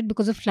to shut it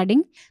because of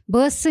flooding,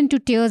 bursts into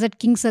tears at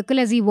King Circle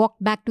as he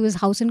walked back to his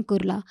house in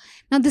Kurla.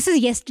 Now, this is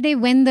yesterday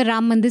when the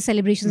Ram Mandir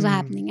celebrations were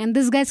happening, and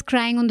this guy's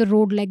crying on the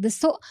road like this.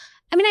 So,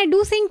 I mean, I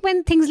do think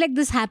when things like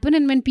this happen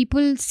and when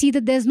people see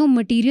that there's no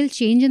material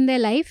change in their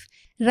life,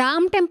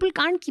 Ram Temple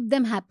can't keep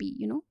them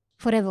happy,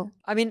 forever.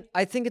 I mean,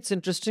 I think it's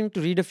interesting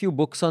to read a few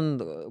books on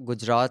the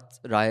Gujarat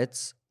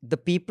riots. The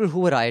people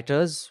who were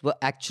rioters were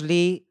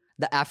actually...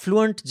 The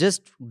affluent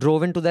just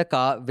drove into their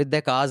car with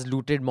their cars,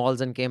 looted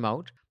malls and came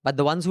out. But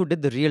the ones who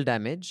did the real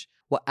damage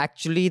were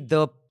actually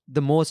the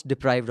most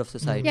deprived of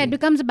society. Yeah, it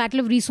becomes a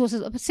battle of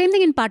resources. Same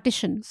thing in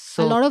partition.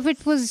 A lot of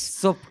it was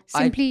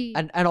simply...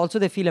 And also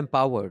they feel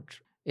empowered.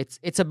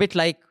 It's a bit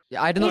like...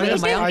 I don't know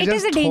whether it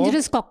is a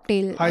dangerous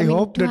cocktail. I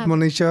hope that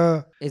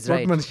Manisha... is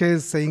right. What Manisha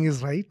is saying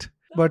is right.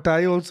 But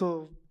I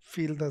also...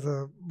 feel that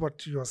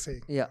what you are saying.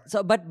 Yeah.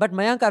 So, but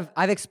Mayank,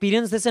 I've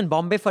experienced this in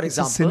Bombay, for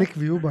example. It's a cynic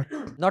view, but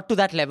not to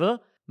that level.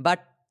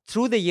 But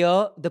through the year,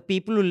 the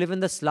people who live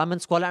in the slum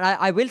and squalor, and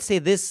I will say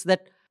this,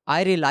 that I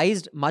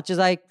realized, much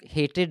as I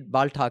hated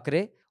Bal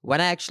Thackeray,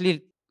 when I actually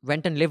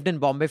went and lived in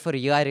Bombay for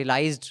a year, I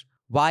realized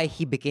why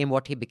he became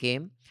what he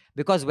became.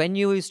 Because when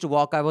you used to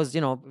walk, I was,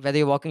 whether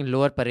you're walking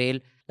Lower Parel,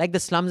 like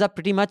the slums are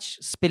pretty much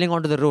spilling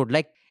onto the road.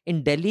 Like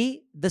in Delhi,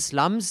 the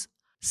slums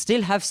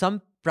still have some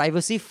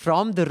privacy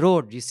from the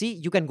road. You see,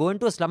 you can go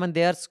into a slum and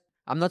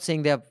I'm not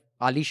saying they're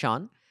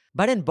Alishan,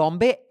 but in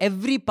Bombay,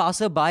 every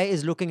passerby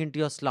is looking into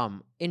your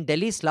slum. In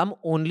Delhi slum,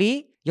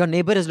 only your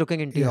neighbor is looking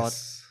into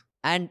yours.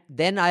 And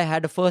then I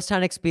had a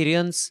first-hand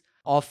experience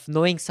of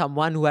knowing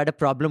someone who had a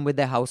problem with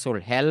their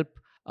household help.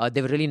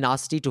 They were really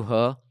nasty to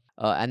her.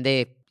 And they,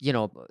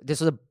 this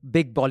was a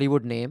big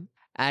Bollywood name.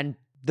 And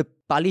the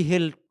Pali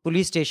Hill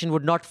police station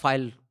would not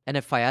file an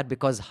FIR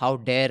because how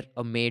dare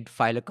a maid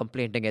file a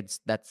complaint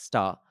against that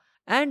star.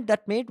 And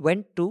that maid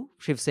went to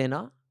Shiv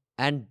Sena,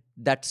 and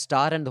that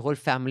star and the whole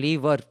family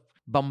were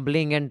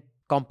bumbling and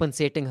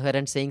compensating her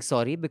and saying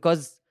sorry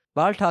because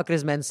Bal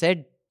Thackeray's men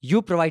said,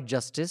 you provide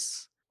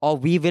justice or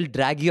we will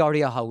drag you out of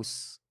your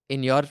house.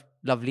 in your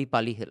lovely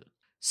Pali Hill.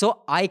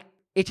 So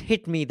it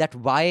hit me that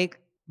why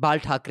Bal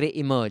Thackeray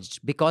emerged,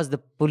 because the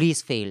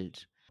police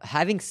failed.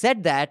 Having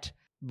said that,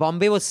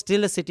 Bombay was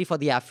still a city for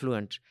the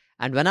affluent.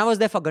 And when I was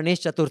there for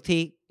Ganesh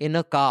Chaturthi in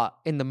a car,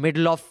 in the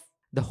middle of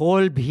the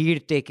whole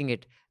bheed taking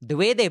it, the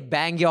way they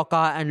bang your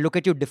car and look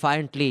at you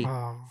defiantly,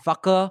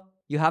 fucker,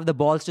 you have the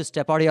balls to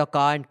step out of your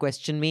car and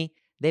question me.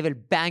 They will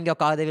bang your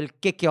car, they will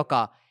kick your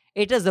car.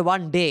 It is the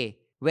one day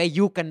where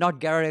you cannot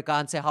get out of your car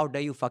and say, how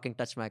dare you fucking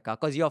touch my car?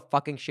 Because you're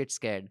fucking shit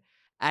scared.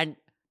 And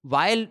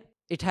while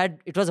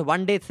it was a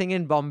one-day thing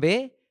in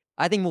Bombay,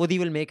 I think Modi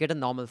will make it a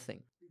normal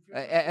thing.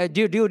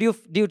 Do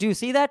you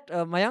see that,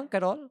 Mayank,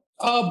 at all?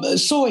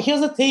 So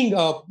here's the thing,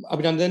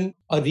 Abhinandan,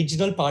 a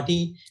regional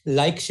party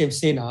like Shiv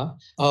Sena,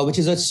 which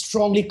is a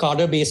strongly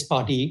cadre-based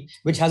party,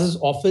 which has its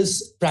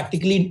office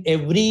practically in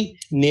every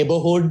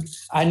neighborhood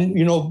and,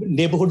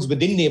 neighborhoods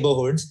within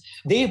neighborhoods,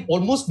 they've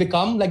almost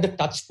become like the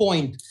touch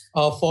point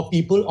for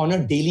people on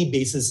a daily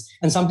basis.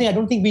 And something I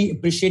don't think we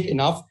appreciate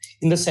enough,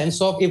 in the sense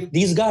of if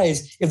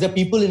the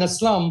people in a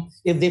slum,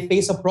 if they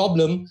face a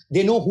problem,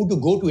 they know who to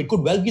go to. It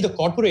could well be the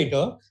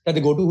corporator that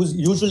they go to, who's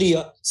usually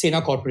a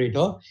Sena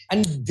corporator.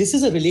 And this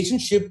is a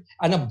relationship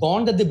and a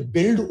bond that they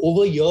build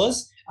over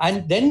years,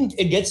 and then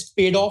it gets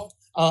paid off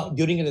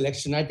during an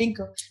election. I think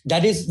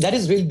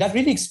that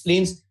really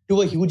explains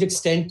to a huge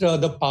extent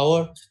the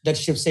power that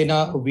Shiv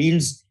Sena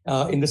wields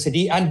in the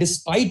city. And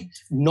despite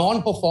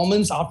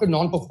non-performance after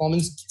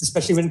non-performance,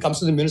 especially when it comes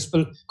to the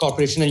municipal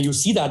corporation, and you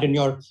see that in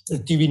your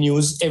TV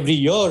news every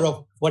year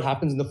of what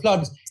happens in the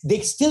floods, they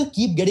still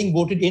keep getting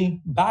voted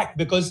in back,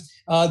 because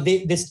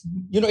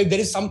if there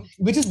is some,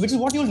 which is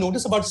what you'll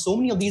notice about so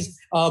many of these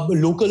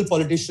local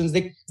politicians,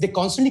 they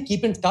constantly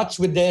keep in touch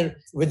with their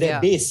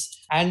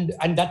base, and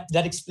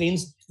that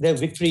explains their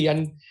victory.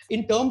 And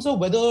in terms of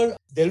whether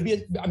there'll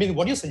be,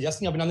 what you're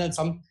suggesting, Abhinandan, at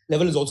some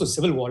level is also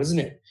civil war, isn't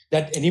it?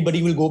 That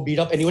anybody will go beat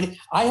up anybody.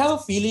 I have a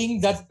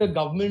feeling that the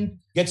government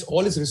gets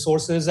all its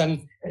resources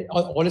and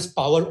all its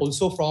power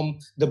also from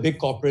the big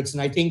corporates.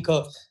 And I think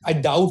I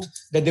doubt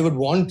that they would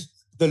want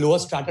the lower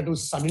strata to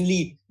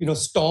suddenly,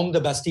 storm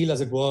the Bastille,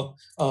 as it were.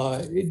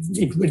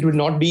 It would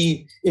not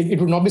be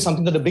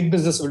something that the big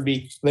business will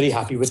be very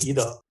happy with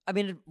either.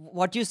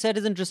 What you said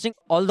is interesting.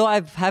 Although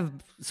I have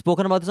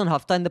spoken about this on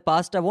Hafta in the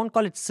past, I won't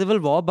call it civil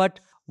war,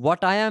 but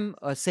what I am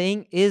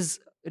saying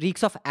is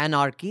reeks of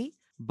anarchy.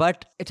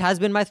 But it has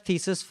been my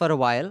thesis for a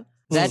while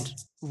that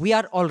we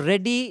are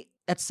already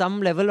at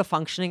some level of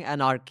functioning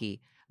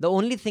anarchy. The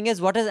only thing is,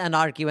 what is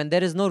anarchy when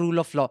there is no rule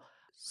of law?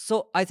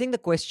 So I think the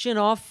question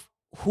of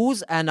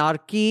whose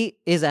anarchy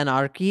is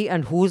anarchy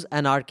and whose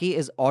anarchy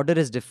is order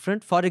is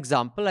different. For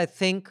example, I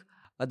think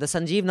the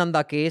Sanjeev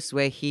Nanda case,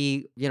 where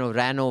he,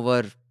 ran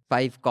over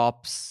 5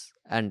 cops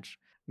and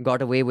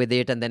got away with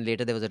it, and then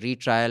later there was a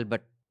retrial,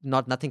 but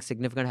nothing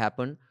significant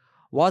happened,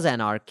 was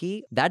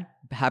anarchy. That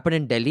happened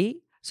in Delhi.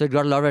 So it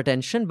got a lot of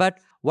attention. But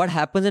what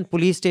happens in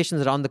police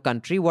stations around the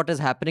country, what is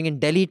happening in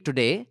Delhi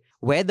today,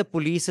 where the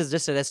police is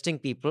just arresting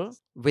people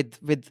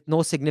with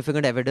no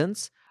significant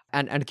evidence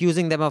and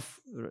accusing them of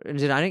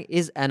engineering,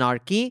 is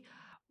anarchy.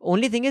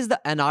 Only thing is, the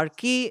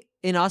anarchy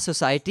in our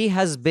society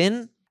has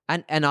been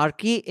an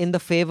anarchy in the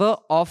favor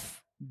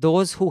of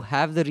those who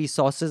have the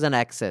resources and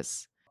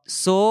access.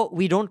 So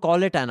we don't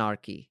call it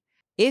anarchy.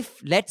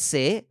 If, let's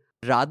say,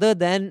 rather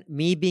than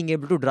me being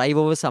able to drive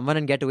over someone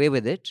and get away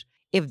with it,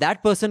 if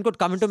that person could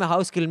come into my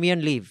house, kill me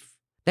and leave,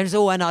 then it's,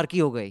 anarchy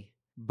ho gayi.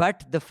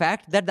 But the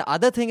fact that the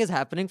other thing is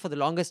happening for the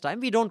longest time,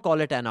 we don't call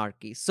it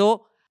anarchy.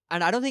 So,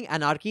 and I don't think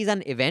anarchy is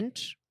an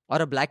event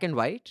or a black and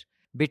white.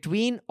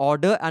 Between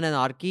order and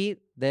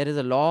anarchy, there is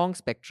a long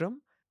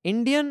spectrum.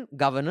 Indian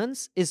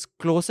governance is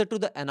closer to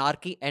the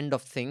anarchy end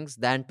of things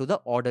than to the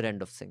order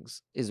end of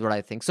things, is what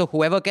I think. So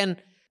whoever can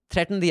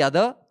threaten the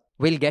other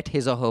will get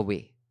his or her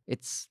way.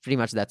 It's pretty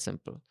much that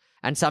simple.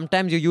 And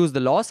sometimes you use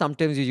the law,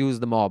 sometimes you use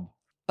the mob.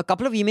 A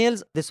couple of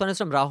emails. This one is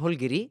from Rahul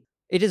Giri.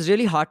 It is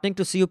really heartening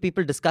to see you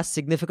people discuss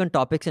significant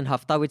topics in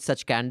Hafta with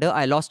such candor.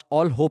 I lost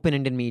all hope in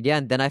Indian media,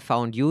 and then I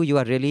found you. You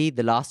are really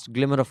the last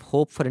glimmer of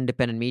hope for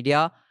independent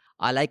media.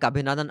 I like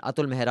Abhinandan,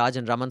 Atul Mehraj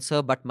and Raman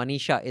sir, but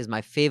Manisha is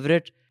my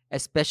favorite,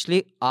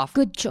 especially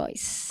after... Good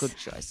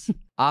choice.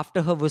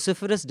 After her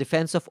vociferous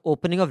defense of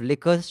opening of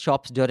liquor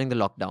shops during the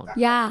lockdown.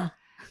 Yeah.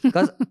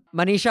 Because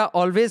Manisha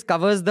always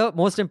covers the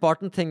most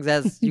important things,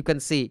 as you can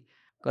see.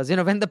 Because,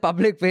 when the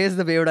public pays,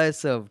 the beoda is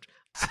served.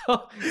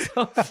 So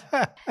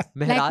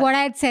like what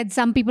I had said,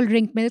 some people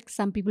drink milk,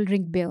 some people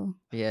drink beer.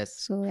 Yes.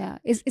 So yeah,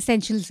 it's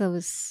essential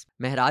service.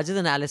 Mehraj's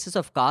analysis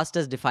of caste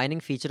as defining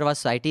feature of our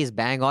society is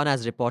bang on,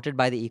 as reported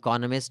by The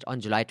Economist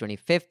on July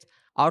 25th.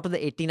 Out of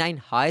the 89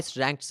 highest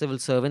ranked civil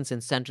servants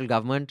in central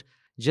government,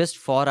 just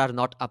 4 are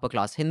not upper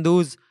class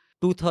Hindus.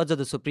 2/3 of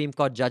the Supreme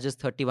Court judges,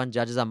 31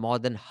 judges, are more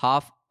than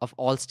half of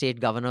all state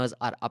governors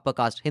are upper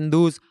caste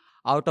Hindus.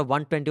 Out of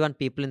 121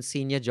 people in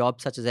senior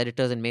jobs such as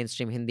editors in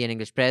mainstream Hindi and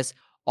English press,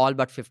 all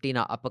but 15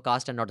 are upper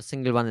caste and not a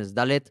single one is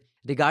Dalit.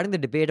 Regarding the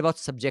debate about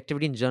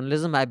subjectivity in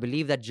journalism, I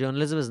believe that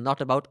journalism is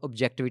not about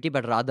objectivity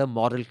but rather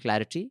moral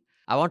clarity.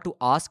 I want to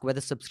ask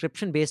whether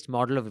subscription-based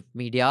model of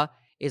media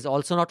is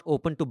also not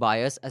open to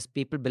bias, as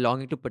people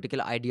belonging to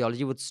particular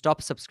ideology would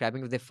stop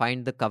subscribing if they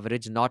find the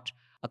coverage not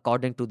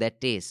according to their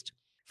taste.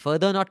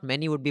 Further, not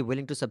many would be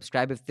willing to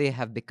subscribe if they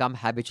have become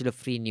habitual of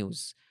free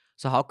news.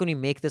 So how can we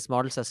make this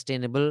model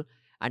sustainable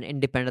and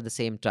independent at the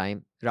same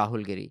time?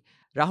 Rahul Giri.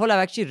 Rahul, I've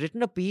actually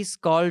written a piece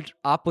called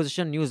Our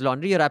Position News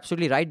Laundry. You're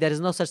absolutely right. There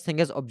is no such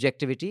thing as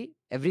objectivity.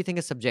 Everything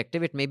is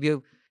subjective. It may be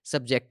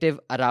subjective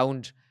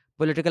around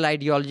political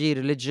ideology,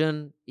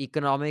 religion,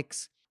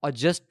 economics, or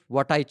just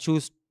what I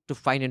choose to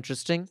find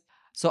interesting.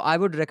 So I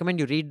would recommend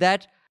you read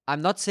that.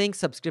 I'm not saying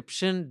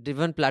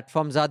subscription-driven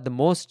platforms are the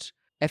most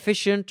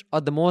efficient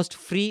or the most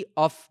free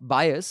of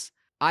bias.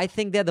 I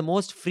think they're the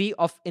most free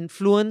of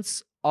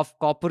influence of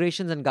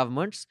corporations and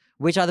governments,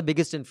 which are the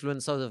biggest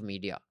influencers of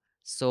media.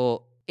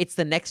 So it's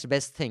the next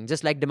best thing.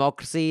 Just like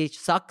democracy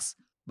sucks,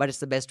 but it's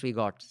the best we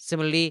got.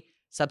 Similarly,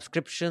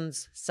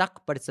 subscriptions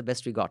suck, but it's the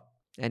best we got.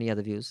 Any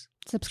other views?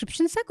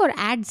 Subscriptions suck or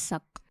ads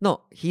suck?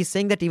 No, he's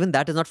saying that even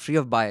that is not free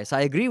of bias.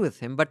 I agree with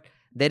him, but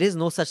there is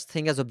no such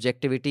thing as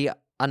objectivity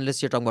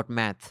unless you're talking about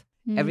math.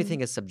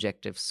 Everything is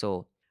subjective.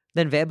 So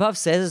then Vaibhav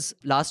says,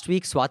 last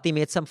week Swati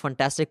made some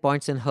fantastic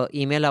points in her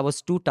email. I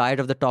was too tired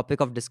of the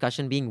topic of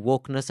discussion being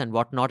wokeness and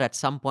whatnot. At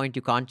some point,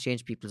 you can't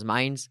change people's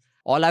minds.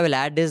 All I will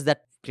add is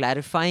that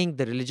clarifying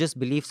the religious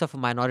beliefs of a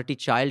minority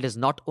child is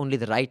not only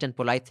the right and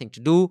polite thing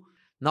to do,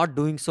 not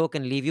doing so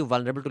can leave you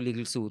vulnerable to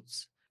legal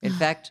suits. In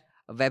fact,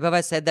 Vaibhav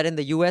has said that in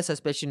the US,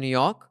 especially New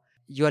York,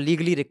 you are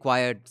legally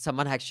required.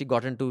 Someone actually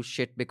got into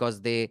shit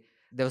because there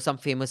was some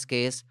famous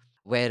case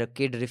where a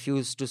kid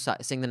refused to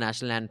sing the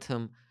national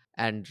anthem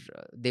and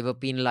they were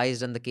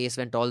penalized and the case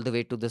went all the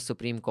way to the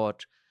Supreme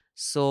Court.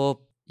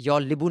 So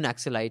you're Libu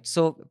Naxalite.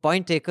 So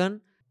point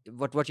taken.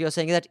 What you're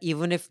saying is that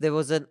even if there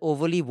was an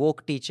overly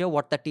woke teacher,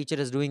 what that teacher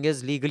is doing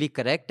is legally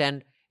correct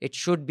and it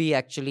should be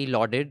actually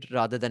lauded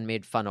rather than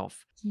made fun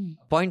of.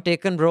 Point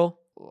taken, bro.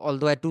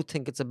 Although I do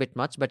think it's a bit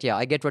much, but yeah,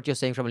 I get what you're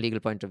saying from a legal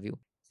point of view.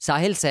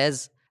 Sahil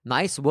says,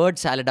 nice word,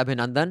 Salad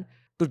Abhinandan.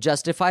 To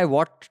justify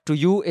what to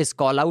you is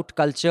call-out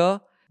culture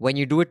when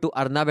you do it to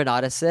Arnab and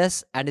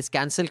RSS, and is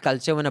cancel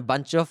culture when a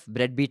bunch of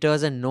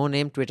breadbeaters and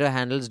no-name Twitter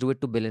handles do it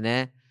to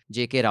billionaire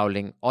J.K.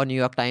 Rowling or New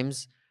York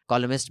Times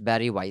columnist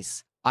Barry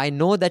Weiss. I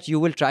know that you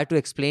will try to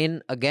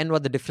explain again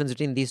what the difference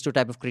between these two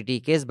types of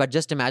critique is, but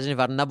just imagine if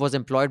Arnab was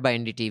employed by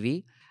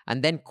NDTV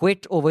and then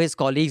quit over his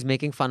colleagues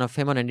making fun of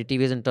him on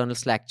NDTV's internal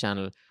Slack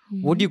channel.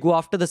 Would you go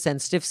after the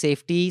sensitive,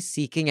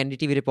 safety-seeking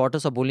NDTV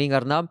reporters for bullying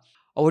Arnab?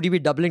 Or would you be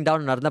doubling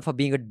down on Arnab for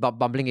being a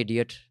bumbling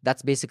idiot?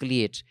 That's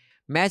basically it.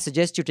 May I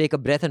suggest you take a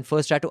breath and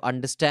first try to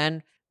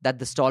understand that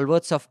the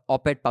stalwarts of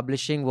op-ed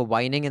publishing were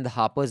whining in the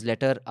Harper's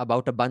letter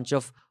about a bunch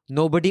of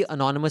nobody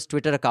anonymous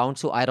Twitter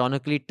accounts who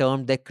ironically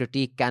termed their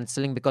critique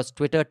cancelling because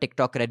Twitter,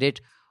 TikTok, Reddit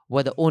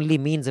were the only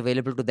means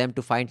available to them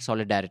to find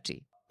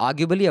solidarity.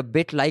 Arguably a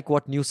bit like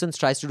what Nuisance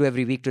tries to do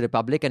every week to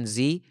Republic and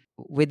Z,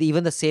 with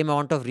even the same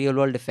amount of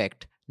real-world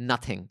effect.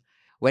 Nothing.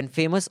 When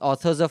famous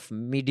authors of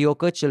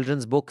mediocre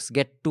children's books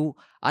get to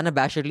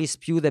unabashedly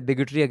spew their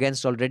bigotry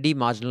against already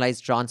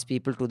marginalized trans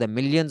people to their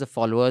millions of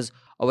followers,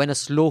 or when a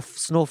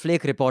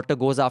snowflake reporter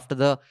goes after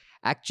the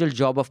actual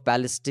job of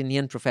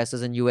Palestinian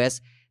professors in US,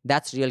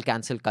 that's real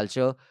cancel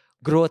culture.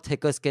 Grow a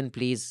thicker skin,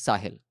 please,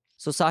 Sahil.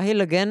 So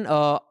Sahil, again,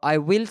 I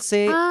will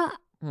say...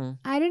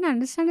 I didn't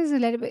understand his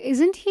letter.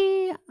 Isn't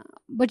he...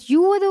 But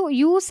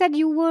you said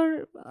you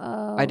were...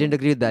 I didn't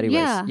agree with Barry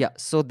Weiss. Yeah,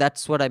 so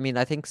that's what I mean.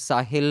 I think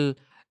Sahil,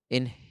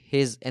 in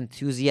his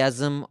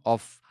enthusiasm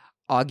of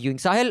arguing...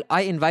 Sahil,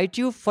 I invite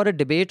you for a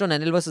debate on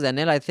NL versus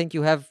NL. I think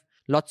you have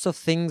lots of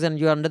things and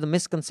you're under the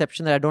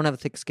misconception that I don't have a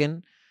thick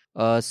skin.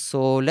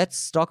 So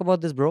let's talk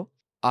about this, bro.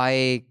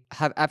 I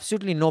have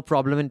absolutely no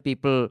problem in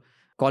people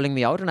calling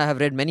me out, and I have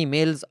read many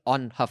mails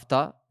on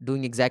Hafta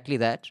doing exactly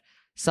that.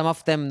 Some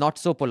of them not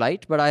so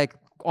polite, but I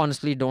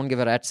honestly don't give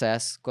a rat's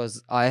ass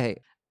because and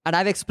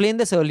I've explained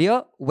this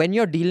earlier, when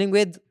you're dealing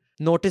with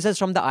notices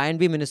from the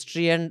INB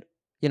ministry and,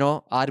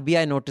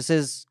 RBI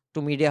notices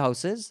to media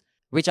houses,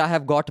 which I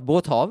have got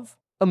both of,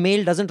 a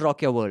mail doesn't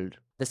rock your world.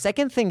 The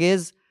second thing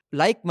is,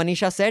 like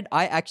Manisha said,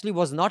 I actually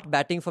was not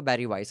batting for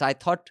Barry Weiss. I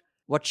thought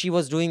what she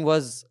was doing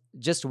was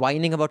just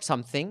whining about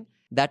something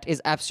that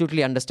is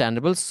absolutely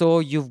understandable. So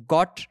you've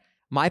got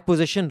my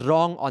position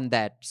wrong on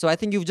that. So I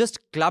think you've just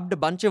clubbed a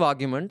bunch of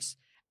arguments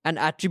and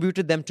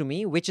attributed them to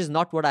me, which is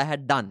not what I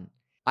had done.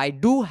 I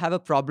do have a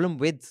problem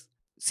with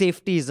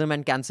safetyism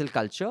and cancel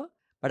culture,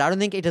 but I don't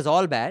think it is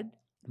all bad.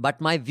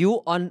 But my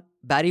view on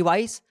Barry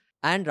Weiss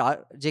and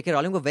J.K.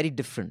 Rowling were very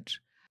different.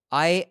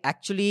 I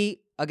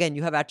actually, again,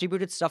 you have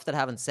attributed stuff that I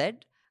haven't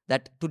said,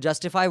 that to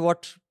justify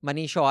what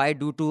Manish or I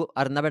do to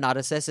Arnab and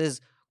RSS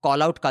is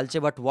call out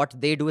culture, but what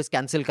they do is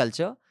cancel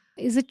culture.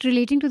 Is it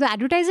relating to the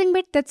advertising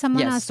bit that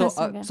someone asked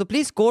us? So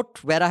please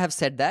quote where I have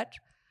said that.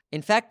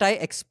 In fact, I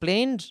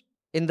explained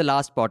in the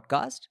last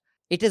podcast,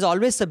 it is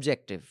always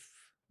subjective,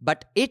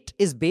 but it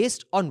is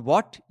based on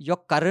what your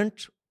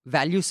current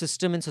value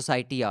system in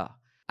society are.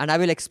 And I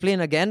will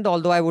explain again,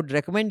 although I would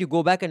recommend you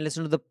go back and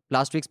listen to the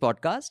last week's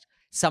podcast.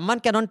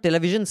 Someone can on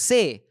television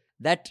say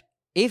that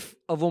if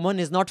a woman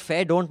is not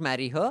fair, don't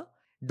marry her.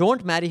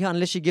 don't marry her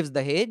unless she gives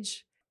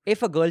Dahej.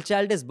 If a girl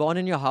child is born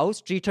in your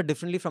house, treat her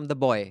differently from the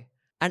boy.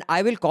 And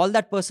I will call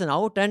that person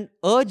out and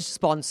urge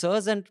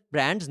sponsors and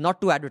brands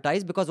not to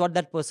advertise, because what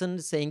that person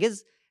is saying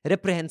is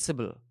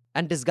reprehensible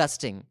and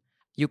disgusting.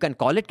 You can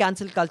call it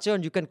cancel culture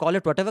and you can call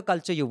it whatever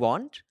culture you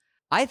want.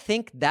 I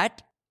think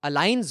that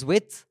aligns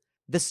with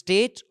the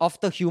state of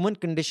the human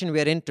condition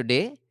we're in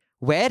today,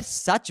 where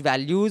such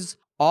values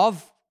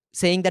of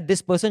saying that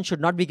this person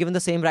should not be given the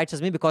same rights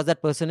as me because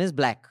that person is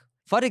black.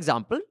 For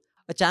example,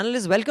 a channel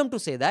is welcome to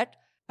say that,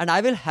 and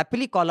I will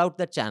happily call out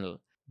that channel.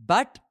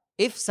 But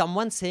if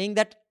someone's saying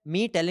that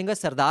me telling a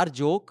Sardar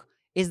joke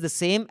is the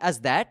same as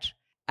that,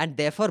 and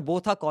therefore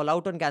both are call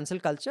out on cancel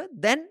culture,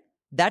 then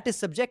that is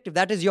subjective.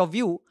 That is your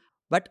view.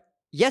 But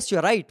yes,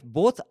 you're right.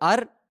 Both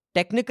are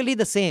technically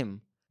the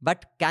same.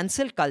 But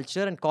cancel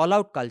culture and call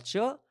out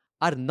culture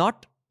are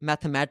not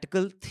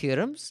mathematical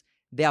theorems.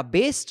 They are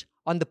based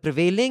on the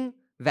prevailing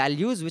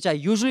values, which are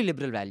usually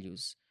liberal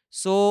values.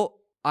 So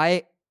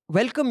I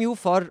welcome you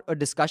for a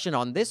discussion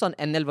on this, on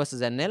NL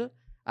versus NL.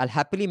 I'll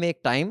happily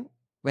make time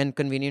when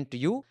convenient to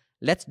you.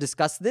 Let's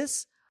discuss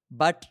this.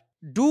 But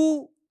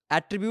do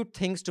attribute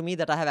things to me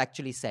that I have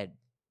actually said.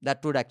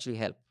 That would actually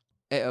help.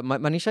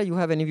 Manisha, you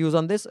have any views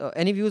on this?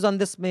 Any views on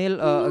this mail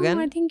again?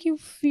 No, I think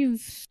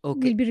we'll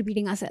be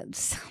repeating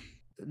ourselves.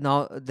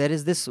 Now, there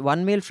is this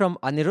one mail from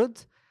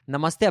Anirudh.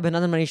 Namaste,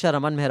 Abhinandan, Manisha,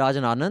 Raman, Mehraj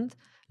and Anand.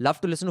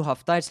 Love to listen to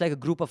Hafta. It's like a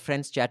group of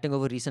friends chatting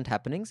over recent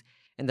happenings.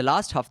 In the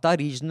last Hafta,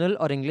 regional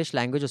or English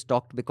language was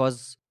talked,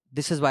 because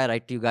this is why I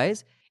write to you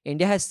guys.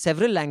 India has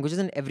several languages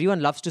and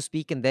everyone loves to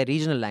speak in their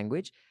regional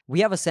language. We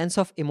have a sense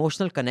of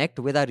emotional connect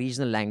with our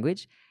regional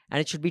language,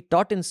 and it should be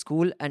taught in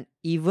school and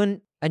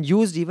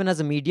used even as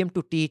a medium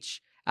to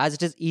teach, as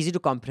it is easy to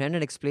comprehend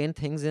and explain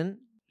things in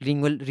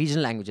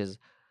regional languages.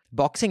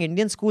 Boxing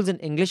Indian schools in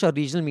English or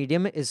regional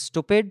medium is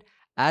stupid,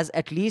 as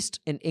at least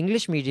in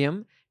English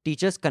medium,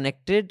 teachers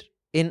connected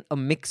in a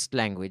mixed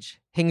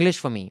language. English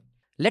for me.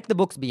 Let the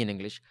books be in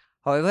English.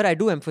 However, I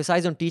do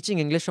emphasize on teaching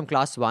English from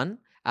class 1,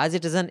 as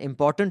it is an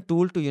important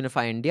tool to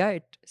unify India.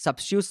 It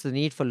substitutes the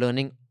need for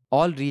learning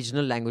all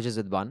regional languages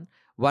with one.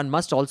 One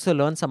must also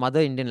learn some other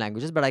Indian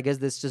languages, but I guess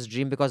this is just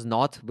dream, because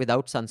North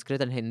without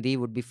Sanskrit and Hindi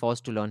would be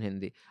forced to learn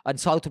Hindi, and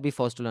South would be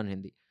forced to learn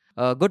Hindi.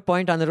 Good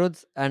point,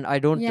 Anirudh, and I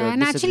don't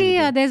and actually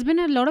there's been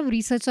a lot of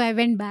research. So I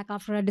went back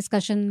after a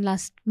discussion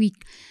last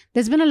week.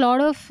 There's been a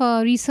lot of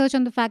research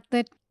on the fact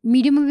that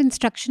medium of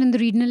instruction in the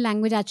regional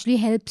language actually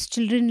helps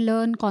children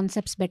learn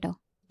concepts better.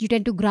 You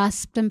tend to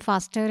grasp them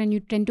faster, and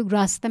you tend to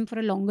grasp them for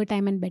a longer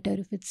time and better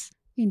if it's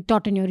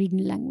taught in your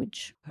regional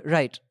language.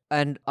 Right.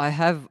 And I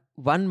have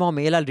one more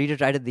mail. I'll read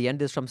it right at the end.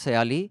 This is from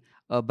Sayali.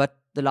 But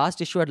the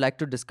last issue I'd like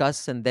to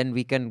discuss, and then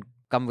we can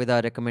come with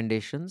our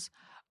recommendations.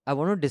 I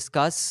want to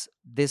discuss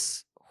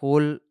this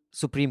whole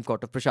Supreme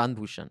Court of Prashant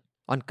Bhushan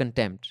on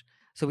contempt.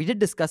 So we did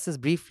discuss this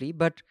briefly,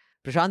 but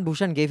Prashant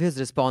Bhushan gave his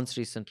response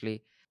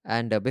recently.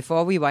 And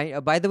before we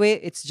wind, by the way,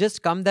 it's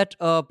just come that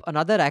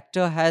another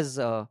actor has...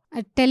 a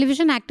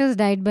television actor has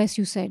died by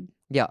suicide.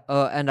 Yeah,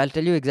 and I'll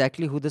tell you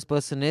exactly who this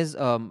person is.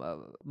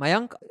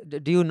 Mayank,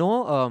 do you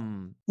know?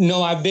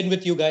 No, I've been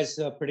with you guys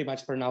pretty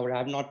much for an hour. I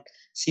have not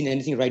seen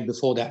anything right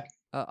before that.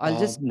 I'll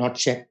just not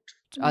checked.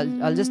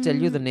 I'll just tell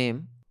you the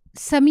name.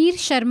 Samir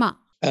Sharma.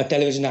 A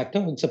television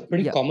actor. It's a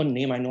pretty common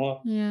name. I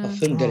know a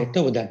film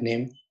director with that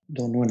name.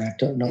 Don't know an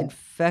actor. No. In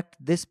fact,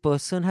 this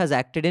person has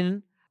acted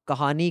in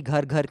Kahani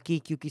Ghar Ghar Ki,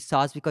 Kyunki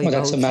Saas Bhi Kahi Bahu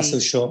that's a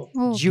massive show.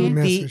 Oh,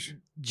 okay.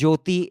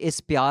 Jyoti Is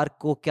Pyar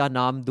Ko Kya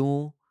Naam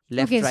Doon.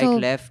 Left, okay, right, so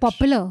left.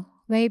 Popular.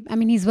 Very, I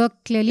mean, he's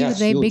worked clearly with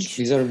very big.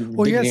 These are big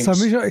names.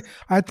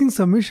 I think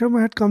Samir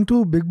Sharma had come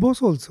to Big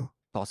Boss also.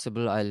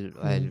 Possible.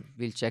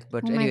 We'll check.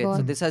 But anyway,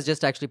 so this has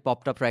just actually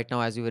popped up right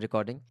now as we were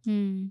recording.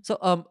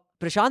 So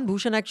Prashant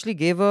Bhushan actually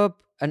gave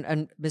up,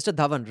 and Mr.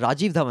 Dhawan,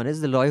 Rajiv Dhawan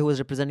is the lawyer who was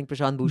representing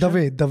Prashant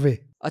Bhushan. Dave.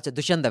 Acha,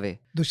 Dushyant Dave.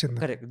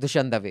 Correct,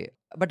 Dushyant Dave.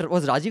 But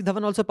was Rajiv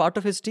Dhawan also part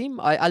of his team?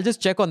 I'll just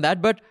check on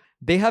that. But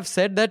they have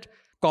said that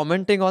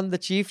commenting on the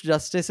Chief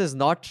Justice is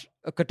not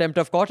a contempt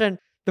of court, and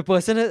the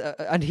person,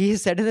 and he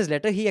said in his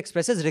letter, he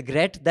expresses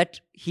regret that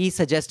he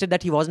suggested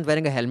that he wasn't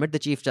wearing a helmet, the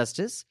Chief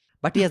Justice,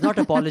 but he has not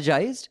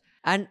apologized.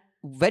 And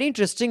very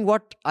interesting,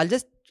 I'll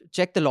just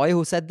check the lawyer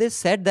who said this,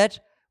 said that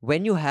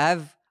when you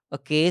have a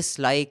case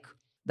like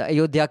the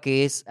Ayodhya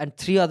case and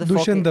three other...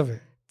 Dushyant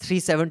Dave.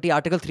 370,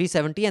 Article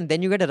 370, and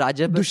then you get a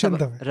Rajya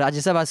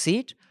Sabha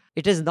seat,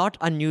 it is not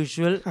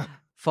unusual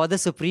for the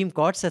Supreme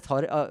Court's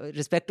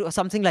respect to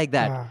something like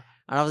that.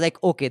 And I was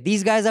like, okay,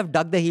 these guys have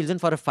dug their heels in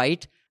for a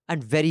fight,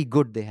 and very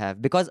good they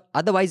have. Because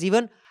otherwise,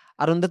 even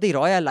Arundhati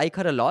Roy, I like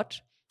her a lot.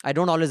 I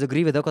don't always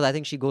agree with her because I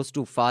think she goes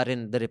too far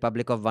in the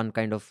Republic of One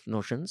kind of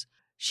notions.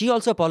 She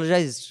also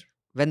apologized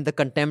when the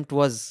contempt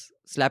was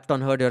slapped on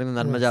her during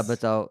the Narmada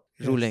Batao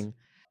ruling.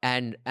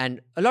 And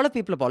a lot of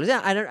people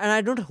apologize. And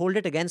I don't hold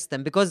it against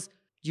them because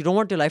you don't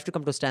want your life to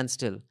come to a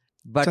standstill.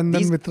 But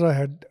Chandan Mitra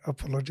had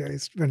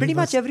apologized. When pretty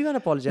much everyone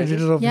apologized.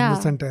 Editor of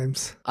Hindustan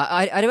Times.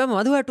 I remember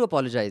Madhu had to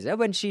apologize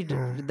when she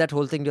did that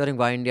whole thing during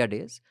Why India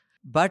days.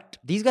 But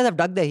these guys have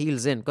dug their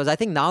heels in because I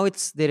think now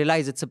they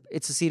realize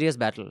it's a serious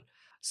battle.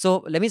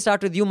 So let me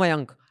start with you,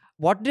 Mayank.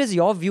 What is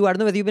your view? I don't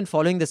know whether you've been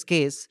following this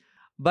case,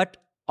 but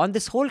on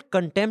this whole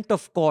contempt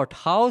of court,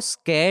 how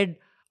scared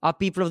are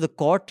people of the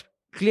court?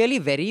 Clearly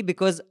very,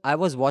 because I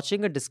was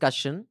watching a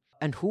discussion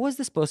and who was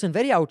this person?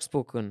 Very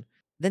outspoken.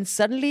 Then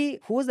suddenly,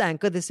 who was the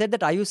anchor? They said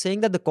that, are you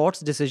saying that the court's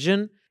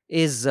decision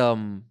is,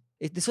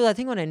 this was I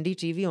think on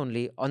NDTV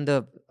only, on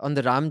the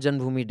Ram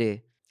Janmabhoomi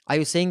day. Are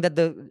you saying that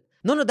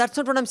no, that's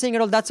not what I'm saying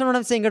at all. That's not what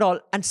I'm saying at all.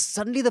 And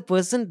suddenly the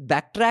person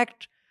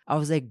backtracked. I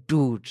was like,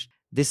 dude,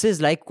 this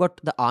is like what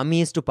the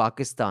army is to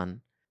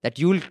Pakistan. That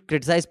you'll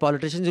criticize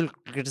politicians, you'll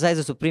criticize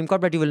the Supreme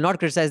Court, but you will not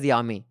criticize the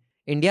army.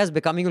 India is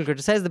becoming, you'll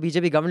criticize the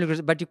BJP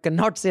government, but you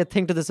cannot say a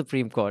thing to the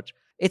Supreme Court.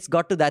 It's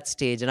got to that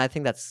stage, and I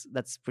think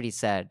that's pretty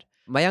sad.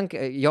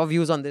 Mayank, your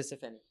views on this,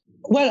 if any?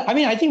 Well, I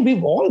mean, I think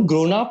we've all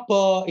grown up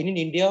in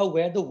India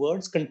where the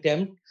words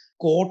contempt,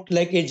 court,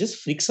 like it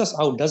just freaks us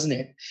out, doesn't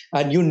it?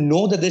 And you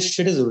know that this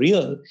shit is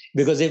real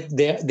because if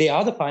they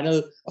are the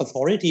final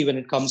authority when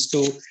it comes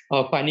to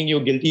finding you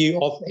guilty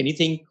of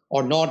anything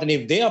or not, and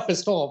if they are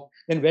pissed off,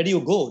 then where do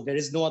you go? There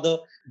is no other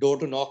door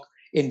to knock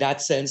in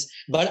that sense.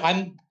 But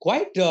I'm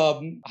quite,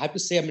 I have to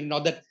say, I mean,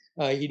 not that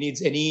he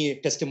needs any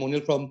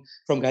testimonial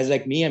from guys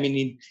like me. I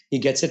mean, he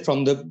gets it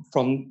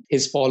from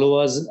his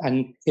followers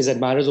and his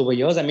admirers over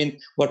years. I mean,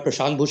 what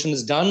Prashant Bhushan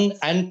has done,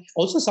 and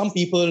also some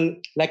people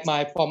like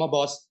my former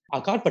boss,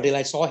 Akar Patel,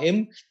 I saw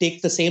him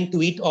take the same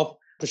tweet of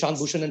Prashant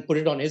Bhushan and put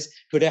it on his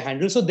Twitter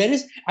handle. So there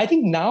is, I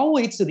think now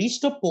it's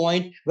reached a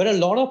point where a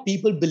lot of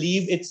people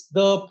believe it's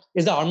the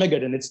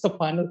Armageddon. It's the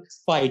final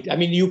fight. I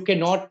mean, you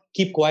cannot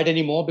keep quiet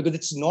anymore because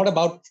it's not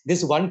about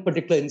this one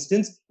particular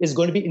instance. It's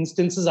going to be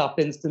instances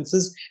after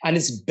instances. And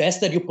it's best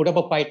that you put up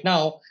a fight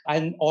now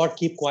or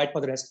keep quiet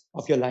for the rest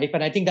of your life.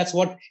 And I think that's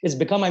what it's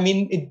become. I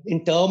mean,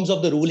 in terms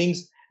of the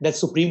rulings that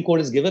Supreme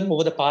Court has given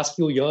over the past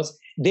few years,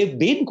 they've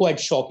been quite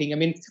shocking. I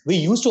mean, we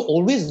used to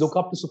always look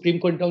up to Supreme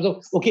Court in terms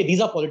of, okay,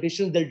 these are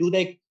politicians, they'll do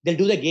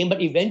their game,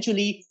 but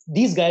eventually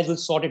these guys will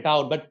sort it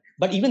out.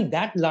 But even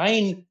that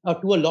line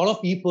to a lot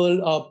of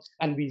people,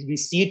 and we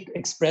see it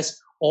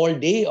expressed all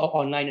day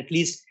online, at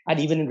least, and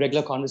even in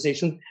regular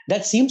conversation,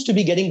 that seems to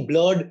be getting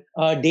blurred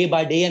day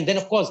by day. And then,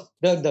 of course,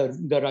 the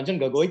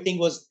Ranjan Gogoi thing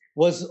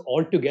was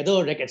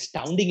altogether like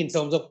astounding in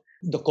terms of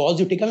the calls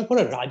you take. I mean, for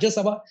a Rajya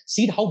Sabha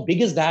seat, how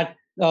big is that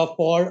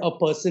for a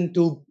person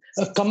to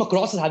come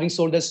across as having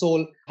sold their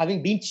soul,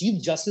 having been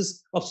Chief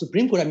Justice of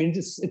Supreme Court? I mean,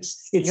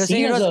 it's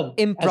seen as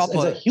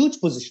a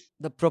huge position.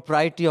 The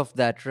propriety of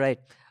that, right?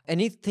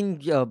 Anything,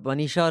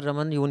 Manisha,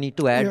 Raman, you need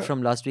to add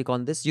from last week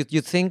on this?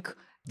 You think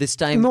this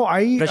time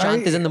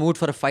Prashant is in the mood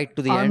for a fight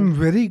to the end? I'm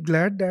very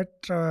glad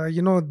that,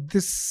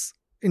 this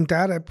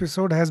entire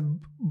episode has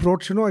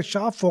brought, a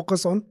sharp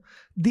focus on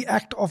the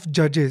act of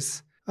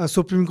judges,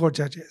 Supreme Court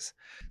judges.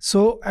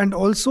 So, and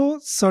also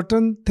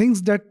certain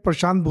things that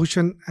Prashant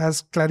Bhushan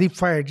has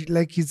clarified,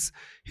 like his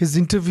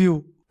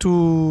interview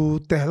to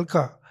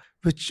Tehelka,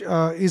 which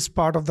is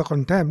part of the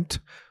contempt,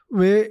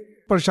 where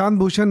Prashant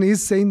Bhushan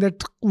is saying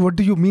that, what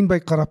do you mean by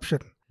corruption?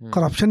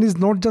 Corruption is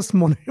not just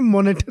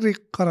monetary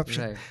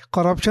corruption. Right.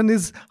 Corruption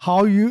is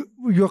how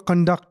your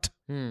conduct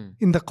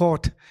in the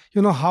court.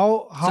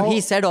 How. So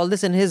he said all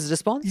this in his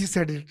response? He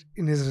said it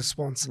in his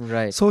response.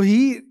 Right. So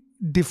he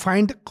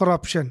defined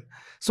corruption.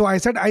 So I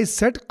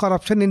said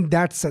corruption in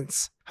that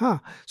sense.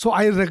 So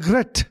I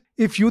regret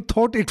if you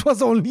thought it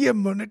was only a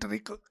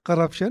monetary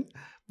corruption,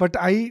 but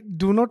I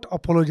do not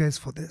apologize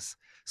for this.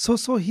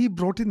 So he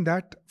brought in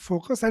that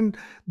focus, and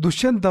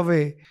Dushyant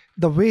Dave,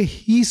 the way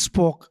he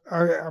spoke,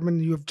 I mean,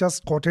 you've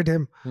just quoted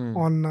him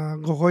on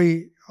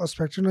Gogoi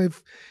aspect.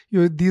 If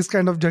these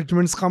kind of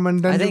judgments come and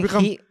then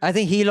I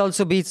think he'll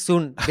also be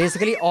soon.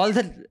 Basically, all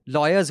the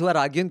lawyers who are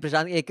arguing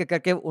Prashant ek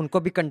karke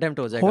unko bhi contempt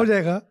ho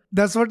jayega.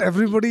 That's what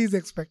everybody is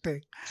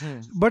expecting.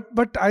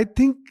 But I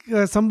think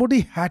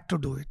somebody had to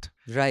do it.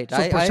 Right. So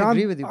I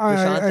agree with you.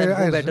 Prashant and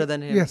who better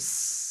than him?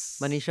 Yes.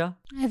 Manisha?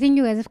 I think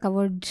you guys have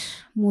covered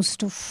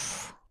most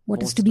of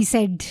what is to be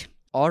said.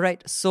 All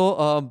right.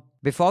 So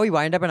before we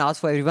wind up and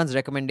ask for everyone's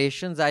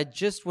recommendations, I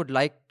just would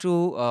like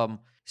to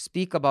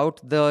speak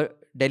about the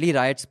Delhi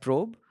riots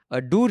probe.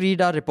 Do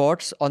read our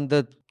reports on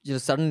the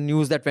sudden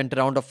news that went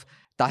around of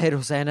Tahir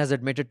Hussain has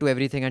admitted to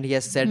everything, and he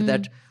has said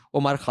that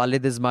Omar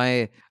Khalid is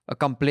my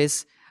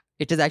accomplice.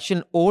 It is actually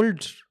an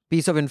old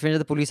piece of information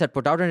the police had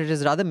put out, and it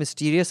is rather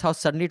mysterious how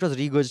suddenly it was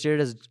regurgitated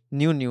as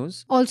new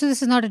news. Also,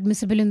 this is not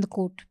admissible in the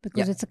court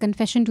because it's a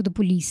confession to the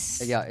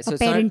police. Yeah, so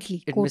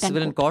apparently, it's not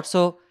admissible in court.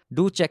 So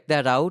do check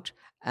that out.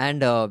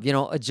 And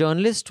a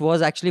journalist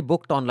was actually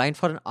booked online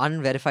for an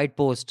unverified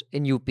post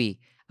in UP.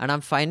 And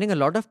I'm finding a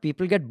lot of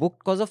people get booked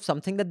because of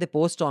something that they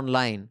post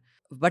online.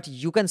 But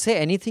you can say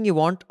anything you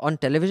want on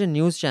television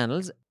news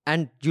channels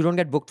and you don't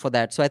get booked for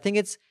that. So I think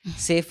it's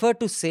safer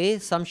to say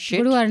some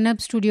shit go to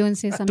Arnab's studio and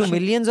say some to shit.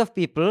 Millions of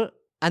people,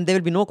 and there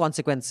will be no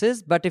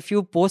consequences. But if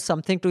you post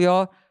something to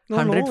your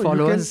 100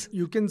 followers...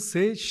 You can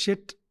say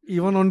shit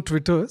even on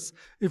Twitters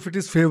if it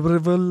is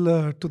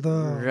favorable to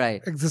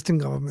the existing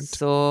government.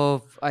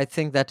 So I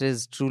think that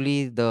is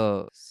truly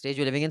the stage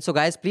we're living in. So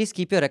guys, please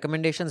keep your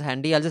recommendations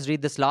handy. I'll just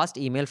read this last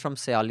email from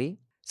Sayali.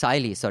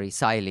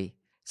 Siley.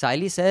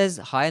 Siley says,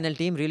 "Hi NL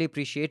team, really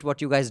appreciate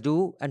what you guys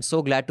do and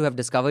so glad to have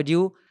discovered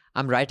you.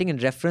 I'm writing in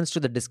reference to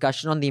the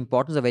discussion on the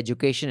importance of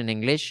education in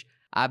English.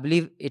 I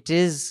believe it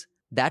is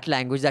that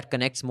language that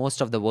connects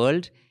most of the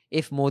world.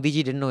 If Modi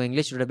ji didn't know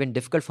English, it would have been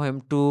difficult for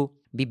him to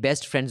be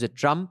best friends with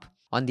Trump.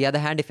 On the other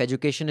hand, if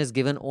education is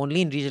given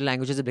only in regional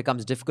languages, it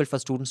becomes difficult for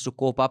students to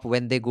cope up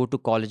when they go to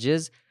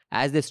colleges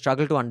as they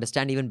struggle to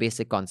understand even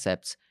basic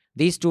concepts.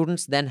 These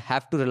students then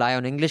have to rely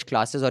on English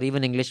classes or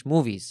even English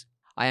movies.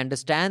 I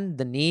understand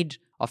the need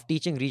of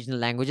teaching regional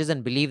languages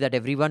and believe that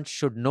everyone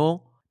should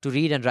know to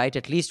read and write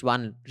at least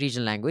one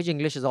regional language.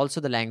 English is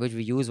also the language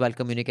we use while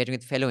communicating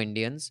with fellow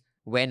Indians,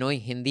 where knowing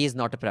Hindi is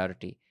not a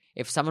priority.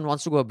 If someone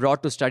wants to go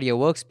abroad to study or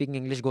work, speaking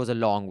English goes a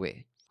long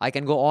way. I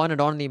can go on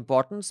and on the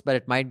importance, but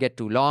it might get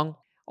too long.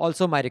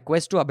 Also, my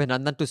request to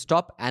Abhinandan to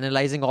stop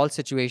analyzing all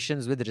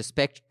situations with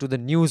respect to the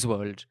news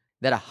world.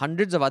 There are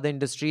hundreds of other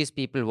industries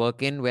people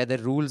work in where the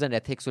rules and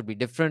ethics would be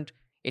different.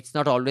 It's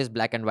not always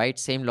black and white.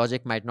 Same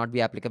logic might not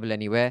be applicable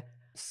anywhere."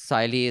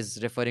 Siley is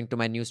referring to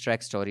my news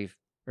track story.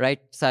 Right,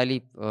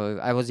 Siley?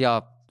 I was,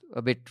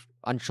 a bit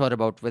unsure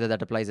about whether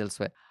that applies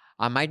elsewhere.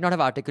 I might not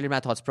have articulated my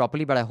thoughts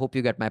properly, but I hope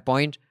you get my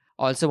point.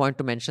 Also want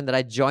to mention that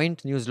I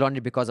joined News Laundry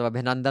because of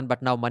Abhinandan,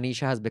 but now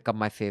Manisha has become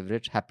my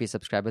favorite. Happy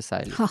subscriber,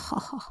 Siley. Ha ha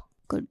ha.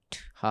 Good.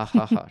 Ha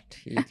ha ha.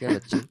 Theek hai,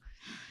 bachchu.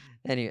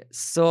 Anyway,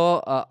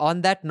 so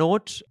on that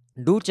note,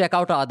 do check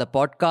out our other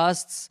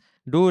podcasts.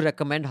 Do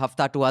recommend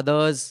Hafta to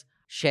others.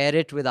 Share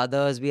it with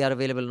others. We are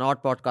available on all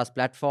podcast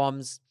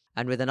platforms.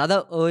 And with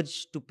another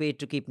urge to pay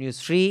to keep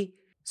news free.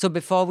 So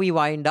before we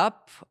wind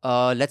up,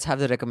 let's have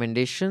the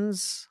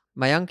recommendations.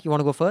 Mayank, you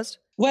want to go first?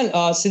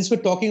 Well, since we're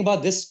talking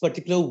about this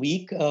particular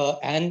week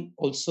and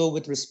also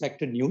with respect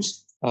to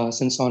news,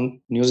 since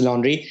on News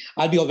Laundry,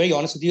 I'll be very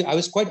honest with you. I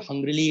was quite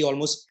hungrily,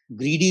 almost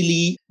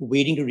greedily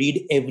waiting to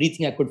read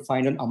everything I could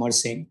find on Amar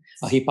Singh.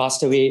 He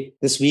passed away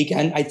this week.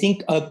 And I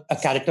think a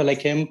character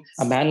like him,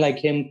 a man like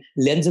him,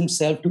 lends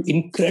himself to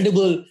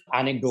incredible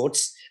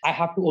anecdotes. I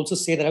have to also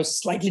say that I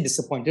was slightly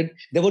disappointed.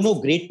 There were no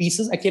great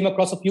pieces. I came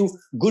across a few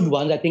good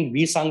ones. I think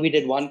Veer Sanghvi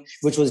did one,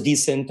 which was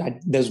decent.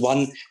 There's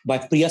one by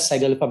Priya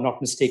Saigal, if I'm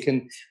not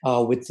mistaken,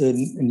 with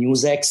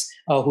NewsX,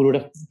 who wrote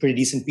a pretty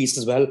decent piece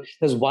as well.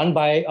 There's one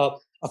by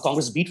a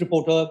Congress beat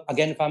reporter,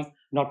 again, if I'm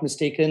not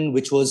mistaken,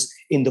 which was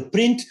in the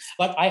print.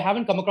 But I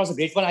haven't come across a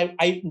great one.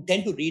 I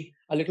intend to read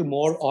a little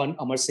more on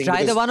Amar Singh.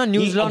 Try the one on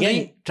News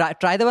Laundry.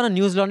 Try the one on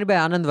News Laundry by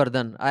Anand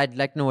Vardhan. I'd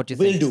like to know what you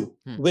think.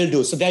 Will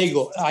do. So there you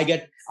go. I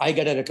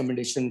get a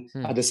recommendation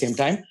at the same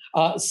time.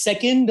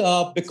 Second,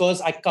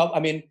 because I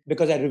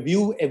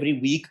review every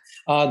week.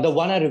 The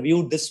one I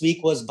reviewed this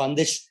week was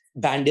Bandish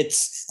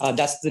Bandits.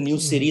 That's the new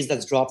series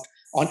that's dropped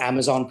on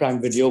Amazon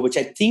Prime Video, which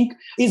I think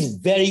is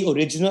very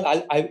original.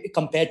 I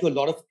compared to a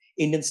lot of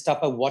Indian stuff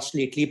I've watched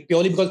lately,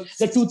 purely because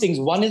there are two things.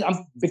 One is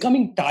I'm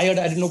becoming tired.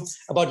 I don't know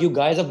about you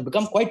guys. I've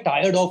become quite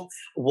tired of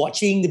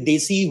watching the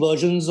Desi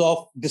versions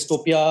of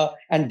dystopia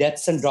and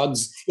deaths and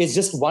drugs. It's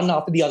just one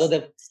after the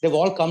other. They've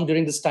all come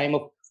during this time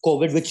of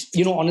COVID, which,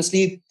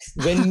 honestly,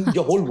 when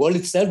your whole world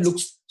itself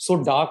looks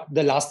so dark,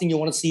 the last thing you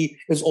want to see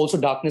is also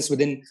darkness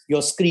within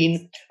your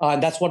screen.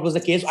 That's what was the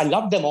case. I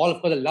loved them all.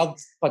 Of course, I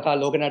loved Pata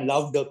Log and I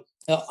loved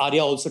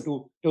Arya also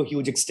to a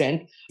huge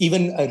extent.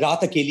 Even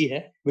Raat Akeli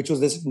Hai, which was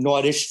this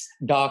noirish,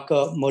 dark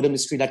murder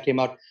mystery that came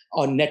out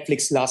on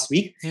Netflix last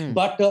week.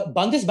 But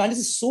Bandish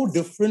Bandits is so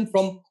different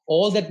from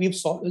all that we've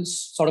sort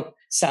of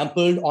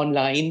sampled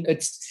online.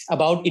 It's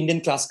about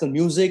Indian classical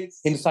music,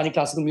 Hindustani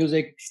classical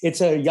music.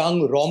 It's a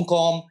young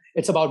rom-com.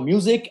 It's about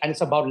music and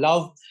it's about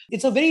love.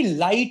 It's a very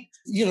light,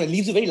 it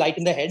leaves you very light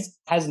in the head.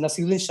 Has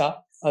Naseeruddin Shah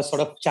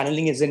sort of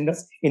channeling his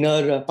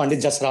inner Pandit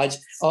Jasraj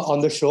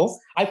on the show.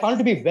 I found it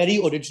to be very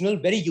original,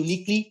 very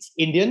uniquely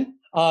Indian.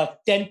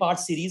 10-part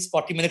series,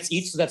 40 minutes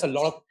each. So that's a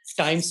lot of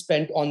time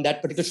spent on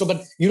that particular show.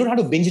 But you don't have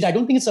to binge it. I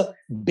don't think it's a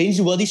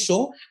binge-worthy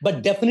show,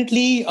 but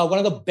definitely one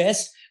of the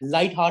best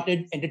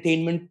light-hearted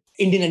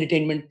Indian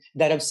entertainment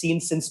that I've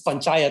seen since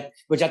Panchayat,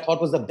 which I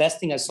thought was the best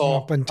thing I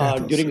saw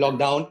during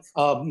lockdown.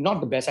 Not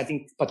the best. I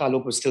think Pata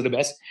Log was still the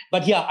best.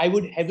 But yeah, I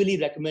would heavily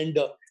recommend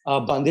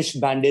Bandish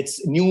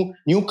Bandits.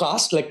 New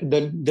cast, like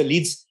the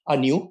leads are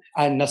new,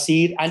 and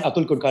Nasir and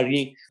Atul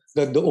Kulkarni,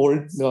 the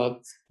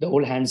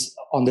old hands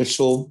on the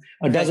show,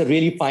 does a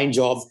really fine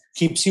job,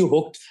 keeps you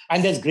hooked,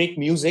 and there's great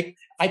music.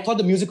 I thought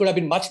the music could have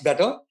been much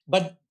better,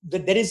 but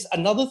there is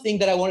another thing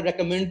that I want to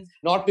recommend,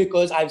 not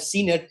because I've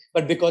seen it,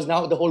 but because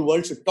now the whole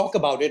world should talk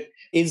about it,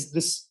 is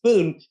this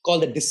film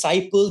called The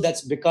Disciple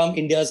that's become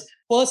India's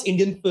first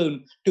Indian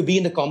film to be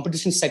in the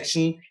competition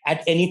section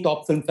at any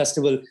top film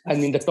festival. I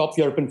mean, the top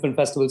European film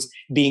festivals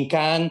being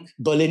Cannes,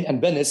 Berlin,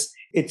 and Venice.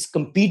 It's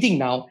competing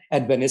now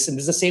at Venice. And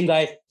this is the same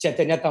guy,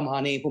 Chaitanya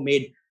Tamhane, who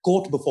made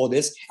Court before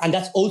this. And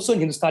that's also in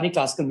Hindustani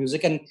classical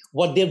music. And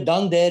what they've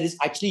done there is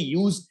actually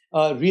use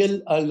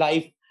real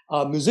life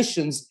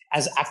musicians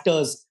as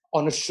actors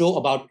on a show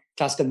about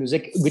classical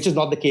music, which is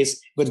not the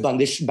case with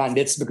Bandish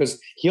Bandits, because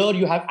here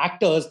you have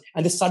actors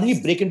and they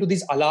suddenly break into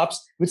these alaps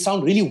which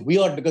sound really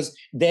weird because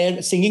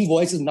their singing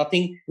voice is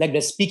nothing like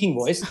their speaking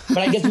voice. But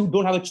I guess you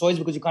don't have a choice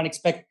because you can't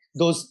expect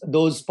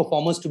those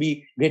performers to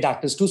be great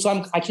actors too. So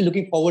I'm actually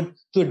looking forward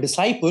to a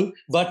Disciple,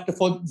 but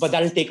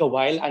that'll take a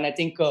while. And I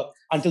think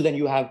until then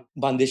you have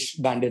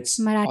Bandish Bandits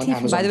Marathi on film.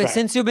 Amazon By the way, Prime.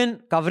 since you've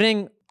been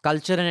covering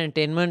culture and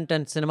entertainment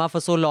and cinema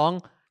for so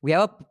long, we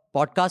have a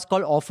podcast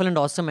called Awful and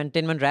Awesome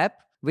Entertainment Rap,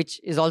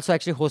 which is also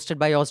actually hosted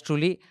by yours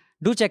truly.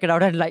 Do check it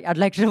out. I'd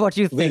like to know what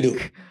you think. Will do.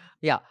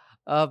 Yeah.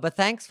 But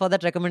thanks for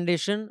that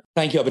recommendation.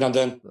 Thank you,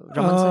 Abhinandan.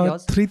 Raman, sir,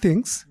 yours? Three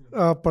things.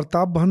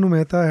 Pratap Bhanu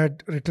Mehta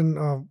had written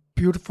a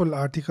beautiful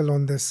article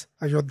on this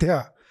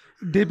Ayodhya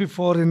day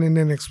before in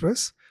Indian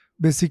Express,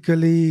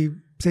 basically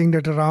saying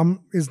that Ram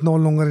is no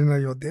longer in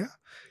Ayodhya.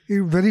 A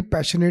very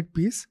passionate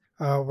piece.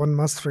 One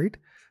must read.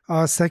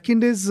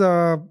 Second is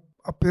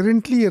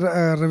apparently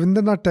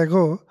Rabindranath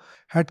Tagore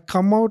had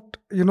come out,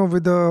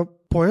 with a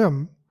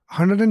poem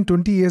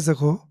 120 years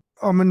ago.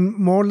 I mean,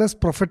 more or less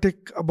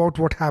prophetic about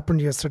what happened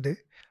yesterday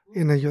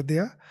in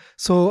Ayodhya.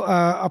 So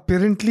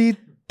apparently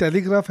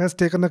Telegraph has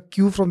taken a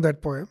cue from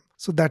that poem.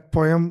 So that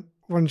poem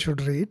one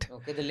should read.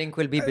 Okay, the link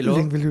will be below.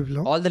 Link will be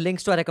below. All the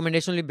links to our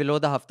recommendation will be below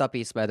the Hafta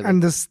piece, by the way.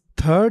 And this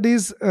third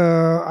is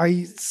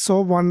I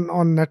saw one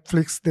on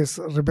Netflix, this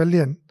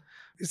Rebellion.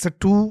 It's a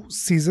 2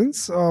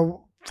 seasons,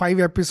 5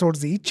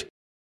 episodes each.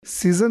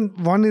 Season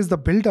 1 is the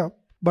build-up,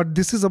 but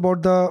this is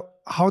about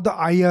how the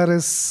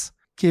IRS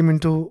came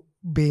into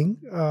being.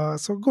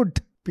 So good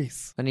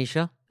piece.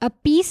 Anisha? A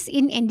piece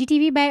in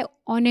NDTV by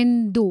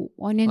Anando.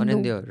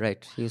 Anindya,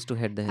 right. He used to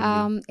head the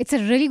Hindi. It's a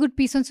really good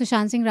piece on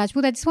Sushant Singh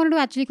Rajput. I just wanted to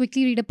actually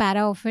quickly read a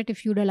para of it,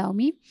 if you'd allow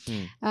me.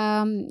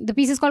 The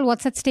piece is called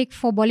What's at Stake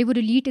for Bollywood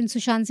Elite in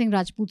Sushant Singh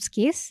Rajput's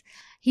Case.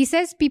 He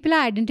says people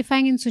are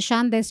identifying in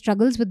Sushant their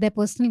struggles with their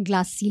personal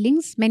glass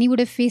ceilings. Many would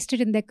have faced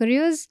it in their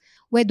careers,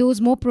 where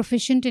those more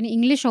proficient in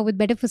English or with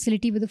better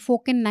facility with a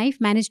fork and knife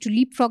managed to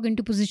leapfrog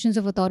into positions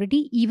of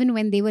authority even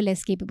when they were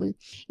less capable.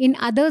 In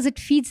others, it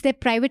feeds their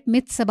private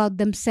myths about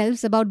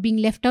themselves, about being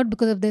left out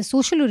because of their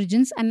social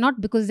origins and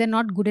not because they're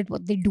not good at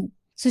what they do.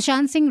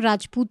 Sushant Singh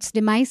Rajput's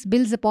demise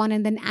builds upon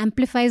and then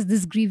amplifies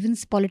this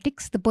grievance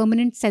politics, the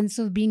permanent sense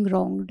of being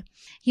wronged.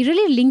 He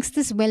really links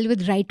this well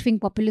with right-wing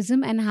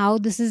populism and how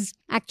this is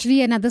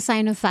actually another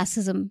sign of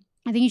fascism.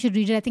 I think you should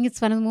read it. I think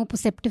it's one of the more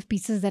perceptive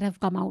pieces that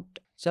have come out.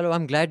 Chalo,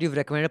 I'm glad you've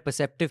recommended a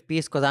perceptive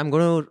piece because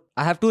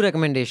I have 2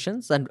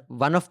 recommendations, and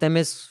one of them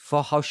is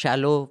for how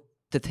shallow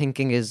the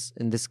thinking is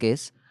in this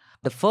case.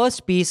 The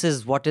first piece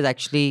is what is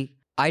actually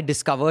I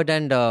discovered,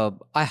 and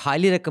I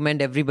highly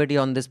recommend everybody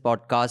on this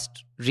podcast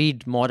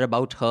read more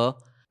about her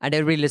and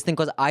everybody listening,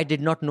 because I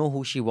did not know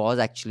who she was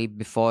actually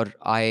before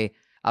I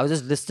was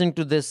just listening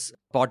to this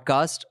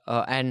podcast,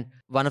 and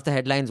one of the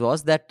headlines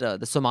was that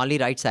the Somali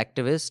rights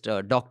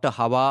activist Dr.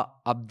 Hawa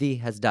Abdi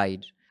has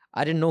died.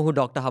 I didn't know who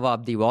Dr. Hawa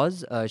Abdi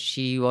was.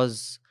 She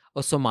was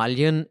a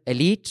Somalian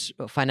elite,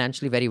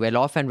 financially very well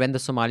off, and when the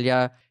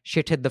Somalia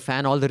shit hit the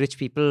fan, all the rich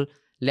people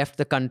left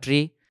the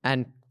country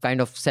and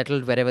kind of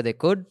settled wherever they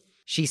could.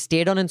 She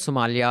stayed on in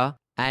Somalia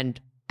and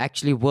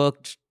actually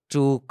worked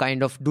to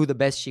kind of do the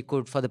best she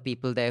could for the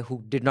people there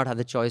who did not have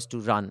the choice to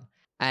run.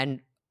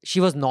 And she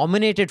was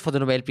nominated for the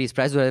Nobel Peace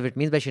Prize, whatever it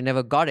means, but she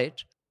never got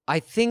it. I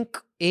think,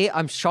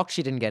 I'm shocked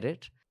she didn't get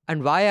it.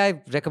 And why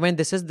I recommend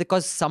this is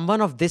because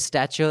someone of this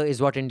stature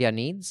is what India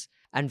needs.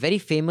 And very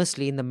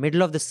famously, in the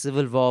middle of the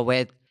civil war,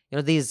 where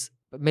these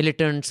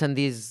militants and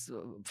these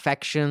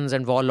factions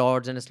and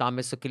warlords and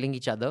Islamists are killing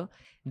each other,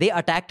 they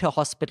attacked her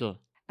hospital.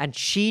 And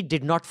she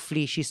did not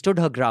flee. She stood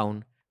her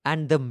ground.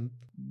 And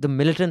the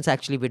militants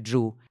actually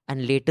withdrew.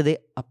 And later they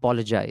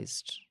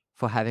apologized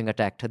for having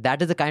attacked her.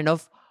 That is the kind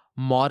of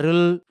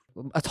moral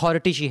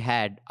authority she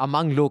had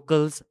among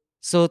locals.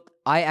 So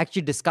I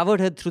actually discovered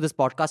her through this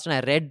podcast, and I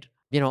read,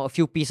 a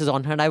few pieces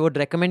on her. And I would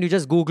recommend you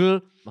just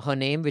Google her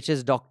name, which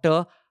is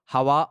Dr.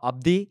 Hawa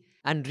Abdi,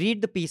 and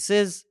read the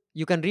pieces.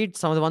 You can read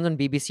some of the ones on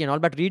BBC and all,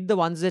 but read the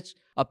ones that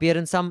appear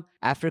in some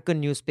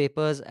African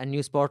newspapers and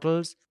news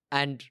portals.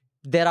 And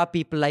there are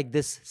people like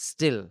this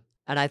still.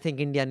 And I think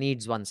India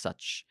needs one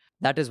such.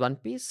 That is one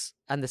piece.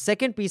 And the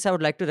second piece I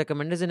would like to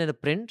recommend is in a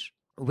print,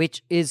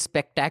 which is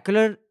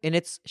spectacular in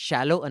its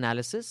shallow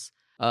analysis.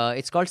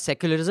 It's called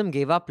Secularism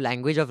Gave Up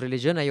Language of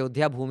Religion,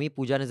 Ayodhya Bhumi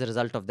Pujan is a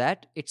result of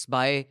that. It's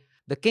by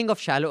the king of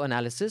shallow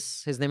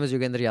analysis. His name is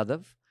Yogendra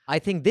Yadav. I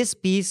think this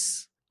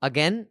piece,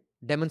 again,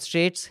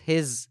 demonstrates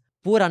his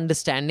poor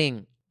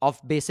understanding of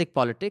basic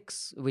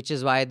politics, which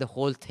is why the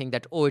whole thing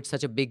that, it's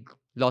such a big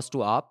loss to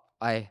AAP,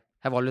 I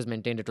have always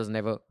maintained it was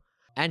never.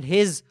 And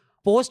his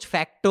post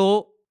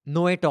facto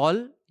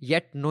know-it-all,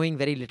 yet knowing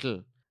very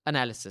little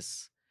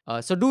analysis.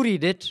 So do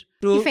read it.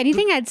 If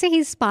anything, I'd say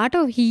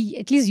he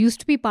at least used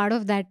to be part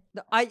of that.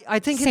 I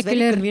think he's very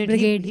secular convenient.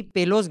 brigade. He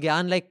pelos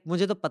gyan, like,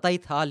 mujhe to pata hi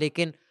tha,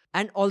 lekin,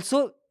 and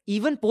also,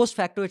 even post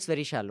facto, it's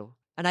very shallow.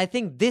 And I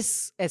think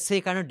this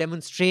essay kind of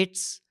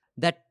demonstrates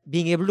that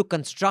being able to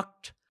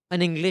construct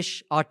an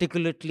English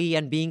articulately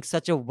and being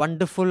such a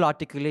wonderful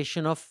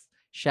articulation of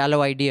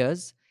shallow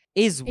ideas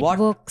is It what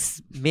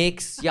works.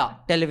 makes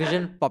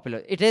television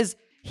popular.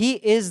 He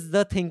is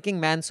the thinking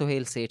man,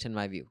 Sohail Seth, in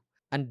my view.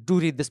 And do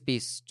read this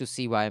piece to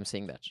see why I'm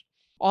saying that.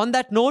 On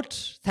that note,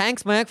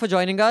 thanks Mayank for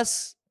joining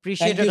us.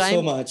 Appreciate Thank your you time.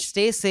 so much.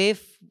 Stay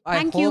safe.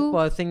 Thank I you.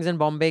 hope things in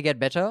Bombay get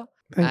better.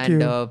 Thank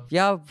and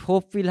you.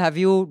 hope we'll have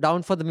you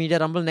down for the Media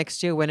Rumble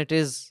next year when it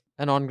is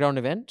an on-ground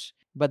event.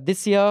 But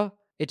this year,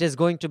 it is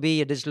going to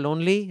be a digital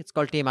only. It's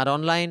called TMR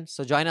Online.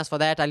 So join us for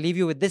that. I'll leave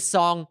you with this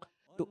song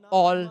to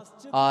all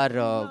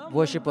our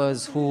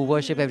worshippers who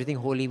worship everything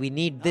holy. We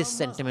need this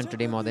sentiment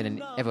today more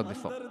than ever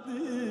before.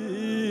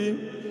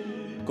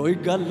 ਕੋਈ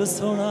ਗੱਲ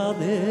ਸੁਣਾ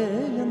ਦੇ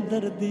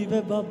ਅੰਦਰ ਦੀ ਵੇ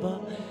ਬਾਬਾ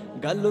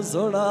ਗੱਲ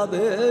ਸੁਣਾ ਦੇ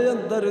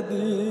ਅੰਦਰ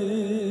ਦੀ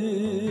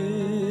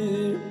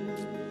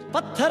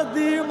ਪੱਥਰ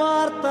ਦੀ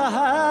ਇਮਾਰਤ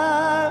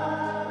ਹੈ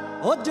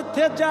ਉਹ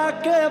ਜਿੱਥੇ ਜਾ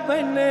ਕੇ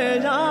ਬੈਨੇ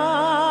ਆ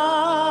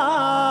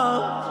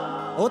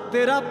ਉਹ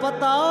ਤੇਰਾ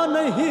ਪਤਾ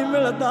ਨਹੀਂ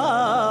ਮਿਲਦਾ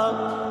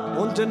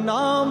ਉਂਝ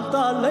ਨਾਮ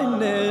ਤਾਂ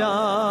ਲੈਨੇ ਆ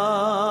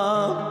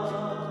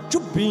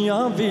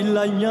ਚੁੱਪੀਆਂ ਵੀ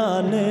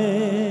ਲਾਈਆਂ ਨੇ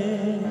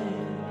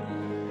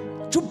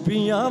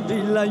ਚੁੱਪੀਆਂ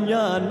ਵੀ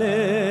ਲਾਈਆਂ ਨੇ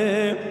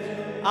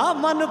ਆ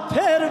ਮਨ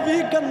ਫੇਰ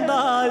ਵੀ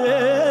ਗੰਦਾ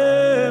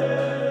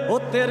ਏ ਉਹ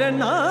ਤੇਰੇ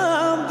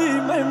ਨਾਮ ਦੀ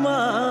ਮਹਿਮਾ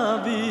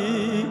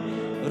ਵੀ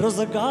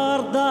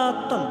ਰੁਜ਼ਗਾਰ ਦਾ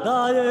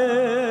ਧੰਦਾ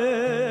ਏ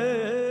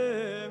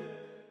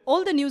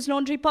All the News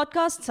Laundry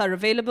podcasts are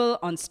available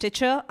on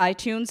Stitcher,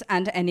 iTunes,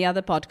 and any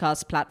other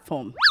podcast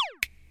platform.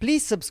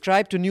 Please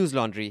subscribe to News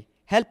Laundry.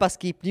 Help us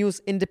keep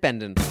news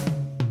independent.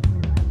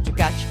 To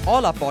catch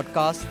all our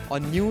podcasts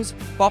on news,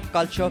 pop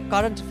culture,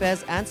 current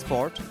affairs, and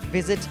sport,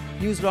 visit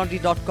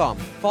newslaundry.com.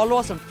 Follow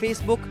us on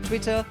Facebook,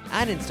 Twitter,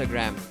 and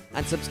Instagram,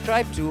 and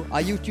subscribe to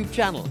our YouTube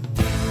channel.